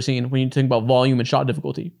seasons we've ever seen when you think about volume and shot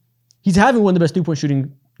difficulty. He's having one of the best three-point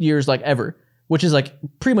shooting years like ever, which is like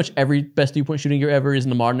pretty much every best three-point shooting year ever is in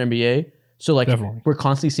the modern NBA. So like We're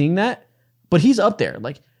constantly seeing that, but he's up there.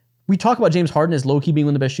 Like we talk about James Harden as low-key being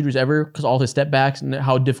one of the best shooters ever because all his step backs and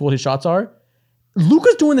how difficult his shots are.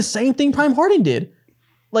 Luka's doing the same thing Prime Harden did.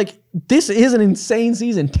 Like this is an insane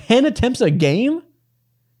season. 10 attempts a game?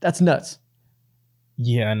 That's nuts.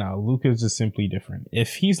 Yeah, no, Luka's just simply different.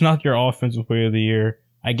 If he's not your offensive player of the year,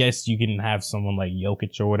 I guess you can have someone like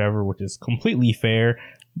Jokic or whatever, which is completely fair.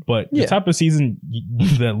 But the type of season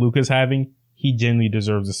that Luka's having, he genuinely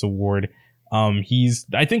deserves this award.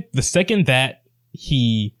 I think the second that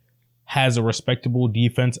he has a respectable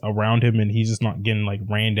defense around him and he's just not getting like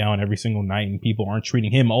ran down every single night and people aren't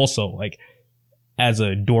treating him also like as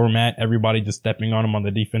a doormat, everybody just stepping on him on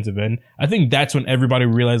the defensive end. I think that's when everybody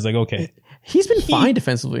realized like, okay. He's been fine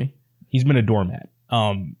defensively. He's been a doormat.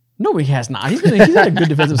 No, he has not. He's had a good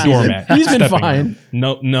defensive season. Doormat. He's been fine.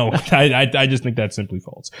 No. I just think that's simply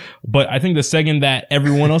false. But I think the second that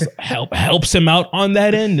everyone else helps him out on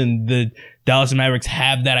that end and the Dallas Mavericks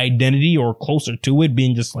have that identity or closer to it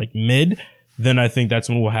being just like mid, then I think that's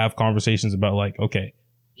when we'll have conversations about like, okay,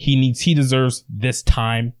 he deserves this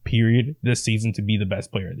time period this season to be the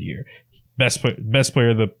best player of the year. Best player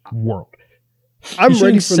of the world. I'm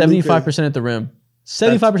ready for 75% at the rim.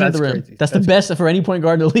 75% at the rim. Crazy. That's the best for any point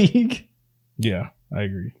guard in the league. Yeah, I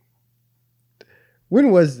agree. When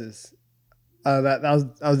was this? That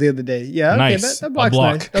was the other day. Yeah, nice. Okay, that block's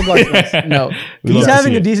nice. That block's nice. No, he's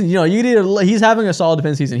having a decent. He's having a solid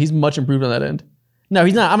defense season. He's much improved on that end. No,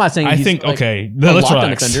 he's not. I'm not saying. I think like, okay. Let's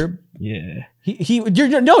relax. Defender. Yeah. He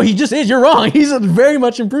just is. You're wrong. He's very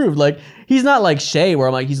much improved. Like he's not like Shea, where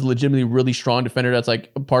I'm like he's legitimately really strong defender. That's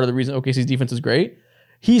like part of the reason OKC's defense is great.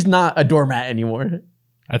 He's not a doormat anymore.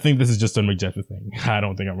 I think this is just an objective thing. I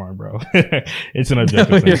don't think I'm wrong, bro. It's an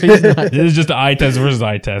objective thing. This is just the eye test versus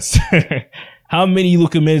eye test. How many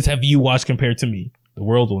Luka minutes have you watched compared to me? The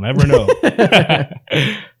world will never know.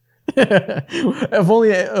 If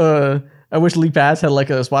only I wish League Pass had like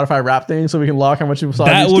a Spotify rap thing so we can log how much people saw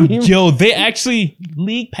That each would, team. yo, they actually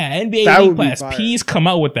League Pass, NBA That League would be Pass, fire. please come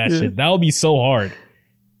out with that shit. That would be so hard.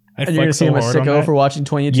 I'd And you're gonna flex see him a hard on sicko that. for watching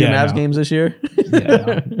 22 Yeah, Mavs no. games this year.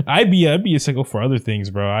 Yeah, I'd be a sicko for other things,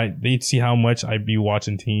 bro. They'd see how much I'd be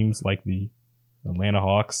watching teams like the Atlanta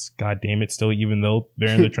Hawks. God damn it, still, even though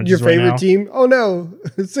they're in the trenches Your favorite right now. team? Oh no,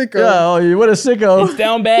 sicko. Yeah, what a sicko. It's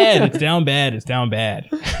down bad. It's down bad. It's down bad.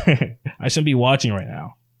 I shouldn't be watching right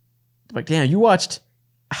now. Like, damn, you watched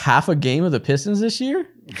half a game of the Pistons this year?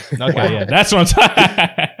 Okay, yeah, that's what I'm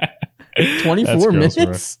talking. 24 That's gross,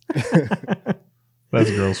 minutes?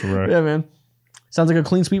 That's gross, bro. Yeah, man. Sounds like a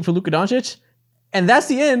clean sweep for Luka Doncic. And that's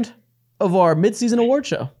the end of our midseason award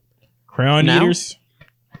show. Crayon Now? eaters,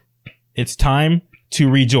 it's time to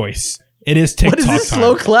rejoice. It is TikTok What is this time.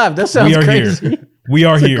 slow clap? That sounds We are crazy. here. We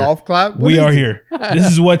are It's a here. golf clap. What We is are it? here.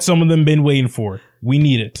 This is what some of them been waiting for. We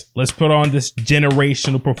need it. Let's put on this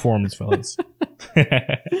generational performance, fellas.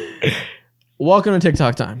 Welcome to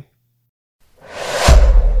TikTok time.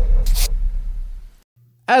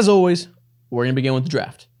 As always, we're going to begin with the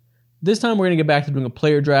draft. This time we're going to get back to doing a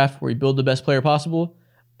player draft where we build the best player possible,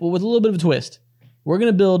 but with a little bit of a twist. We're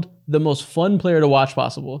going to build the most fun player to watch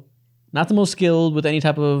possible. Not the most skilled with any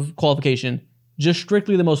type of qualification, just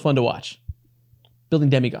strictly the most fun to watch. Building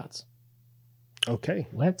demigods. Okay.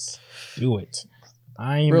 Let's do it.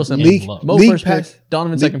 I'm Real simple. League- love. Mo League first pass- pick,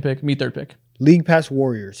 Donovan League- second pick, me third pick. League Pass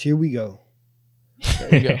Warriors. Here we go.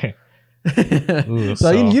 There you go. Ooh,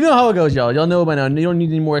 So you know how it goes, y'all. Y'all know by now. You don't need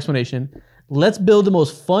any more explanation. Let's build the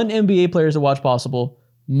most fun NBA players to watch possible.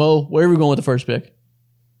 Mo, where are we going with the first pick?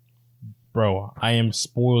 Bro, I am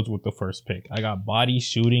spoiled with the first pick. I got body,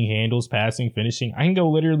 shooting, handles, passing, finishing. I can go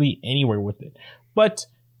literally anywhere with it. But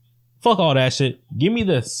fuck all that shit. Give me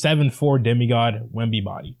the 7'4" demigod Wemby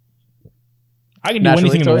body. I can do Naturally.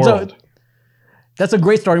 anything in the So- world. That's a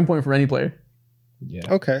great starting point for any player. Yeah.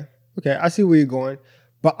 Okay. Okay. I see where you're going.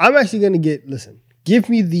 But I'm actually going to give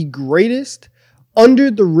me the greatest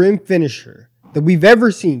under the rim finisher that we've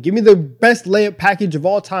ever seen. Give me the best layup package of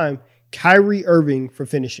all time, Kyrie Irving for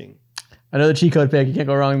finishing. Another cheat code pick. You can't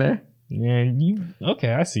go wrong there. Yeah,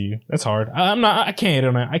 okay, I see you. That's hard. I can't hit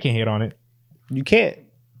on it. I can't hit on it. You can't.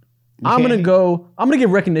 I'm gonna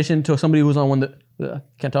give recognition to somebody who's on one that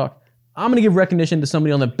can't talk. I'm gonna give recognition to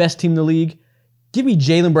somebody on the best team in the league. Give me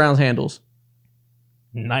Jaylen Brown's handles.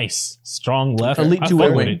 Nice. Strong left. Elite I two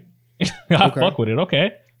fuck wing. with it. I Okay. fuck with it.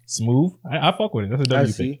 Okay. Smooth. I fuck with it. That's a I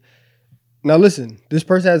W see. pick. Now listen, this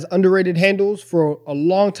person has underrated handles for a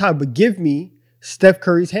long time, but give me Steph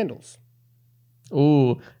Curry's handles.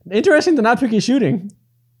 Ooh, interesting to not pick his shooting.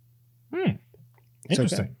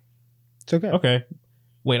 Interesting. It's okay. Okay.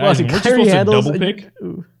 Wait, Well, Isaac, see, weren't you Kyrie supposed to handles- double pick?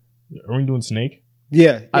 Ooh. Are we doing snake?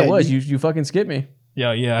 Yeah. I was. You fucking skipped me.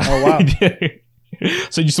 Yeah, yeah. Oh, wow.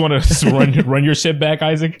 So you just want to run your shit back,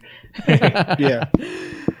 Isaac? Yeah.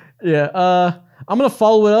 Yeah. I'm gonna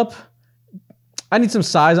follow it up. I need some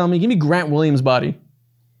size on me. Give me Grant Williams' body.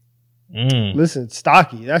 Listen,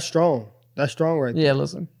 stocky. That's strong. That's strong right there. Yeah,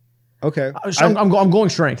 listen. Okay. I'm going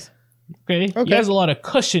strength. Okay. He Okay. has a lot of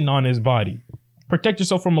cushion on his body. Protect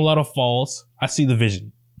yourself from a lot of falls. I see the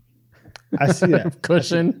vision. I see that.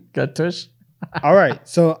 Cushion. Got tush. All right.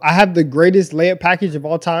 So I have the greatest layup package of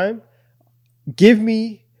all time. Give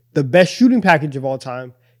me the best shooting package of all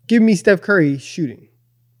time. Give me Steph Curry shooting.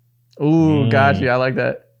 Ooh, gotcha. I like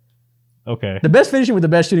that. Okay. The best finishing with the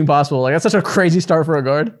best shooting possible. Like that's such a crazy start for a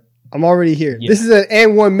guard. I'm already here. Yeah. This is an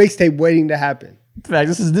and one mixtape waiting to happen. In fact,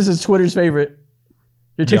 this is Twitter's favorite.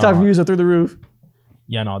 Your TikTok Yeah. views are through the roof.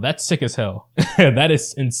 Yeah, no, that's sick as hell. That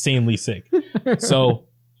is insanely sick. So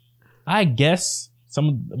I guess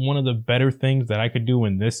one of the better things that I could do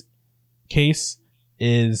in this case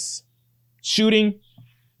is shooting.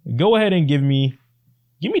 Go ahead and give me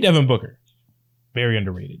Devin Booker. Very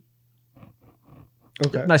underrated.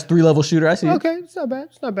 Okay. Nice 3-level shooter. I see. it. Okay. It's not bad.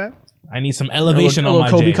 It's not bad. I need some elevation a on little my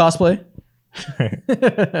Kobe J. cosplay.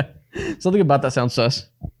 Something about that sounds sus.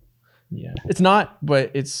 Yeah, It's not,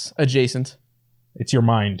 but it's adjacent. it's your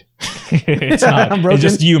mind. It's not. I'm broken. It's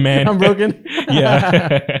just you, man. I'm broken.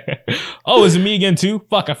 Yeah. Oh, is it me again too?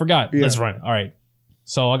 Fuck, I forgot. Yeah. Let's run. All right.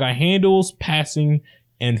 So I got handles, passing,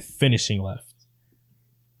 and finishing left.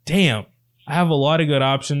 Damn. I have a lot of good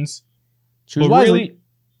options. Choose But wisely. really,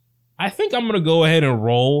 I think I'm going to go ahead and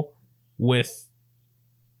roll with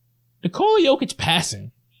Nikola Jokic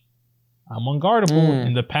passing. I'm unguardable.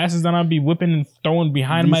 And the passes that I'll be whipping and throwing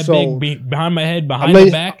behind You my sold. behind my head, behind I'm my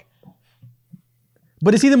letting- back.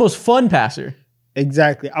 But is he the most fun passer?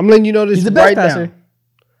 Exactly. I'm letting you know this He's the best right passer. now.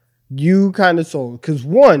 You kind of sold. Because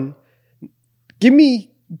one, give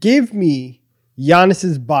me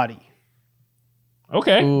Giannis's body.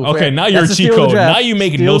 Okay. Ooh, Okay. fair. Now you're a That's the cheat steal of the code. draft. Now you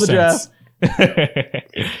make Steal no the sense.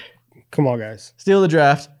 Come on, guys. Steal the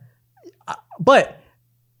draft. But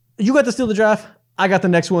you got to steal the draft. I got the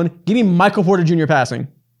next one. Give me Michael Porter Jr. passing.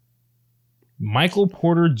 Michael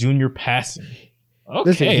Porter Jr. passing. Okay,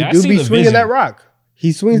 Listen, he I do see be the swinging vision. that rock.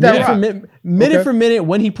 He swings that rock. Minute for minute,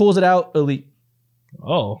 when he pulls it out, elite.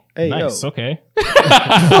 Oh, Hey, nice. yo. Okay.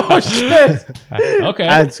 Oh, shit. Okay.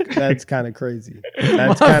 That's kind of crazy.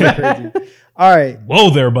 That's kind of crazy. All right, Whoa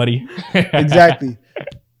there, buddy. exactly.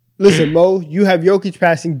 Listen, Mo, you have Jokic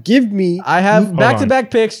passing. Give me. I have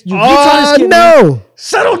back-to-back picks. You keep trying to Oh skip me. no!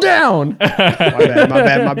 Settle down.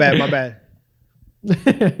 My bad. And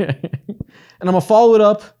I'm going to follow it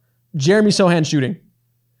up. Jeremy Sohan shooting.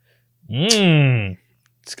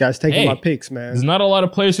 This guy's taking Hey, my picks, man. There's not a lot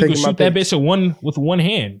of players who can Taking my shoot that picks. bitch with one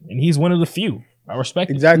hand, and he's one of the few. I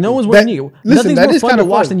respect it. Exactly. No one's more unique. Listen, Nothing's that more is fun kind to of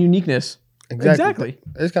watch fun. than uniqueness. Exactly.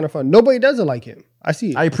 It's kind of fun. Nobody does it like him. I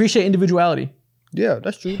see it. I appreciate individuality. Yeah,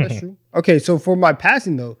 that's true. That's true. Okay, so for my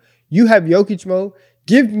passing though, you have Jokic, Mo.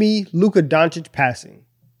 Give me Luka Doncic passing.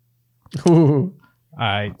 Ooh. All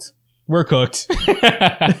right. We're cooked. All right.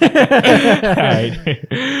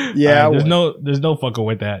 Yeah, All right, there's no fucking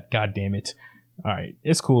with that. God damn it. All right.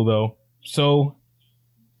 It's cool though. So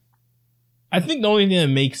I think the only thing that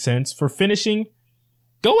makes sense for finishing,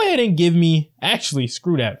 go ahead and give me, actually,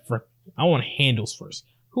 screw that. I want handles first.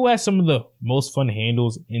 Who has some of the most fun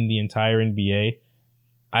handles in the entire NBA?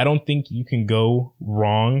 I don't think you can go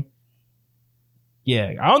wrong.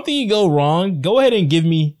 Yeah, I don't think you go wrong. Go ahead and give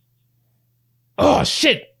me. Oh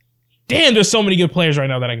shit! Damn, there's so many good players right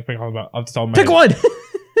now that I can pick off the top of my Pick head. one.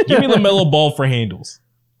 Give me LaMelo Ball for handles.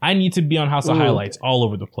 I need to be on House of Ooh. Highlights all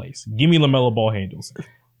over the place. Give me LaMelo Ball handles.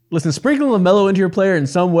 Listen, sprinkling LaMelo into your player in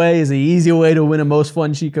some way is an easier way to win a most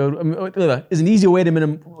fun cheat code. Is an easier way to win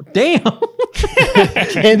a damn.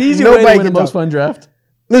 An easier way to win a most fun draft.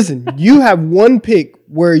 Listen, you have one pick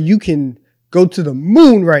where you can go to the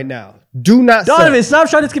moon right now. Do not Donovan, settle. stop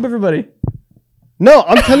trying to skip everybody. No,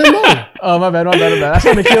 I'm telling Mo. Oh, my bad. That's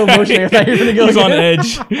on the kill motion. I thought you were going to go He's on again.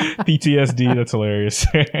 edge. PTSD. That's hilarious.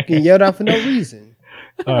 Getting yelled out for no reason.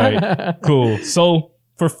 All right, cool. So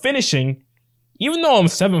for finishing, even though I'm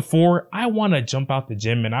 7'4", I want to jump out the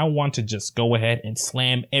gym and I want to just go ahead and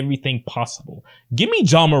slam everything possible. Give me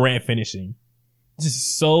John Morant finishing. This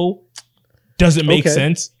is so doesn't make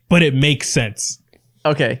sense, but it makes sense.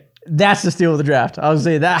 Okay. That's the steal of the draft. I was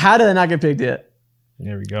saying that. How did I not get picked yet?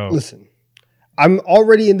 There we go. Listen, I'm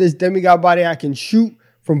already in this demigod body. I can shoot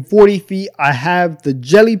from 40 feet. I have the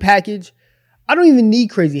jelly package. I don't even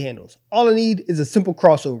need crazy handles. All I need is a simple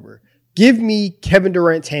crossover. Give me Kevin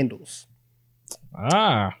Durant's handles.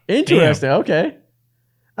 Interesting. Damn. Okay.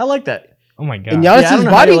 I like that. Oh my God. And Giannis's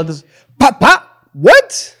body. Pop, pop.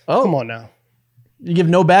 What? Oh. Come on now. You give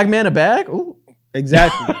no bag man a bag? Ooh.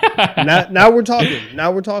 Exactly. now we're talking.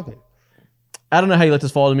 Now we're talking. I don't know how you let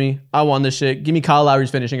this fall to me. I won this shit. Give me Kyle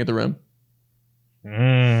Lowry's finishing at the rim.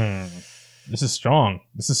 This is strong.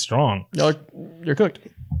 You're cooked.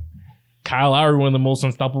 Kyle Lowry, one of the most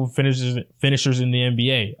unstoppable finishers in the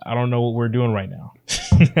NBA. I don't know what we're doing right now.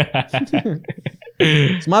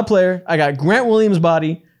 It's my player. I got Grant Williams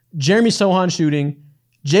body, Jeremy Sohan shooting,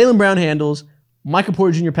 Jaylen Brown handles, Michael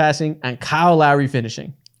Porter Jr. passing, and Kyle Lowry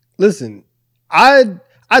finishing. Listen, I'd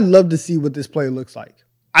love to see what this player looks like.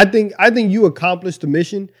 I think you accomplished the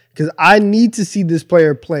mission because I need to see this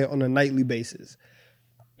player play on a nightly basis.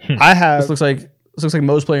 This looks like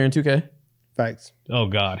Mo's player in 2K. Facts. Oh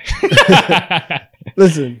God.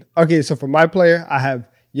 Listen, okay, so for my player, I have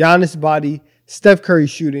Giannis body, Steph Curry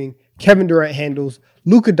shooting, Kevin Durant handles,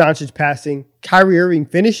 Luka Doncic passing, Kyrie Irving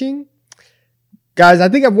finishing. Guys, I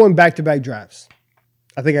think I've won back-to-back drafts.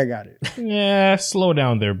 I think I got it. Yeah, slow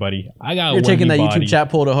down there, buddy. I got. You're taking that body. YouTube chat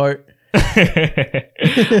poll to heart. They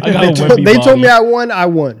told me I won. I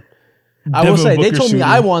won. I will say, they Booker told me shooting.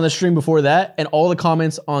 I won the stream before that, and all the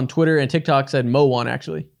comments on Twitter and TikTok said Mo won,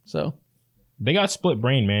 actually. So They got split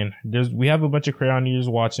brain, man. We have a bunch of crayon eaters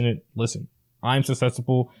watching it. Listen, I'm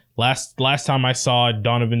susceptible. Last time I saw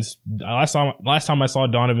Donovan's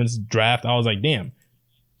draft, I was like, damn,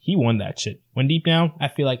 he won that shit. When deep down, I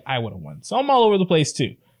feel like I would have won. So I'm all over the place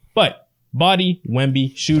too. But body,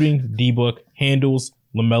 Wemby, shooting, D-Book, handles,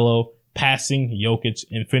 LaMelo, passing, Jokic,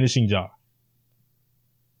 and finishing Ja.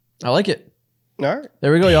 I like it. All right.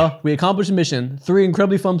 There we go, y'all. We accomplished the mission. 3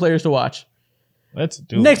 incredibly fun players to watch. Let's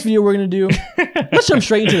do it. Next video we're going to do, let's jump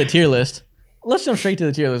straight into the tier list. Let's jump straight to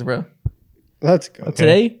the tier list, bro. Let's go. Okay.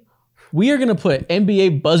 Today, we are going to put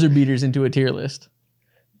NBA buzzer beaters into a tier list.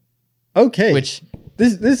 Okay. Which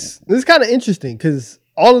this is kind of interesting because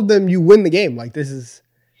all of them you win the game. Like this is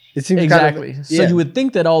It seems Exactly. Kind of, So you would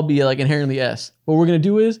think that all be like inherently S. What we're gonna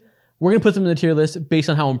do is we're gonna put them in the tier list based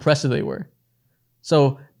on how impressive they were.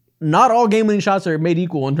 So not all game-winning shots are made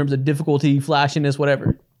equal in terms of difficulty, flashiness,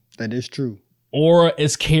 whatever. That is true. Aura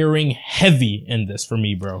is carrying heavy in this for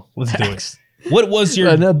me, bro. Let's do it. What was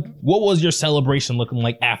your celebration looking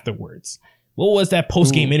like afterwards? What was that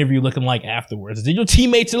post-game interview looking like afterwards? Did your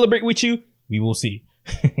teammates celebrate with you? We will see.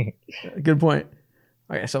 Good point.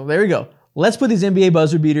 Okay, so there we go. Let's put these NBA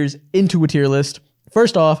buzzer beaters into a tier list.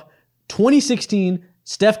 First off, 2016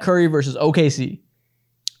 Steph Curry versus OKC.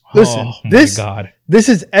 Listen, oh my this God. This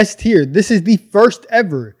is S tier. This is the first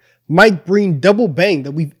ever Mike Breen double bang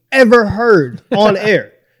that we've ever heard on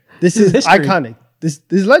air. This is iconic. This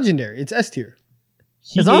is legendary. It's S tier.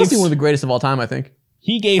 It's honestly one of the greatest of all time, I think.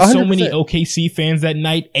 He gave 100%. so many OKC fans that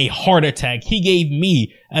night a heart attack. He gave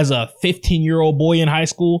me, as a 15-year-old boy in high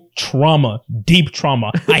school, trauma, deep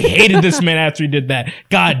trauma. I hated this man after he did that.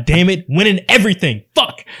 God damn it, winning everything.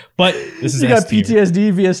 Fuck. But this is You got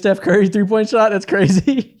PTSD via Steph Curry 3-point shot. That's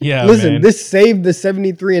crazy. Yeah, Listen, man. this saved the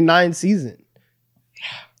 73-9 season.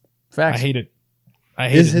 Facts. I hate it. I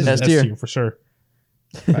hate it. This is S tier for sure.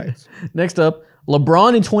 Facts. Next up,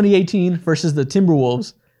 LeBron in 2018 versus the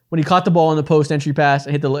Timberwolves when he caught the ball in the post entry pass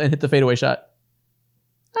and hit the fadeaway shot.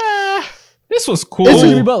 This was cool. This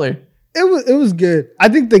was Jimmy Butler. It was good. I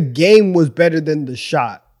think the game was better than the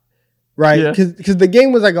shot, right? Yeah. Because the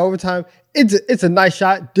game was like overtime. It's a nice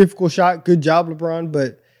shot, difficult shot. Good job, LeBron.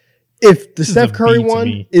 But if the Steph Curry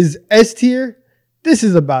one is S tier, this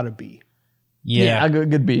is about a B. Yeah, a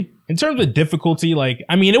good B. In terms of difficulty, like,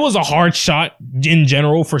 I mean, it was a hard shot in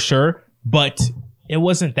general for sure, but it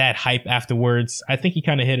wasn't that hype afterwards. I think he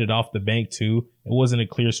kind of hit it off the bank too. It wasn't a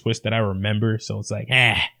clear switch that I remember, so it's like,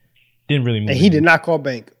 didn't really move. And he did not call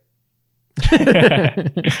bank.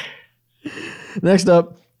 Next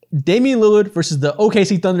up, Damian Lillard versus the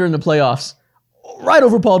OKC Thunder in the playoffs, right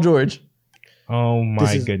over Paul George. Oh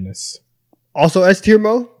my goodness! Also S tier,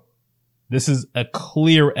 Mo. This is a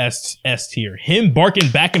clear S tier. Him barking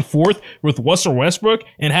back and forth with Russell Westbrook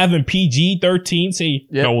and having PG-13 say,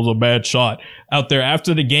 that was a bad shot out there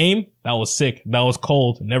after the game. That was sick. That was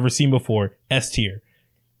cold. Never seen before. S tier.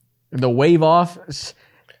 The wave off,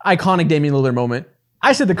 iconic Damian Lillard moment.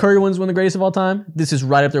 I said the Curry one's one of the greatest of all time. This is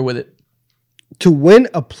right up there with it. To win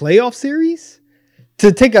a playoff series,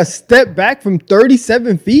 to take a step back from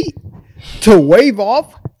 37 feet, to wave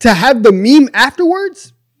off, to have the meme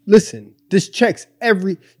afterwards. Listen, this checks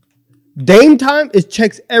every Dame time. It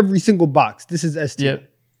checks every single box. This is S tier.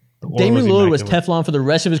 Yep. Damian Lillard was Teflon for the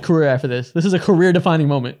rest of his career after this. This is a career-defining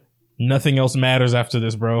moment. Nothing else matters after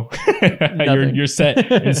this, bro. You're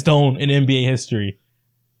set in stone in NBA history.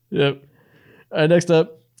 Yep. All right, next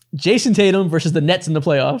up, Jason Tatum versus the Nets in the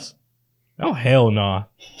playoffs. Oh, hell nah.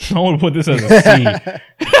 I want to put this as a C.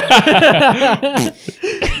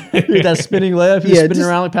 That spinning layup. He was spinning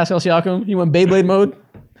around like Pascal Siakam. He went Beyblade mode.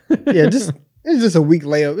 It's just a weak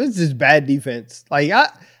layup. It's just bad defense. Like,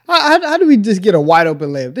 how do we just get a wide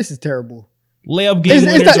open layup? This is terrible. Layup game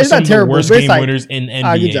winners are some of the worst game winners in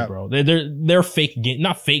NBA, bro. They're fake game,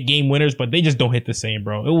 not fake game winners, but they just don't hit the same,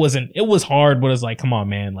 bro. It was hard, but it's like, come on,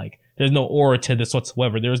 man. Like, there's no aura to this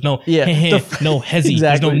whatsoever. There's no no hezzy. Exactly.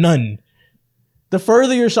 There's no none. The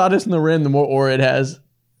further your shot is from the rim, the more aura it has.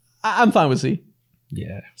 I'm fine with C.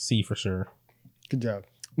 Yeah, C for sure. Good job.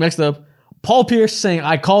 Next up, Paul Pierce saying,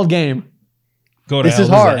 I called game. Go to this hell. Is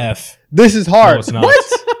hard. F. This is hard. No, it's not. What?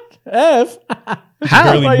 F?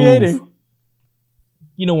 How? Why are you hating?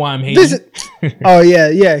 You know why I'm hating? Oh,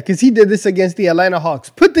 yeah. Because he did this against the Atlanta Hawks.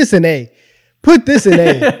 Put this in A.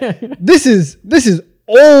 This is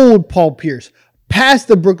old Paul Pierce. Past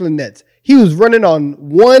the Brooklyn Nets. He was running on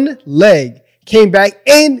one leg. Came back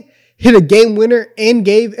and hit a game winner and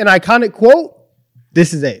gave an iconic quote.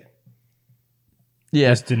 This is A.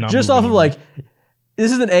 Yeah. Just off of like,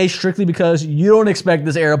 this is an A strictly because you don't expect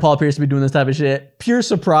this era Paul Pierce to be doing this type of shit. Pure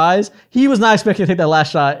surprise. He was not expecting to take that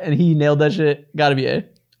last shot and he nailed that shit. Gotta be A.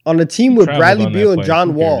 On a team with Bradley Beal and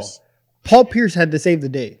John Wall, Paul Pierce had to save the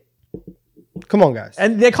day. Come on, guys.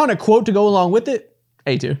 And they kind of quote to go along with it.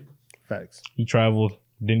 A2. Facts. He traveled,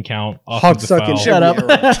 didn't count. Hawks suck in Shut up.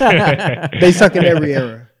 They suck in every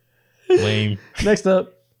era. Lame. Next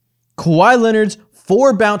up, Kawhi Leonard's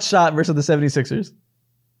 4 bounce shot versus the 76ers.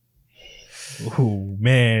 Oh,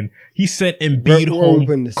 man. He sent Embiid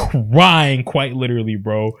home crying quite literally,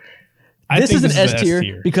 bro. This is an S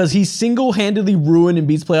tier because he single-handedly ruined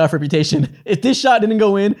Embiid's playoff reputation. If this shot didn't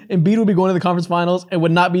go in, Embiid would be going to the conference finals and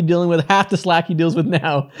would not be dealing with half the slack he deals with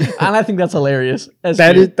now. And I think that's hilarious.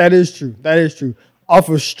 That is true. That is true. Off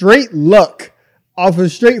of straight luck, off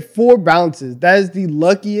of straight 4 bounces, that is the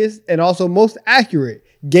luckiest and also most accurate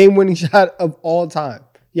game-winning shot of all time.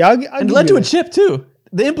 Yeah, I'll And it led to a chip too.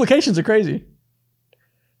 The implications are crazy.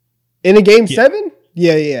 In a game 7?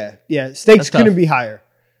 Yeah. Stakes That's couldn't tough. be higher.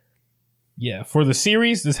 Yeah, for the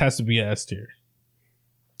series, this has to be a S tier.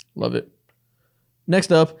 Love it.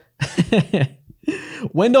 Next up,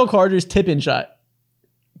 Wendell Carter's tip-in shot.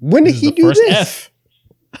 When did This is he the do first this? F.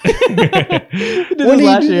 He did When this did he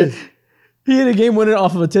last do year. this? He hit a game-winner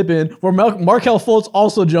off of a tip-in where Markelle Fultz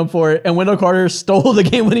also jumped for it, and Wendell Carter stole the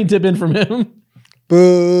game-winning tip-in from him.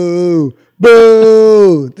 Boo.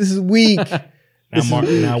 Boo. This is weak.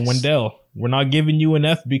 Now, Wendell, we're not giving you an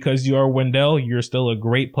F because you are Wendell. You're still a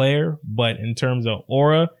great player, but in terms of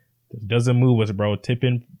aura, it doesn't move us, bro. Tip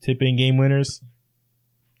in game winners,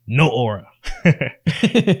 no aura.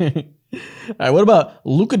 All right, what about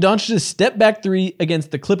Luka Doncic's step-back three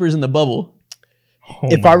against the Clippers in the bubble? Oh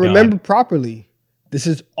If my I remember God. properly, this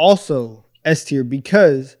is also S tier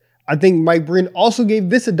because I think Mike Breen also gave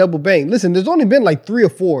this a double bang. Listen, there's only been like 3 or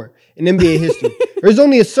 4 in NBA history. There's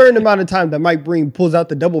only a certain amount of time that Mike Breen pulls out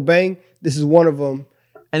the double bang. This is one of them.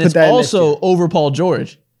 And Put it's that in S also tier. over Paul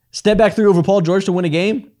George. Step-back three over Paul George to win a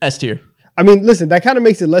game, S tier. I mean, listen, that kind of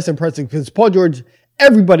makes it less impressive because Paul George,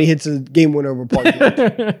 everybody hits a game winner over Paul George.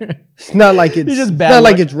 It's not like it's, He's just it's bad not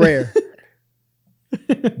like luck. it's rare.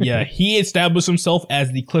 Yeah, he established himself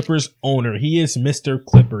as the Clippers owner. He is Mr.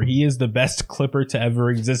 Clipper. He is the best Clipper to ever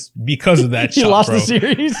exist because of that He shot, lost bro. the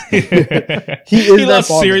series. He is He their lost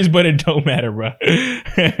the father. series, but it don't matter, bro.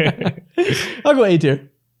 I'll go A tier.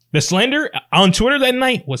 The slander on Twitter that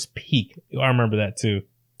night was peak. I remember that too.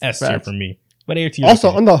 S tier Facts. for me. But A tier. Also,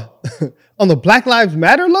 on the Black Lives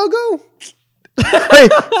Matter logo,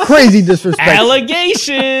 crazy disrespectful.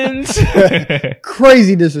 allegations.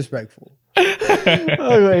 Crazy disrespectful.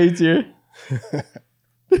 I'll go A tier.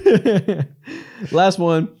 Last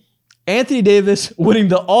one. Anthony Davis winning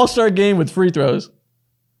the All-Star game with free throws.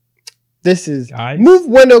 This is Guys. move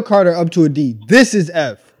Wendell Carter up to a D. This is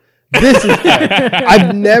F. This is F.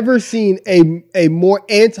 I've never seen a more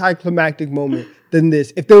anticlimactic moment than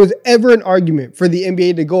this. If there was ever an argument for the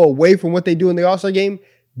NBA to go away from what they do in the All-Star game,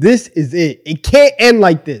 this is it. It can't end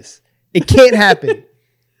like this. It can't happen.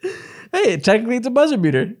 Hey, technically it's a buzzer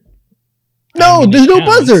beater. No, mean, there's it no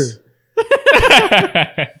counts. buzzer.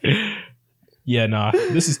 Yeah, nah.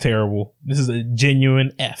 This is terrible. This is a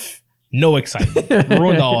genuine F. No excitement.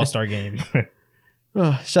 Ruined the All-Star game.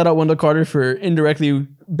 Shout out Wendell Carter for indirectly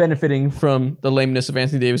benefiting from the lameness of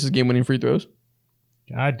Anthony Davis's game-winning free throws.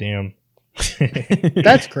 God damn.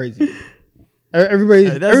 That's crazy. Everybody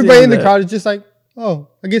That's the everybody end in of the that. crowd is just like, oh,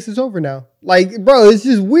 I guess it's over now. Like, bro, it's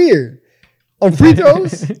just weird. On free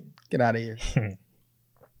throws, get out of here.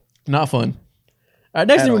 Not fun. All right,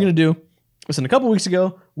 next At thing we're all. going to do, listen, a couple weeks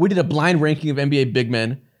ago, we did a blind ranking of NBA big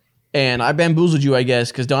men, and I bamboozled you, I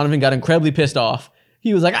guess, because Donovan got incredibly pissed off.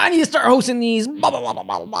 He was like, I need to start hosting these, blah, blah, blah, blah,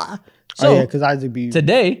 blah, blah. So Oh yeah, because Isaac be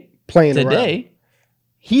today, playing around.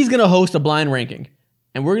 he's going to host a blind ranking,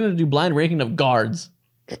 and we're going to do blind ranking of guards.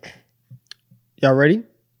 Y'all ready?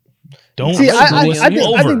 Don't See, I screw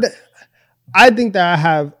us over. think that I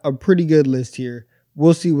have a pretty good list here.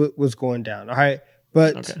 We'll see what's going down. All right,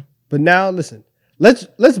 but now listen. Let's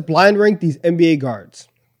blind rank these NBA guards.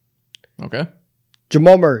 Okay.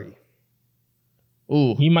 Jamal Murray.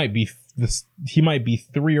 Ooh. He might be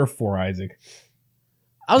 3 or 4, Isaac.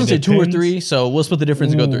 I was going to say It 2 or depends. 3, so we'll split the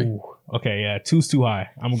difference and go 3. Ooh. Okay, yeah. 2's too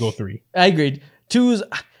high. I'm gonna go 3. I agreed. 2's,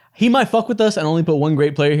 he might fuck with us and only put one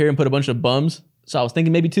great player here and put a bunch of bums. So I was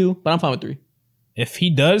thinking maybe 2, but I'm fine with 3. If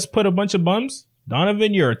he does put a bunch of bums,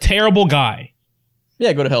 Donovan, you're a terrible guy.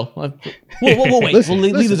 Yeah, go to hell. We'll wait. Listen,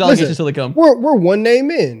 Leave those listen, allegations listen. till they come. We're one name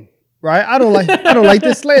in, right? I don't like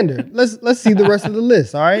this slander. Let's see the rest of the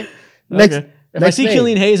list. All right. Next, Okay. If next I see name.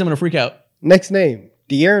 Killian Hayes, I'm gonna freak out. Next name,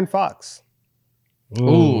 De'Aaron Fox.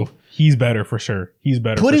 Ooh. He's better for sure. He's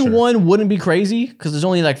better for Putting sure. one wouldn't be crazy because there's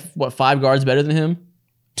only like 5 guards better than him.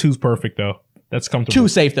 2's perfect though. That's comfortable. 2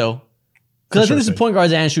 safe though, because I For think sure this is safe. point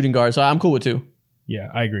guards and shooting guards, so I'm cool with 2. Yeah,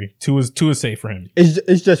 I agree. 2 is safe for him.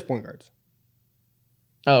 It's just point guards.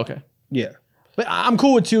 Oh, okay. Yeah. But I'm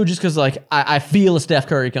cool with 2 just because like I feel a Steph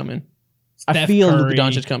Curry coming. I Steph feel Curry, Luka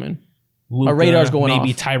Doncic coming. Luka, radar's going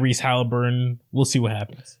maybe off. Tyrese Halliburton. We'll see what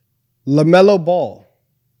happens. LaMelo Ball.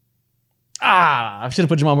 I should have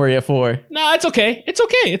put Jamal Murray at 4. No, it's okay. It's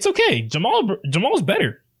okay. It's okay. Jamal's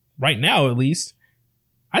better right now, at least.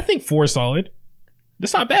 I think 4 is solid.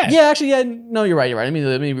 That's not bad. Yeah, actually, yeah. No, you're right. You're right.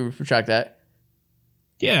 Let me retract that.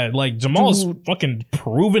 Yeah, like Jamal's Dude. fucking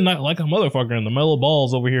proven that like a motherfucker, and the Melo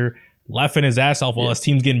Ball's over here laughing his ass off while his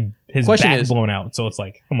team's getting his Question back is, blown out. So it's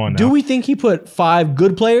like, come on now. Do we think he put 5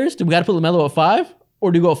 good players? Do we got to put LaMelo at 5,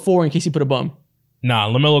 or do we go at 4 in case he put a bum? Nah,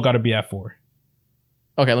 LaMelo got to be at 4.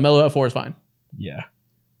 Okay, LaMelo at 4 is fine. Yeah.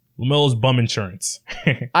 LaMelo's bum insurance.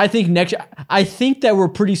 I think that we're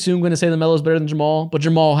pretty soon going to say LaMelo's better than Jamal, but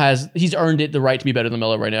Jamal he's earned it the right to be better than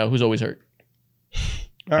LaMelo right now, who's always hurt.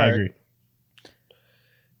 I agree.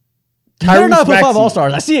 Better not put 5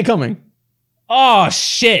 All-Stars. I see it coming. Oh,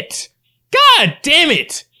 shit. God damn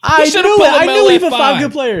it. I knew he put 5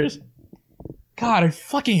 good players. God, I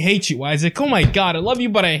fucking hate you, Isaac. Oh my God, I love you,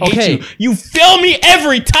 but I hate Okay. you. You fail me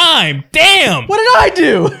every time. Damn. What did I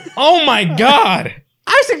do? Oh my God.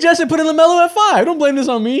 I suggested putting LaMelo at 5. Don't blame this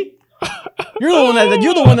on me. You're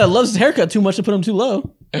the one that loves his haircut too much to put him too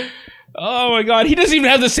low. Oh my God, he doesn't even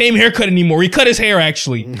have the same haircut anymore. He cut his hair,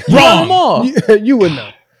 actually. Wrong. Wrong. All. You would know.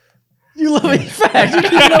 You love it. Fact. You're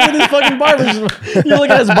keeping up with his fucking barber. You're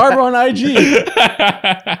looking at his barber on IG.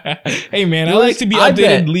 Hey man, I like to be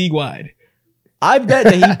updated league-wide. I bet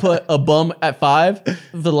that he put a bum at 5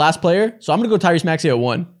 for the last player, so I'm going to go Tyrese Maxey at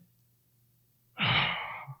 1.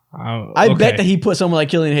 I bet that he put someone like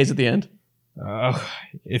Killian Hayes at the end.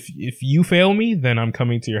 If you fail me, then I'm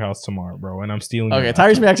coming to your house tomorrow, bro, and I'm stealing. Okay,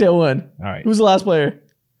 Tyrese Maxey at 1. All right. Who's the last player?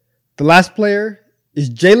 The last player is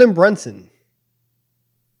Jalen Brunson.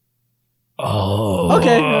 Oh.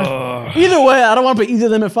 Okay. Either way, I don't want to put either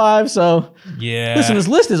of them at 5, so... Yeah. Listen, this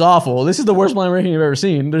list is awful. This is the worst blind ranking I've ever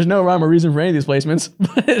seen. There's no rhyme or reason for any of these placements,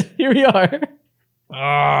 but here we are.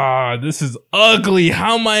 This is ugly.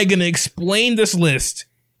 How am I going to explain this list?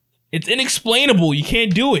 It's inexplainable. You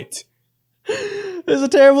can't do it. This is a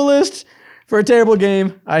terrible list for a terrible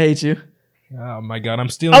game. I hate you. Oh my God, I'm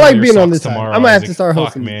stealing. I like your being on socks this tomorrow. side. I'm gonna have Isaac. to start Fuck,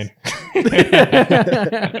 hosting, man.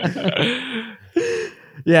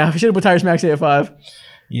 Yeah, we should have put Tyrese Maxey at 5.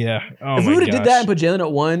 Yeah. Oh if my we would have did that and gosh. put Jalen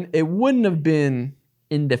at 1, it wouldn't have been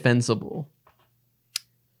indefensible.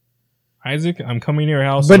 Isaac, I'm coming to your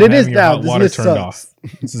house. But and it I'm is having your now. hot This water list turned sucks.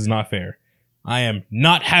 off. This is not fair. I am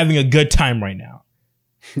not having a good time right now.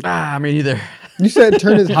 Me neither. You said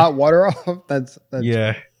turn his hot water off. That's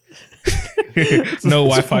Yeah. No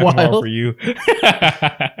Wi-Fi wild. tomorrow for you.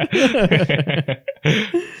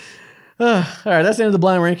 All right, that's the end of the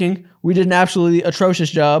blind ranking. We did an absolutely atrocious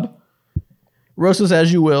job. Roast us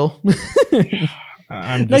as you will.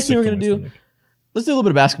 I'm Next thing we're going to do, let's do a little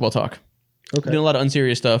bit of basketball talk. okay. We're doing a lot of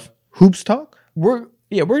unserious stuff. Hoops talk. We're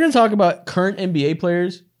going to talk about current NBA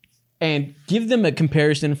players and give them a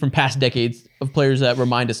comparison from past decades of players that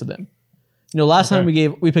remind us of them. You know, last time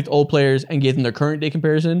we picked old players and gave them their current day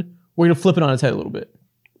comparison. We're going to flip it on its head a little bit.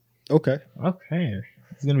 Okay. Okay.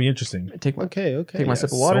 It's going to be interesting. Take my Okay.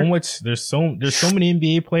 sip of water. There's so many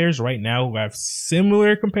NBA players right now who have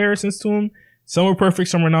similar comparisons to them. Some are perfect,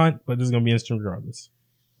 some are not, but this is going to be interesting regardless.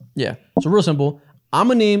 Yeah. So real simple. I'm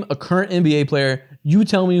going to name a current NBA player. You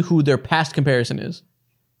tell me who their past comparison is.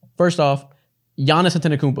 First off, Giannis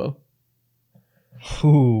Antetokounmpo.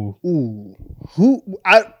 Ooh.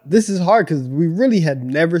 This is hard because we really had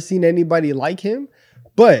never seen anybody like him.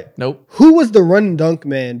 But Nope. who was the run and dunk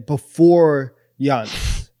man before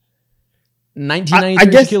Giannis? 1993 I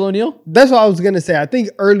guess- Shaquille O'Neal? That's what I was gonna say. I think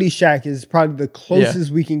early Shaq is probably the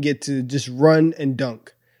closest we can get to just run and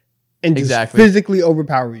dunk, and just Exactly. physically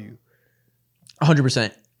overpower you.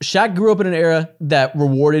 100%. Shaq grew up in an era that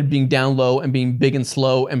rewarded being down low and being big and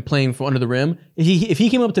slow and playing from under the rim. If he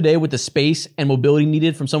came up today with the space and mobility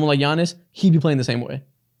needed from someone like Giannis, he'd be playing the same way.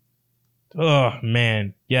 Oh,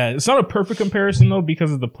 man. Yeah, it's not a perfect comparison, though,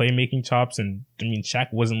 because of the playmaking chops. And, I mean, Shaq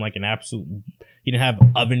wasn't like an absolute... He didn't have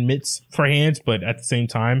oven mitts for hands, but at the same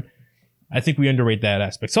time, I think we underrate that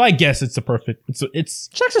aspect. So I guess it's a perfect... It's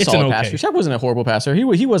Shaq's a solid passer. Shaq wasn't a horrible passer.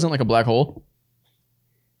 He wasn't like a black hole.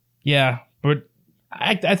 Yeah, but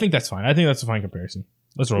I think that's fine. I think that's a fine comparison.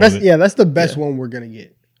 Let's roll with it. That's the best one we're gonna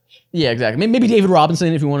get. Yeah, exactly. Maybe David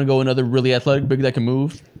Robinson if you want to go another really athletic big that can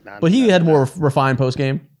move. But he had more refined post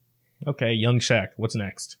game. Okay, young Shaq. What's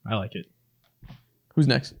next? I like it. Who's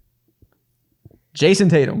next? Jason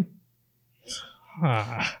Tatum.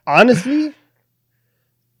 Honestly,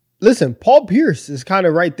 listen, Paul Pierce is kind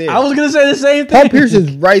of right there. I was gonna say the same thing. Paul Pierce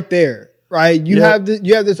is right there, right? You Yep.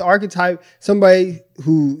 have this archetype, somebody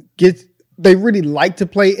who they really like to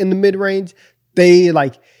play in the mid range. They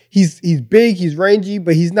like he's big, he's rangy,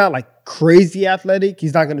 but he's not like crazy athletic.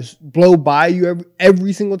 He's not gonna blow by you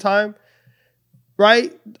every single time,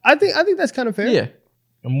 right? I think that's kind of fair. Yeah.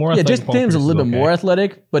 Jason Tatum's a little bit more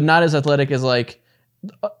athletic, but not as athletic as like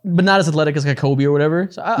a Kobe or whatever.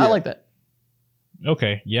 So I like that.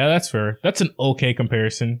 Okay, yeah, that's fair. That's an okay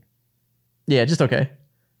comparison. Yeah, just okay.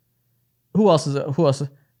 Who else is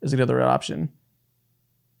another option?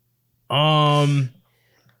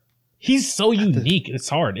 He's so unique. It's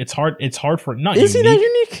hard. It's hard for not. Is unique. he that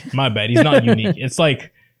unique? My bad. He's not unique. It's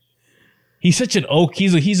like He's such an oak.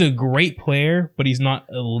 He's a great player, but he's not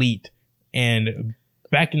elite. And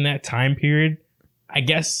back in that time period, I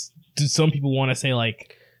guess some people want to say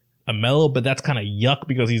like a Melo, but that's kind of yuck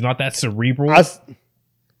because he's not that cerebral.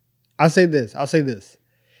 I'll say this.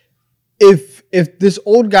 If this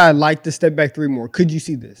old guy liked to step back three more, could you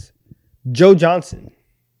see this? Joe Johnson.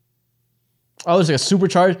 Oh, it's like a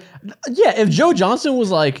supercharged. Yeah, if Joe Johnson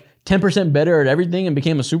was like 10% better at everything and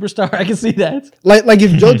became a superstar, I can see that. Like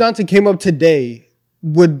if Joe Johnson came up today,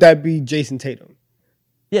 would that be Jason Tatum?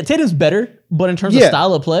 Yeah, Tatum's better, but in terms of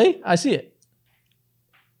style of play, I see it.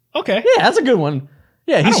 Okay. Yeah, that's a good one.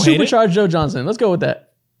 Yeah, he's supercharged Joe Johnson. Let's go with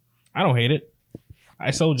that. I don't hate it.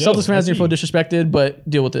 I sold Joe. Celtics fans feel disrespected, but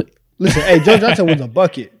deal with it. Listen, hey, Joe Johnson was a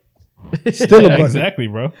bucket. Still a bucket. Exactly,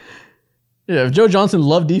 bro. Yeah, if Joe Johnson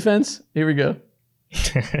loved defense, here we go.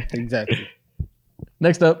 Exactly.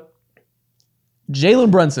 Next up, Jalen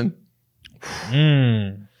Brunson.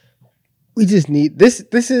 We just need this.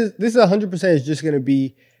 This is 100% is just going to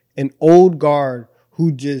be an old guard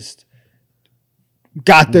who just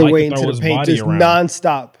got their way into the paint, just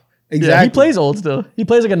nonstop. Exactly. Yeah, he plays old still. He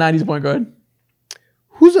plays like a 90s point guard.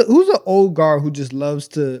 Who's an old guard who just loves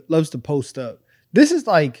to post up? This is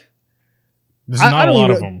like there's not a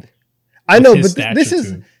lot of them. I know, but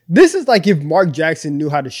this is like if Mark Jackson knew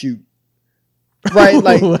how to shoot, right?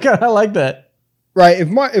 Like I like that. Right. If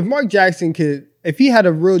Mark Jackson if he had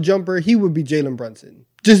a real jumper, he would be Jalen Brunson.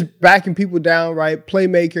 Just backing people down, right?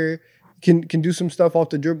 Playmaker, can do some stuff off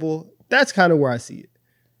the dribble. That's kind of where I see it.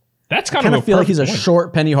 That's kind of feel like he's a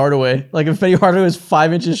short Penny Hardaway. Like if Penny Hardaway was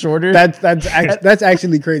 5 inches shorter. That's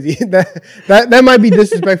actually crazy. That might be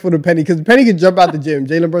disrespectful to Penny because Penny can jump out the gym.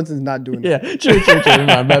 Jalen Brunson's not doing that. Yeah, true.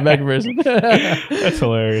 Back comparison. That's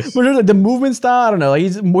hilarious. But like the movement style, I don't know. Like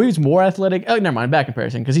he's more athletic. Oh, never mind. Back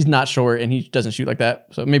comparison because he's not short and he doesn't shoot like that.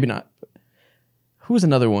 So maybe not. Who's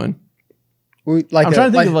another one? I'm trying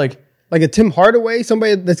to think of like a Tim Hardaway,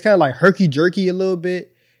 somebody that's kind of like herky jerky a little bit.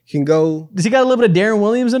 Can go. Does he got a little bit of Darren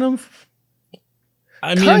Williams in him?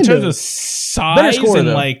 I mean, in terms of size and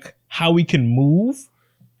like how he can move,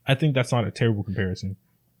 I think that's not a terrible comparison.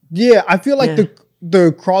 Yeah, I feel like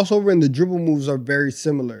the crossover and the dribble moves are very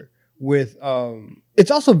similar. With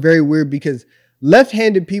it's also very weird because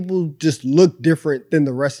left-handed people just look different than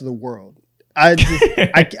the rest of the world. I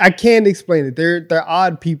can't explain it. They're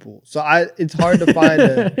odd people, so it's hard to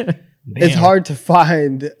find it's hard to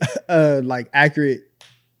find like accurate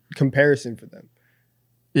comparison for them.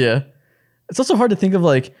 Yeah, it's also hard to think of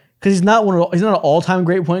like because he's not an all-time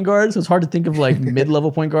great point guard, so it's hard to think of like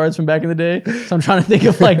mid-level point guards from back in the day. So I'm trying to think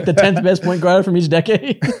of like the 10th best point guard from each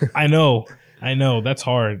decade. I know, that's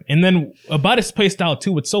hard. And then about his play style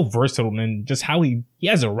too, it's so versatile and just how he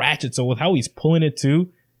has a ratchet. So with how he's pulling it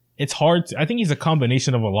too, it's hard. I think he's a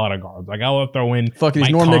combination of a lot of guards. Like I will throw in Mike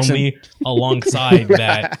Conley alongside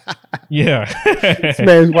that. Yeah, this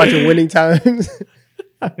man's watching Winning Times.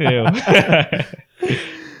 Yeah, I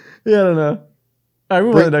don't know. All right,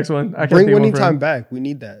 move on to the next one. Bring Winning Time back. We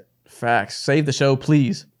need that. Facts. Save the show,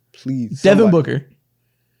 please. Please. Devin Booker.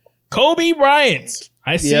 Kobe Bryant.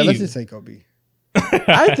 I see. Yeah, let's just say Kobe.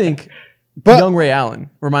 I think young Ray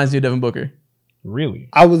Allen reminds me of Devin Booker. Really?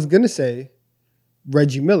 I was going to say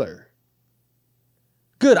Reggie Miller.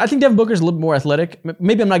 Good. I think Devin Booker is a little bit more athletic.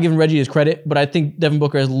 Maybe I'm not giving Reggie his credit, but I think Devin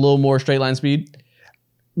Booker has a little more straight line speed.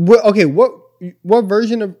 What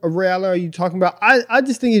version of Ray Allen are you talking about? I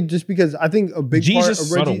just think it just because I think a big part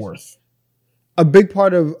of Reggie's, a big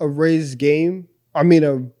part of Ray's game, I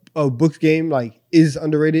mean of Book's game, like is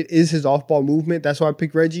underrated, is his off ball movement. That's why I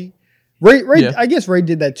picked Reggie. Ray yeah. I guess Ray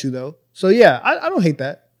did that too though. So yeah, I don't hate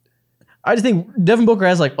that. I just think Devin Booker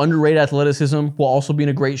has like underrated athleticism while also being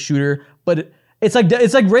a great shooter. But it's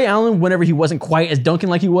like Ray Allen whenever he wasn't quite as dunking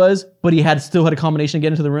like he was, but he still had a combination to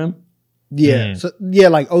get into the rim. Yeah. So yeah,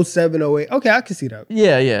 like 07, 08. Okay, I can see that.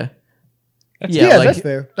 Yeah. That's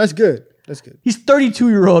fair. That's good. He's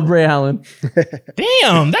 32-year-old Ray Allen.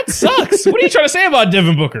 Damn, that sucks. What are you trying to say about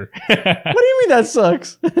Devin Booker? What do you mean that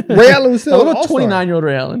sucks? Ray Allen was still an all-star. 29-year-old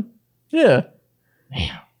Ray Allen. Yeah.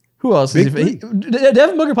 Damn. Who else? Devin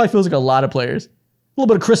Booker probably feels like a lot of players. A little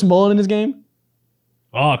bit of Chris Mullin in his game.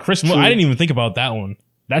 Oh, Chris Mullin. I didn't even think about that one.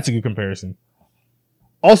 That's a good comparison.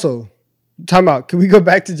 Also, time out. Can we go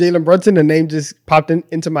back to Jalen Brunson? The name just popped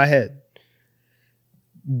into my head.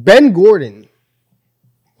 Ben Gordon.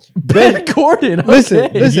 Ben Gordon. Okay.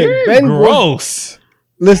 Listen. You're Ben gross.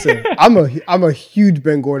 Listen, I'm a huge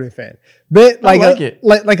Ben Gordon fan.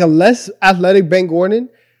 Like a less athletic Ben Gordon,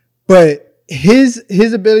 but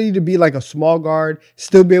his ability to be like a small guard,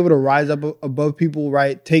 still be able to rise up above people,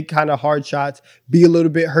 right? Take kind of hard shots, be a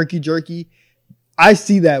little bit herky jerky. I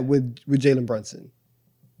see that with Jalen Brunson.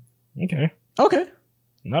 Okay. Okay.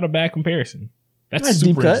 Not a bad comparison. That's Nice super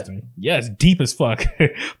deep cut. interesting. Yeah, it's deep as fuck.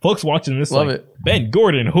 Folks watching this Love like, it. Ben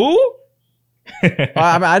Gordon, who? I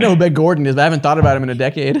mean, I know who Ben Gordon is, but I haven't thought about him in a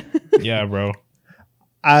decade. Yeah, bro.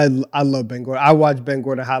 I love Ben Gordon. I watch Ben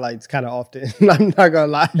Gordon highlights kind of often. I'm not gonna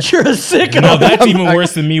lie. You're a sicko. No, that's even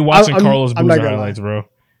worse than me watching I'm Carlos not Boozer gonna highlights, bro.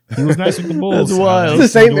 He was nice with the Bulls. That's wild.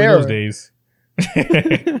 It's the same Doing era. Those days. All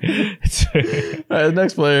right, the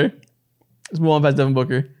next player. Let's move on past Devin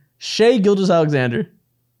Booker. Shea Gilgeous-Alexander.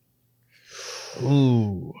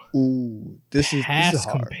 Ooh. Ooh, this is Past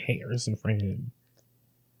hard. comparison for him.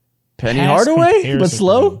 Penny Past Hardaway, comparison but for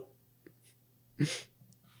slow. him.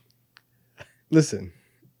 Listen,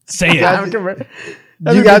 Say it. I haven't compared-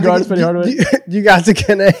 you guys, guards Penny Hardaway. you guys are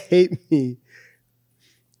gonna hate me.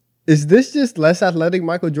 Is this just less athletic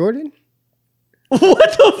Michael Jordan?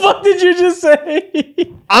 What the fuck did you just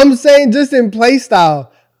say? I'm saying just in play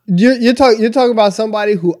style. You're talking about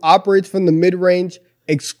somebody who operates from the mid range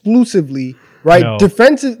exclusively, right? No.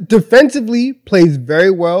 Defensively plays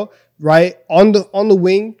very well, right? On the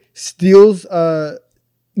wing, steals,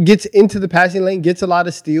 gets into the passing lane, gets a lot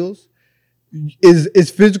of steals.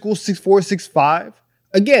 Is physical, 6'4", 6'5".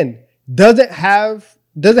 Again, doesn't have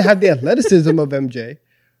the athleticism of MJ.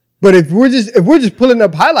 But if we're just pulling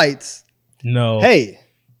up highlights, No. hey,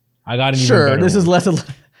 I got an even Sure, better this is one. less.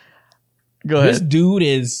 Go This ahead. dude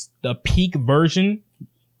is the peak version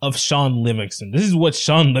of Sean Livingston. This is what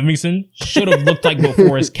Sean Livingston should have looked like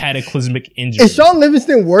before his cataclysmic injury. is Sean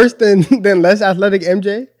Livingston worse than less athletic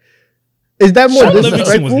MJ? Is that more Sean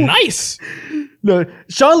Livingston was disrespectful? nice. No,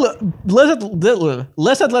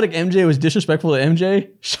 less athletic MJ was disrespectful to MJ.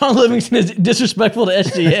 Sean Livingston is disrespectful to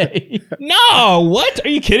SGA. No, what? Are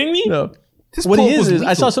you kidding me? No. This What he pull-up was is I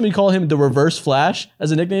lethal. saw somebody call him the reverse Flash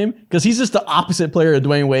as a nickname because he's just the opposite player of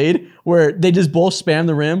Dwayne Wade, where they just both spam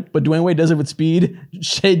the rim, but Dwayne Wade does it with speed.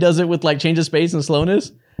 Shea does it with like change of space and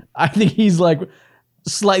slowness. I think he's like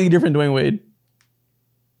slightly different Dwayne Wade.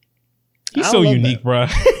 He's I so love unique, bro.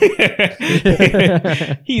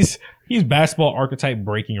 he's basketball archetype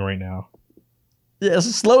breaking right now. Yeah,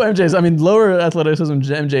 slow MJ's. I mean, lower athleticism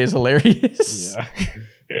MJ is hilarious. Yeah.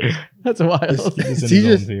 That's wild. He's in Is he his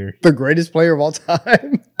own just tier. the greatest player of all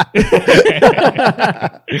time?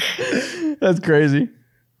 That's crazy.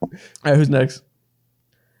 All right, who's next?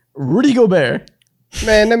 Rudy Gobert.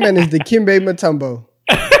 Man, that man is the Kimbe Mutombo.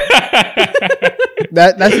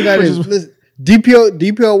 That's what that is. Listen,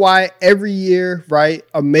 DPOY every year, right?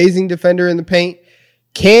 Amazing defender in the paint.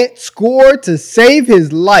 Can't score to save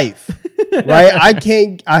his life, right?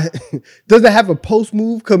 Doesn't have a post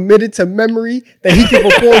move committed to memory that he can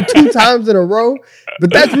perform 2 times in a row.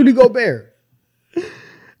 But that's Rudy Gobert.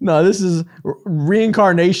 No, this is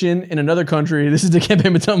reincarnation in another country. This is the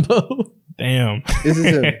Dikembe Mutombo. Damn. This is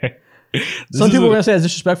him. Some people are going to say it's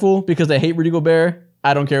disrespectful because they hate Rudy Gobert.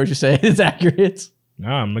 I don't care what you say. It's accurate.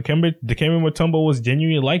 Nah, Dikembe Mutombo was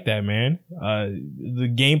genuinely like that, man.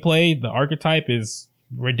 The gameplay, the archetype is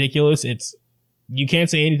ridiculous. You can't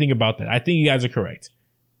say anything about that. I think you guys are correct.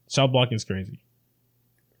 Shot blocking is crazy.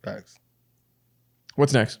 Facts.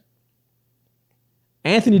 What's next?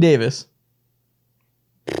 Anthony Davis.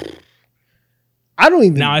 I don't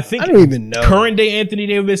even know. Current day Anthony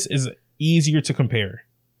Davis is easier to compare,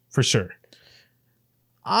 for sure.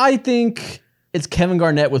 I think it's Kevin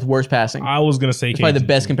Garnett with worse passing. I was gonna say It's probably the KG.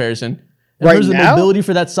 best comparison. In Right terms of the now? mobility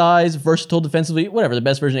for that size, versatile defensively, whatever, the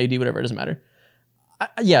best version of AD, whatever, it doesn't matter.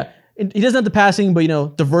 Yeah, he doesn't have the passing, but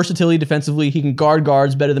the versatility defensively, he can guard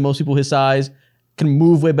guards better than most people his size, can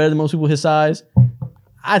move way better than most people his size.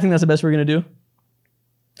 I think that's the best we're going to do.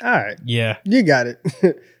 All right. Yeah. You got it.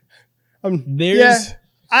 There's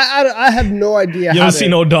I have no idea you how don't see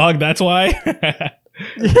no dog, that's why.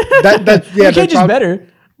 that's yeah. You can't just better,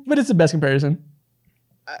 but it's the best comparison.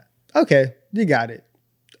 Okay, you got it.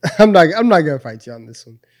 I'm not gonna fight you on this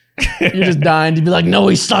one. You're just dying to be like, no,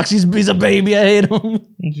 he sucks. He's a baby. I hate him.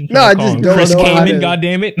 No, I just don't Chris know how Kaman, to-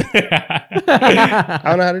 goddammit. I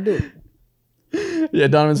don't know how to do it. Yeah,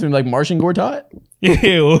 Donovan's been like Martian Gortat.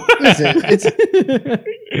 Ew. Listen,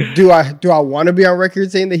 do I want to be on record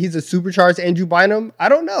saying that he's a supercharged Andrew Bynum? I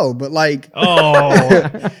don't know, but like,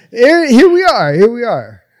 Oh. here we are. Here we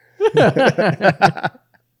are.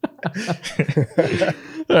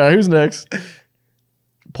 All right, who's next?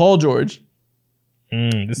 Paul George.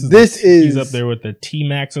 This he's is- up there with the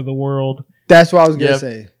T-Max of the world. That's what I was gonna Yep.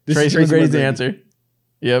 say. Tracy McGrady's the answer.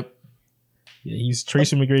 Yep. Yeah, he's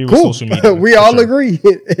Tracy McGrady with Cool. social media. We for all sure. agree.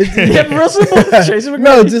 Yeah, real simple. Tracy McGrady.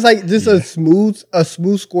 No, just a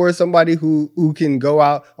smooth score, somebody who can go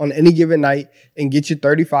out on any given night and get you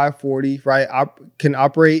 35, 40, right? Can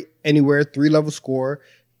operate anywhere, 3-level score,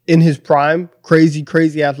 in his prime, crazy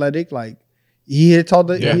athletic. Like he hits all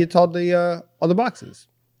the boxes.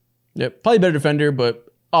 Yep, probably better defender, but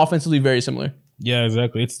offensively very similar. Yeah,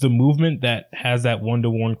 exactly. It's the movement that has that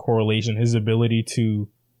 1-to-1 correlation. His ability to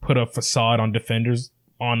put a facade on defenders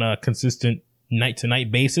on a consistent night-to-night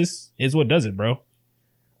basis is what does it, bro.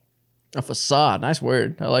 A facade, nice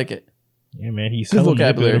word. I like it. Yeah, man, he's Good hella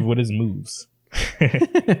vocabulary. manipulative with his moves.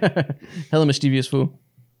 Hella mischievous fool.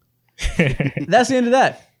 That's the end of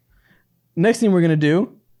that. Next thing we're gonna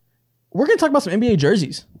do, we're gonna talk about some NBA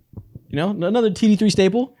jerseys. You know, another TD3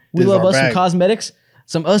 staple. We This is love our us some bag. cosmetics,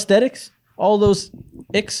 some aesthetics, all those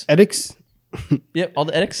icks. Edix. Yep, all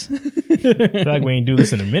the icks. I feel like we ain't do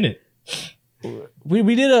this in a minute.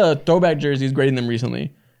 We did a throwback jerseys, grading them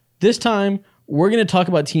recently. This time, we're gonna talk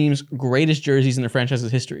about teams' greatest jerseys in their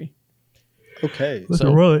franchise's history. Okay.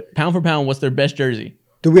 So, pound for pound, what's their best jersey?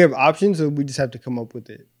 Do we have options, or we just have to come up with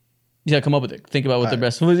it? You gotta come up with it. Think about what their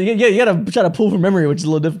Alright. best. Yeah, you gotta try to pull from memory, which is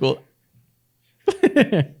a little difficult.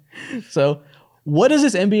 So, what is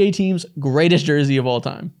this NBA team's greatest jersey of all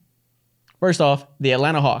time? First off, the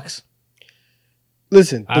Atlanta Hawks.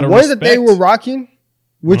 Listen, Out the of ones that they respect. were rocking.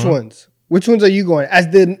 Which ones? Which ones are you going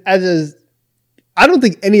as? I don't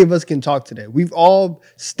think any of us can talk today. We've all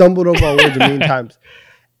stumbled over our words a million times.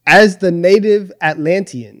 As the native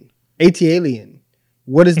Atlantean, AT-alien,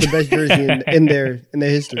 what is the best jersey in their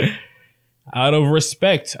history? Out of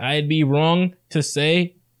respect, I'd be wrong to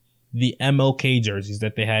say the MLK jerseys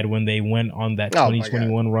that they had when they went on that Oh my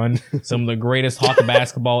 2021 run. Some of the greatest Hawk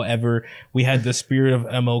basketball ever. We had the spirit of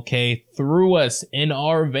MLK through us in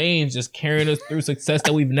our veins, just carrying us through success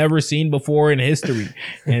that we've never seen before in history.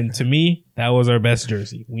 And to me, that was our best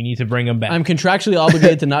jersey. We need to bring them back. I'm contractually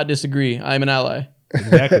obligated to not disagree. I'm an ally.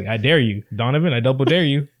 Exactly. I dare you, Donovan. I double dare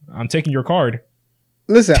you. I'm taking your card.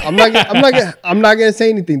 Listen, I'm not gonna say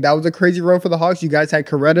anything. That was a crazy run for the Hawks. You guys had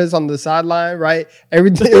Corettas on the sideline, right?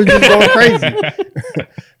 Everything it was just going crazy.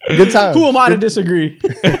 Good time. Who am I to disagree?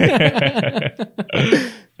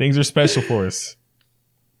 Things are special for us.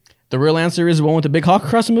 The real answer is the one with the big hawk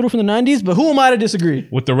across the middle from the 90s, but who am I to disagree?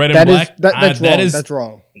 With the red and That is black, that's that wrong. is- That's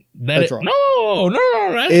wrong. that is- wrong. No,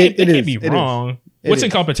 that It can't is. be It is. wrong. It What's is.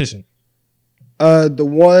 in competition? The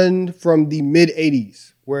one from the mid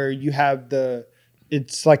 '80s where you have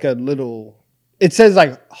it's like a little. It says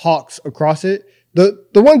like Hawks across it. The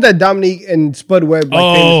ones that Dominique and Spud Webb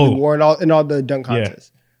famously wore in all the dunk Yeah.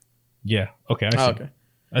 contests. Yeah. Okay. I see. Oh, okay.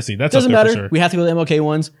 I see. That's Doesn't up there matter. for sure. We have to go to the MLK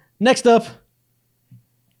ones. Next up,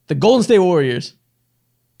 the Golden State Warriors.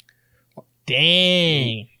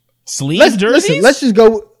 Dang. Sleeve jerseys? Listen,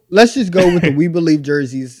 let's just go with the We Believe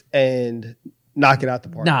jerseys and knock it out the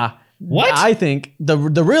park. Nah. What? I think the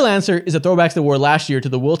real answer is the throwbacks they wore last year to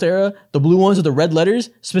the Wilt era, the blue ones with the red letters,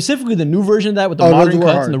 specifically the new version of that with the Oh, those modern were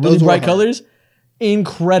cuts hard. and the really Those were bright hard. colors.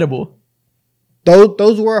 Incredible.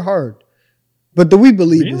 Those were hard. But the We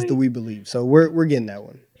Believe is Really? the We Believe. So we're getting that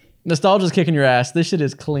one. Nostalgia's kicking your ass. This shit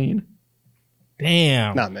is clean.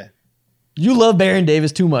 Damn. Nah, man. You love Baron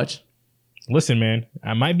Davis too much. Listen, man.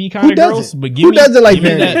 I might be Who kind of doesn't? gross, but Who doesn't like give me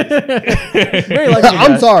Baron that. Very likely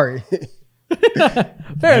I'm guy. sorry.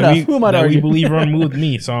 Fair enough. Who am I to that we argue? believe run with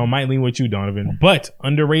me, so I might lean with you, Donovan. But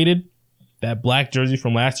underrated, that black jersey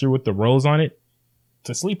from last year with the rose on it, it's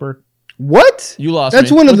a sleeper. What? You lost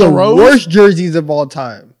That's me. one of With the rose? worst jerseys of all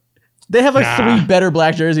time. They have like Nah. 3 better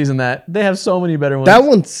black jerseys than that. They have so many better ones. That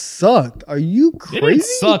one sucked. Are you It crazy? didn't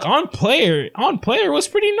suck. On player was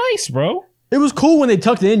pretty nice, bro. It was cool when they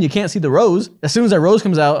tucked it in. You can't see the rose. As soon as that rose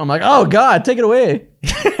comes out, I'm like, oh God, take it away.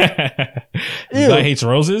 This guy hates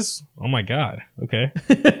roses? Oh my god. Okay.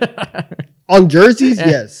 On jerseys,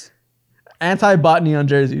 yes. Anti-botany on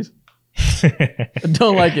jerseys.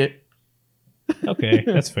 Don't like it. Okay,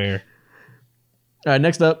 that's fair. All right,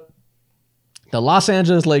 next up, the Los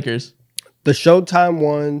Angeles Lakers. The Showtime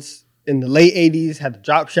ones in the late 80s had the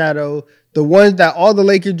drop shadow. The ones that all the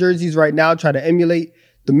Laker jerseys right now try to emulate.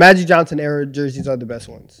 The Magic Johnson era jerseys are the best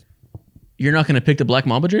ones. You're not going to pick the Black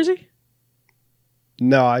Mamba jersey?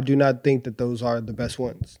 No, I do not think that those are the best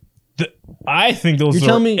ones. I think those You're are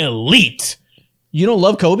telling me- elite. You don't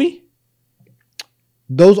love Kobe?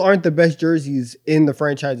 Those aren't the best jerseys in the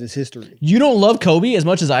franchise's history. You don't love Kobe as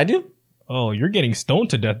much as I do? Oh, you're getting stoned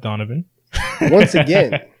to death, Donovan. Once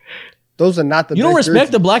again, those are not the You best don't respect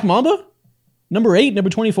jerseys. the Black Mamba? Number 8, number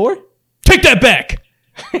 24? Take that back.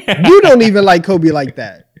 You don't even like Kobe like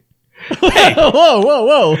that.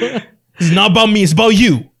 Whoa. It's not about me, it's about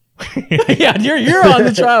you. Yeah, you're on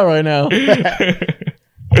the trial right now.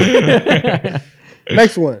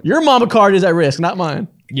 Next one. Your Mamba card is at risk, not mine.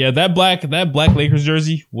 Yeah, that black Lakers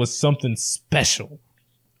jersey was something special.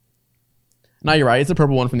 No, you're right. It's the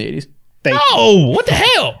purple one from the 80s. Thank you. No, what the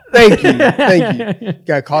hell? Thank you. Thank you.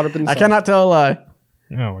 Got caught up in the I sauce. cannot tell a lie.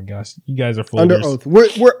 Oh my gosh, you guys are Under folders.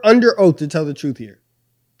 oath. We're under oath to tell the truth here.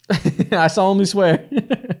 I solemnly swear.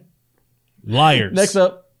 Liars.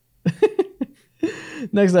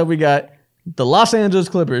 Next up, we got the Los Angeles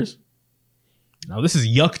Clippers. Now this is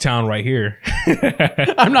Yucktown right here.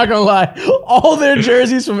 I'm not gonna lie, all their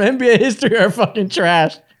jerseys from NBA history are fucking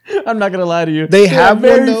trash. I'm not gonna lie to you. They have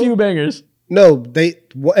very one, though. few bangers. No,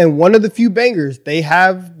 and one of the few bangers, they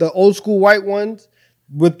have the old school white ones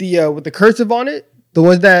with the cursive on it. The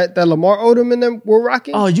ones that Lamar Odom and them were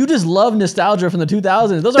rocking. Oh, you just love nostalgia from the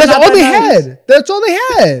 2000s. Those are That's not all that they nice. had. That's all they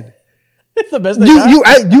had. It's the best they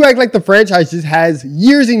got. You act like the franchise just has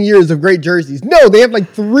years and years of great jerseys. No, they have like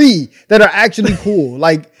 3 that are actually cool.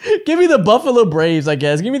 Like, Give me the Buffalo Braves, I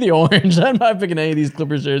guess. Give me the orange. I'm not picking any of these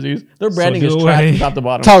Clippers jerseys. Their branding is do trash I- from top to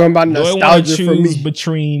bottom. talking about Do I want to nostalgia for choose me.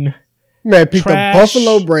 between Man, pick trash? the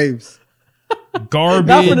Buffalo Braves. garbage?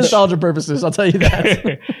 Not for nostalgia purposes, I'll tell you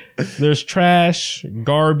that. There's trash,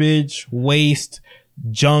 garbage, waste,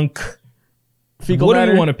 junk. Fecal What do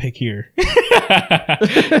matter. you want to pick here?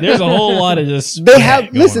 There's a whole lot of just. They crap have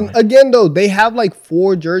going listen on. again though. They have like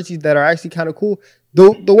 4 jerseys that are actually kind of cool.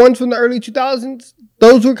 The ones from the early 2000s,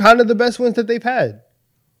 those were kind of the best ones that they've had.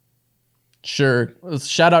 Sure. Let's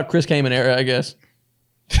shout out Chris Kaman era, I guess.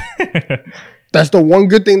 That's the one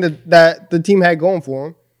good thing that the team had going for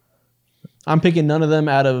them. I'm picking none of them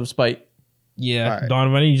out of spite. Yeah, All right.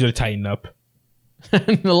 Donovan, I need you to tighten up.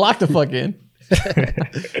 Lock the fuck in.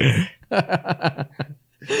 All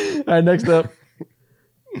right, next up,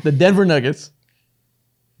 the Denver Nuggets.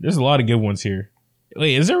 There's a lot of good ones here.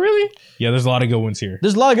 Wait, is there really? Yeah, there's a lot of good ones here.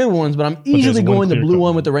 There's a lot of good ones, but I'm there's easily one going the clear blue cut one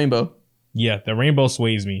one. with the rainbow. Yeah, the rainbow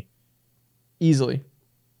sways me. Easily.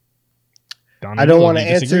 Donovan, I don't look, want to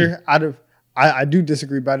you disagree. answer out of. I do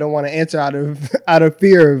disagree, but I don't want to answer out of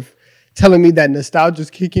fear of telling me that nostalgia's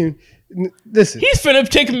kicking. Listen, He's finna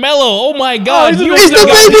pick Mello. Oh my god. he's You gonna it's still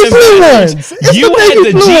the got baby him blue back. ones. It's You the had baby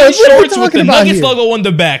the blue jean ones. What are we shorts with talking the about Nuggets here? logo on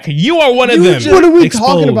the back. You are one of You them. just- What are we Exposed.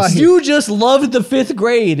 talking about here? You just loved the 5th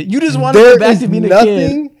grade. You just wanted to There go back is to being a kid.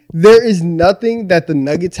 nothing. There is nothing that the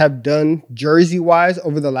Nuggets have done jersey wise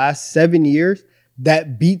over the last 7 years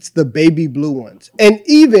that beats the baby blue ones. And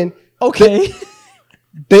even Okay.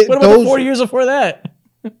 they, What about the 4 years before that?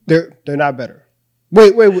 they're not better.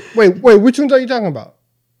 Wait. Which ones are you talking about?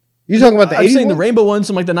 You talking about the I'm 80s saying the ones? rainbow ones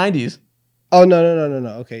from like the 90s. Oh no.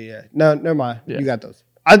 Okay, yeah. No, never mind. Yeah. You got those.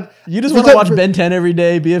 You just want to watch Ben 10 every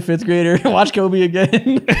day, be a 5th grader, watch Kobe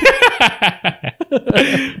again.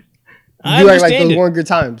 I You act like understand those it. weren't good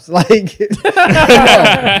times. Like,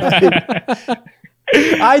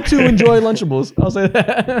 I too enjoy Lunchables. I'll say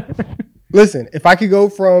that. listen, if I could go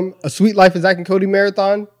from a Sweet Life of Zach and Cody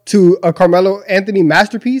marathon to a Carmelo Anthony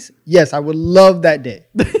masterpiece, yes, I would love that day.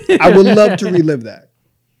 I would love to relive that.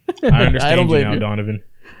 I understand I don't you blame now, you. Donovan.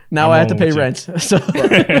 Now I'm I have to rolling pay with you. rent. So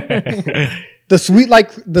The Sweet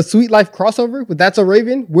Life crossover with That's a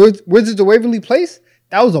Raven, Wizards of Waverly Place,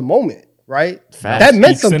 that was a moment, right? Facts. That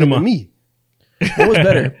meant Peak something cinema. to me. what was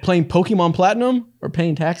better, playing Pokemon Platinum or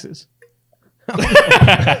paying taxes?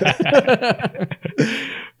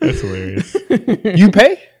 That's hilarious. You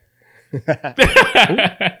pay?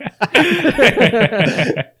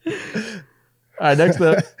 All right, next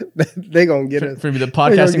up, They gonna get us. for me, the They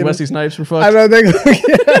gonna podcasting get Wesley Snipes for I fuck. know they gonna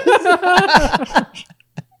get us.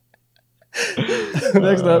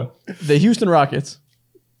 Next up, the Houston Rockets.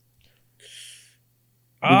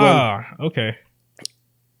 Okay.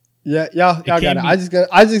 Yeah, y'all got can't it. be-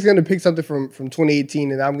 I just gonna pick something from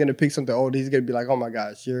 2018, and I'm gonna pick something old. He's gonna be like, "Oh my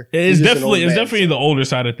gosh, you're." It's you're just an old definitely man." the older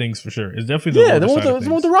side of things for sure. It's definitely the Yeah, older the one, side with of the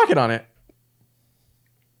one with things. the rocket on it.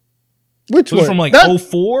 Which It was one? from like not,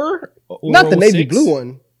 04? not the navy 06? blue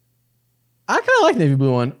one. I kind of like navy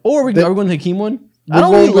blue one. Or are we going to the Hakeem one? I We're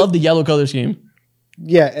don't going really with- love the yellow color scheme.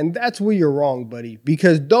 Yeah, and that's where you're wrong, buddy,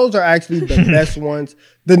 because those are actually the best ones.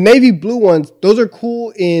 The navy blue ones, those are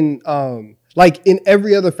cool in like in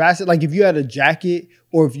every other facet. Like if you had a jacket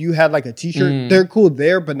or if you had like a t-shirt, they're cool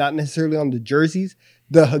there, but not necessarily on the jerseys.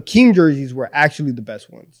 The Hakeem jerseys were actually the best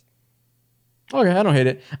ones. Okay, I don't hate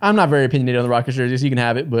it. I'm not very opinionated on the Rockets jersey, so you can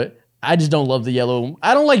have it, but I just don't love the yellow.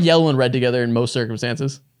 I don't like yellow and red together in most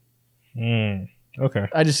circumstances. Okay.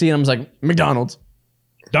 I just see it, I'm just like, McDonald's.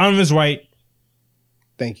 Donovan's right.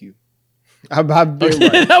 Thank you. I've been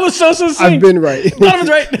right. That was so succinct. I've been right. Donovan's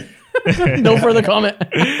right. No further comment.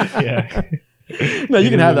 Yeah. No, you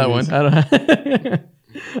can have that one.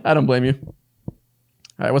 I don't blame you. All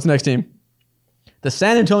right, what's the next team? The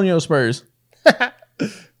San Antonio Spurs.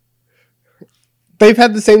 They've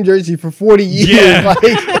had the same jersey for 40 years. Yeah.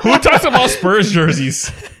 Like, Who talks about Spurs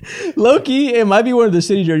jerseys? Low-key, it might be one of the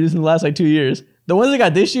city jerseys in the last like 2 years. The ones they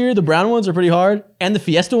got this year, the brown ones are pretty hard. And the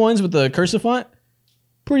Fiesta ones with the cursive font,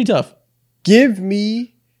 pretty tough. give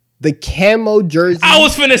me the camo jersey. I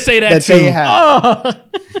was finna say that too. they have. Oh.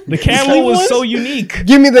 The camo was so unique.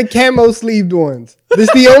 Give me the camo sleeved ones. This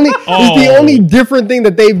is the only. This is the only different thing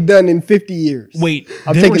that they've done in 50 years. Wait,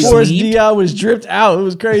 I'm they taking were the- Boris sleeved? Diaw was dripped out. It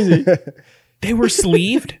was crazy. They were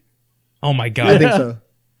sleeved? Oh my I god. think so.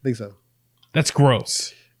 think so. That's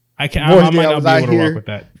gross. I Boris might Diaw not was be out able to here. rock with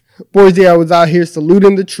that. Boris Diaw was out here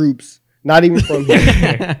saluting the troops. Not even from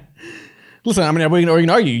here. Listen, I mean, are we going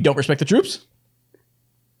to argue? You don't respect the troops?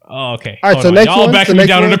 Oh, okay. All right, Hold so on. next Y'all one, backing so me next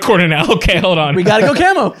down in one. the corner now. Okay, hold on. We got to go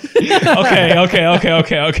camo.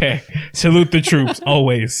 Okay. Salute the troops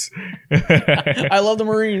always. I love the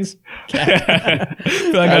Marines. I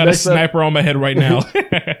feel like I got a next up. sniper on my head right now.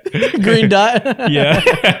 Green dot. Yeah.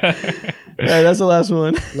 All right, that's the last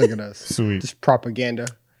one. Look at us. Sweet. Just propaganda.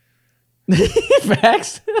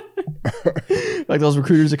 Facts. Like those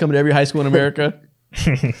recruiters that come to every high school in America.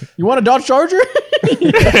 You want a Dodge Charger?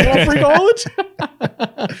 You want free college?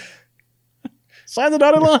 Sign the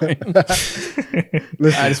dotted line.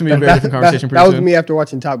 Listen, This is gonna be a very different conversation pretty that was soon. me after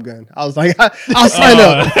watching Top Gun. I was like, I'll sign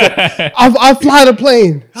up. I'll fly the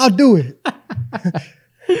plane. I'll do it.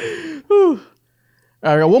 All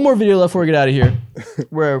right, I got one more video left before we get out of here.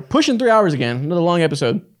 We're pushing 3 hours again. Another long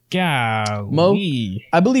episode. Mo, Golly.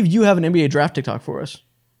 I believe you have an NBA draft TikTok for us.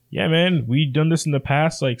 Yeah, man. We've done this in the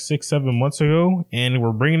past, like 6-7 months ago, and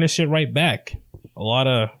we're bringing this shit right back. A lot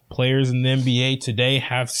of players in the NBA today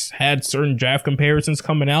have had certain draft comparisons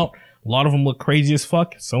coming out. A lot of them look crazy as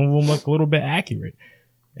fuck. Some of them look a little bit accurate.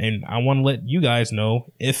 And I want to let you guys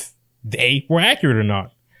know if they were accurate or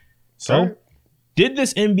not. So, All right. did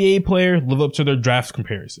this NBA player live up to their draft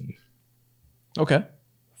comparison? Okay.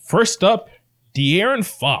 First up, De'Aaron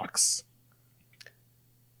Fox.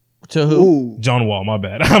 To who? Ooh. John Wall, my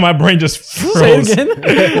bad. My brain just froze. Say it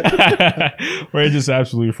again. Brain just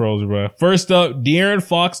absolutely froze, bro. First up, De'Aaron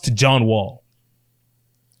Fox to John Wall.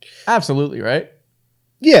 Absolutely, right?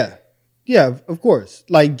 Yeah. Yeah, of course.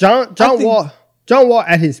 Like John Wall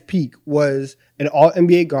at his peak was an all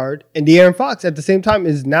NBA guard, and De'Aaron Fox at the same time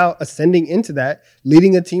is now ascending into that,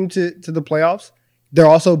 leading a team to the playoffs. They're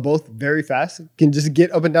also both very fast, can just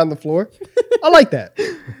get up and down the floor. I like that.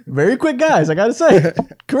 Very quick guys, I gotta say.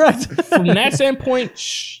 Correct. From that standpoint,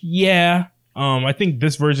 yeah. I think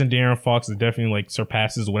this version of De'Aaron Fox is definitely like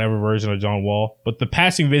surpasses whatever version of John Wall, but the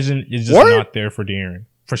passing vision is just not there for De'Aaron,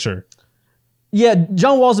 for sure. Yeah,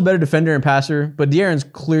 John Wall's a better defender and passer, but De'Aaron's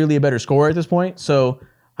clearly a better scorer at this point. So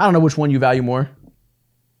I don't know which one you value more.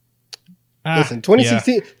 Listen,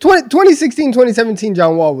 2016, 2017,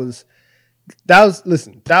 John Wall was that's a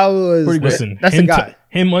him guy.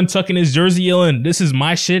 Him untucking his jersey yelling, "This is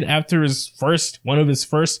my shit," after one of his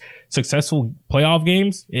first successful playoff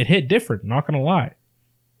games. It hit different, not gonna lie.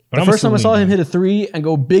 But The first time I saw him hit a three and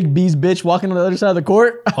go big B's bitch walking on the other side of the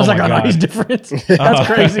court, I was Oh like, my oh no, God. he's different. That's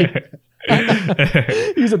crazy.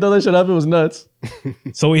 He used to throw that shit up. It was nuts.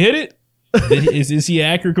 So he hit it? Is he an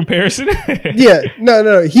accurate comparison? Yeah,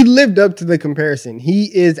 no. He lived up to the comparison.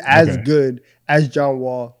 He is as Okay. good as John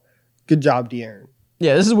Wall. Good job, De'Aaron.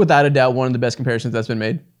 Yeah, this is without a doubt one of the best comparisons that's been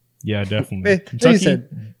made. Yeah, definitely. Like you Kentucky,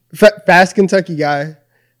 said, fast Kentucky guy.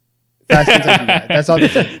 Fast Kentucky guy. That's all they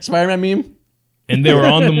said. Spider-Man meme. and they were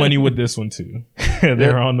on the money with this one too. They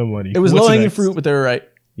were on the money. It was What's low-hanging next? fruit, but they were right.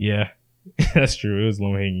 Yeah, that's true. It was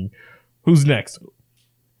low hanging. Who's next?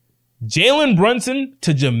 Jalen Brunson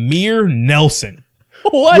to Jameer Nelson.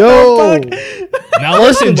 What Yo, the fuck? Now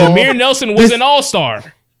First listen, of all, Jameer Nelson was an all-star.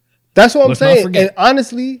 that's what I'm Let's not saying. forget. And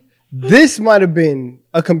honestly, this might have been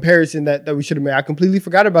a comparison that we should have made. I completely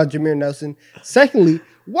forgot about Jameer Nelson. Secondly,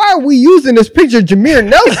 why are we using this picture of Jameer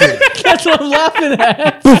Nelson? That's what I'm laughing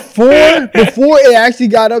at. Before it actually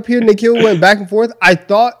got up here, Nikhil went back and forth. I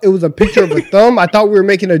thought it was a picture of a thumb. I thought we were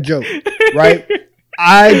making a joke, right?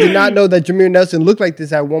 I did not know that Jameer Nelson looked like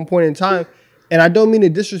this at one point in time. And I don't mean to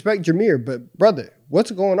disrespect Jameer, but brother, what's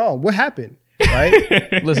going on? What happened?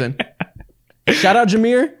 Right? Listen, shout out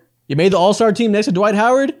Jameer. You made the All-Star team next to Dwight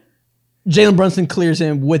Howard. Jalen Brunson clears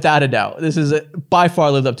him without a doubt. This is by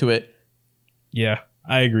far lived up to it. Yeah,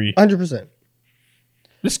 I agree. 100%.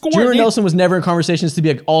 The score. Jameer Nelson was never in conversations to be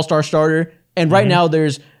an All-Star starter. And right now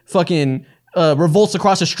there's fucking revolts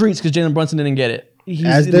across the streets because Jalen Brunson didn't get it. He's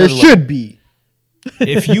As there another level. should be.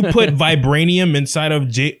 If you put vibranium inside of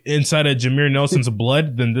Jameer Nelson's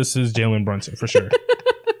blood, then this is Jalen Brunson for sure.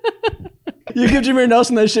 You give Jameer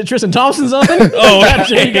Nelson that shit Tristan Thompson's on. Oh,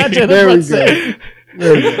 you got Jalen There we Brunson. go.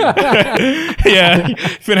 Yeah,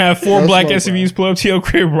 finna have 4 No black smoke, SUVs pull up to your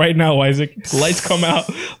crib right now, Isaac. Lights come out,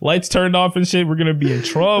 lights turned off and shit. We're gonna be in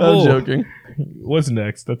trouble. I'm joking. What's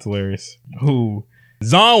next? That's hilarious. Who?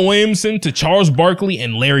 Zion Williamson to Charles Barkley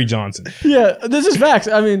and Larry Johnson. Yeah, this is facts.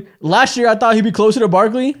 I mean, last year I thought he'd be closer to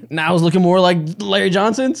Barkley. Now it's looking more like Larry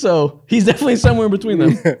Johnson. So he's definitely somewhere in between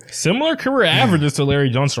them. Similar career averages to Larry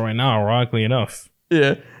Johnson right now, ironically enough.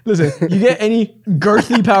 Yeah. Listen, you get any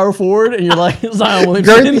girthy power forward and you're like Zion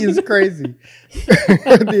Williamson. Girthy is crazy.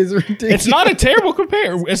 Girthy is ridiculous. It's not a terrible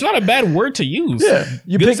compare. It's not a bad word to use. Yeah.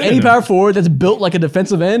 You Good pick any synonym. power forward that's built like a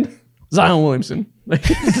defensive end, Zion Williamson. Like,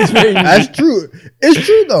 it's very easy. That's true. It's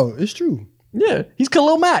true though. It's true. Yeah. He's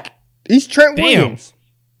Khalil Mack. He's Trent Damn. Williams.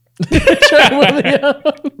 Trent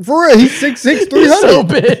Williams. For real, he's 6'6", 300. He's so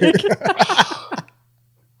big.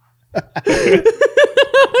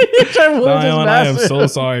 Trent Williams is Zion, I am massive. so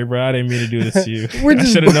sorry, bro. I didn't mean to do this to you. We're I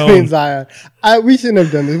just should have bullying known. Zion. We shouldn't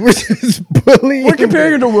have done this. We're just bullying. We're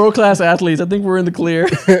comparing him to world class athletes. I think we're in the clear.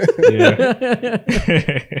 Yeah.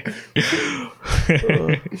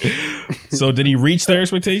 So did he reach their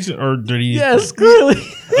expectation, or did he? Yes, clearly.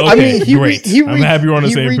 Okay, I mean, great. I'm happy we're on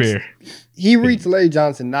the same pair. He reached Larry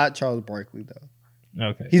Johnson, not Charles Barkley, though.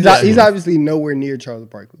 Okay. He's obviously nowhere near Charles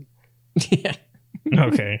Barkley. Yeah.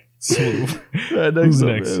 Okay. Smooth. Who's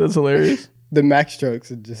next? Man, that's hilarious. The Max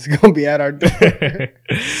strokes are just gonna be at our door.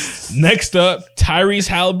 Next up, Tyrese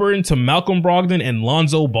Halliburton to Malcolm Brogdon and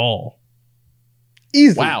Lonzo Ball.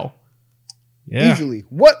 Easily. Wow. Yeah. Easily.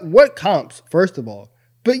 What comps, first of all?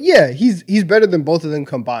 But yeah, he's better than both of them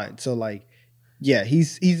combined. So like, yeah,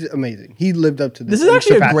 he's amazing. He lived up to this. This is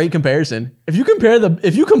actually a great comparison. If you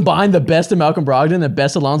combine the best of Malcolm Brogdon and the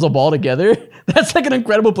best of Lonzo Ball together, that's like an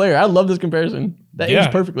incredible player. I love this comparison. That Yeah.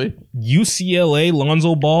 ages perfectly. UCLA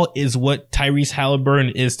Lonzo Ball is what Tyrese Halliburton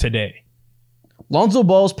is today. Lonzo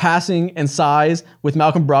Ball's passing and size with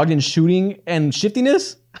Malcolm Brogdon's shooting and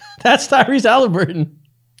shiftiness, that's Tyrese Halliburton.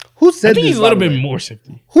 Who said I think this? he's a little bit more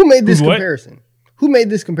shifty. Who made this Who's what? comparison? Who made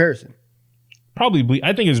this comparison? Probably,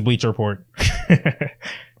 I think it was Bleacher Report.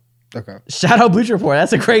 Okay. Shout out Bleacher Report.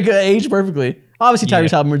 That's a great age perfectly. Obviously, Yeah.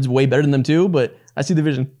 Tyrese Halliburton's way better than them too, but I see the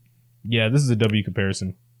vision. Yeah, this is a W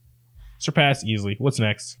comparison. Surpassed easily. What's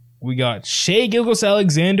next? We got Shea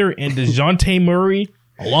Gilgeous-Alexander and DeJounte Murray,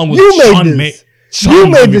 along with You Sean made this. Sean You made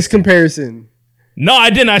Livingston. this comparison. No,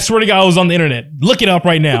 I didn't. I swear to God, I was on the internet. Look it up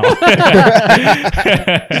right now.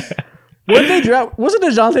 When they draft, wasn't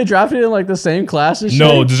DeJounte drafted in like the same class as Shea?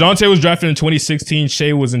 No, DeJounte was drafted in 2016.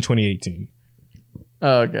 Shea was in 2018.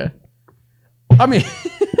 Oh, okay. I mean,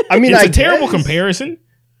 It's I a terrible guess. comparison.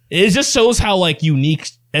 It just shows how like unique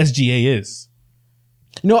SGA is.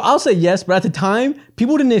 no, I'll say yes, but at the time,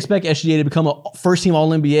 people didn't expect SGA to become a first team All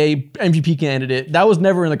NBA MVP candidate. That was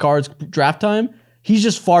never in the cards draft time. He's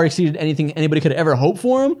just far exceeded anything anybody could ever hope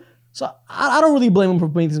for him. So I don't really blame him for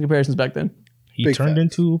making these comparisons back then. He Big turned facts.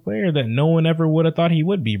 into a player that no one ever would have thought he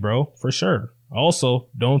would be, bro. For sure. Also,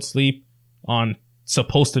 don't sleep on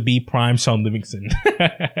supposed to be prime Sean Livingston.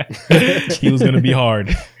 He was going to be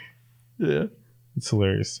hard. Yeah. It's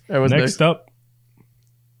hilarious. That was Next next. up,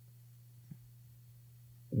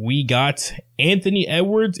 we got Anthony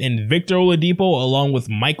Edwards and Victor Oladipo along with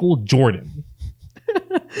Michael Jordan.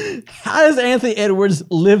 How has Anthony Edwards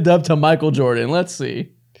lived up to Michael Jordan? Let's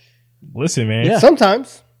see. Listen, man. Yeah.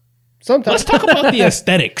 Sometimes. Let's talk about the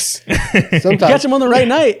aesthetics. Sometimes. Catch him on the right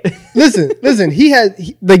night. Listen. He had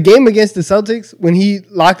the game against the Celtics when he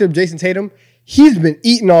locked up Jason Tatum. He's been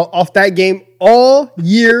eating off that game all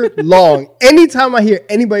year long. Anytime I hear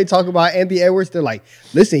anybody talk about Anthony Edwards, they're like,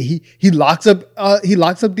 "Listen, he locks up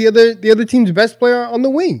the other team's best player on the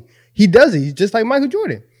wing. He does it. He's just like Michael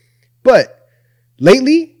Jordan." But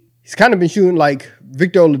lately, he's kind of been shooting like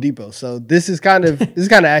Victor Oladipo. So this is kind of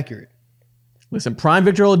accurate. Listen, prime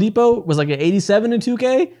Victor Oladipo was like an 87 in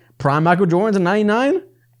 2K. Prime Michael Jordan's a 99.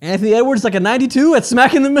 Anthony Edwards like a 92 at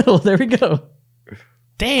smack in the middle. There we go.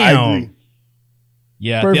 Damn. I agree.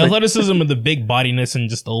 Yeah, Perfect. the athleticism and the big bodiness and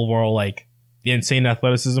just the overall, like, the insane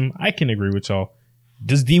athleticism, I can agree with y'all.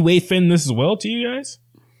 Does D-Wade fit in this as well to you guys?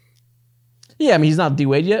 Yeah, I mean, he's not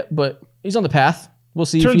D-Wade yet, but he's on the path. We'll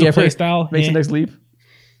see Terms if he of play ever style, makes yeah. the next leap.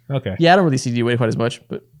 Okay. Yeah, I don't really see D-Wade quite as much,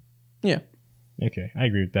 but yeah. Okay, I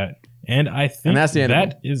agree with that. And I think And that's the end of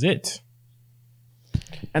that is it.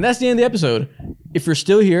 And that's the end of the episode. If you're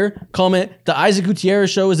still here, comment, the Isaac Gutierrez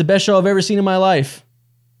show is the best show I've ever seen in my life.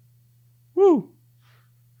 Woo.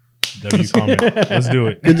 W comment. Let's do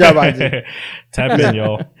it. Good job, Isaac. Tap in,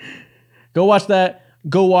 y'all. Go watch that.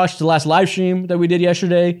 Go watch the last live stream that we did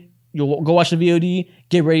yesterday. You'll go watch the VOD.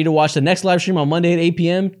 Get ready to watch the next live stream on Monday at 8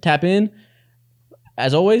 p.m. Tap in.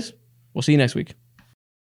 As always, we'll see you next week.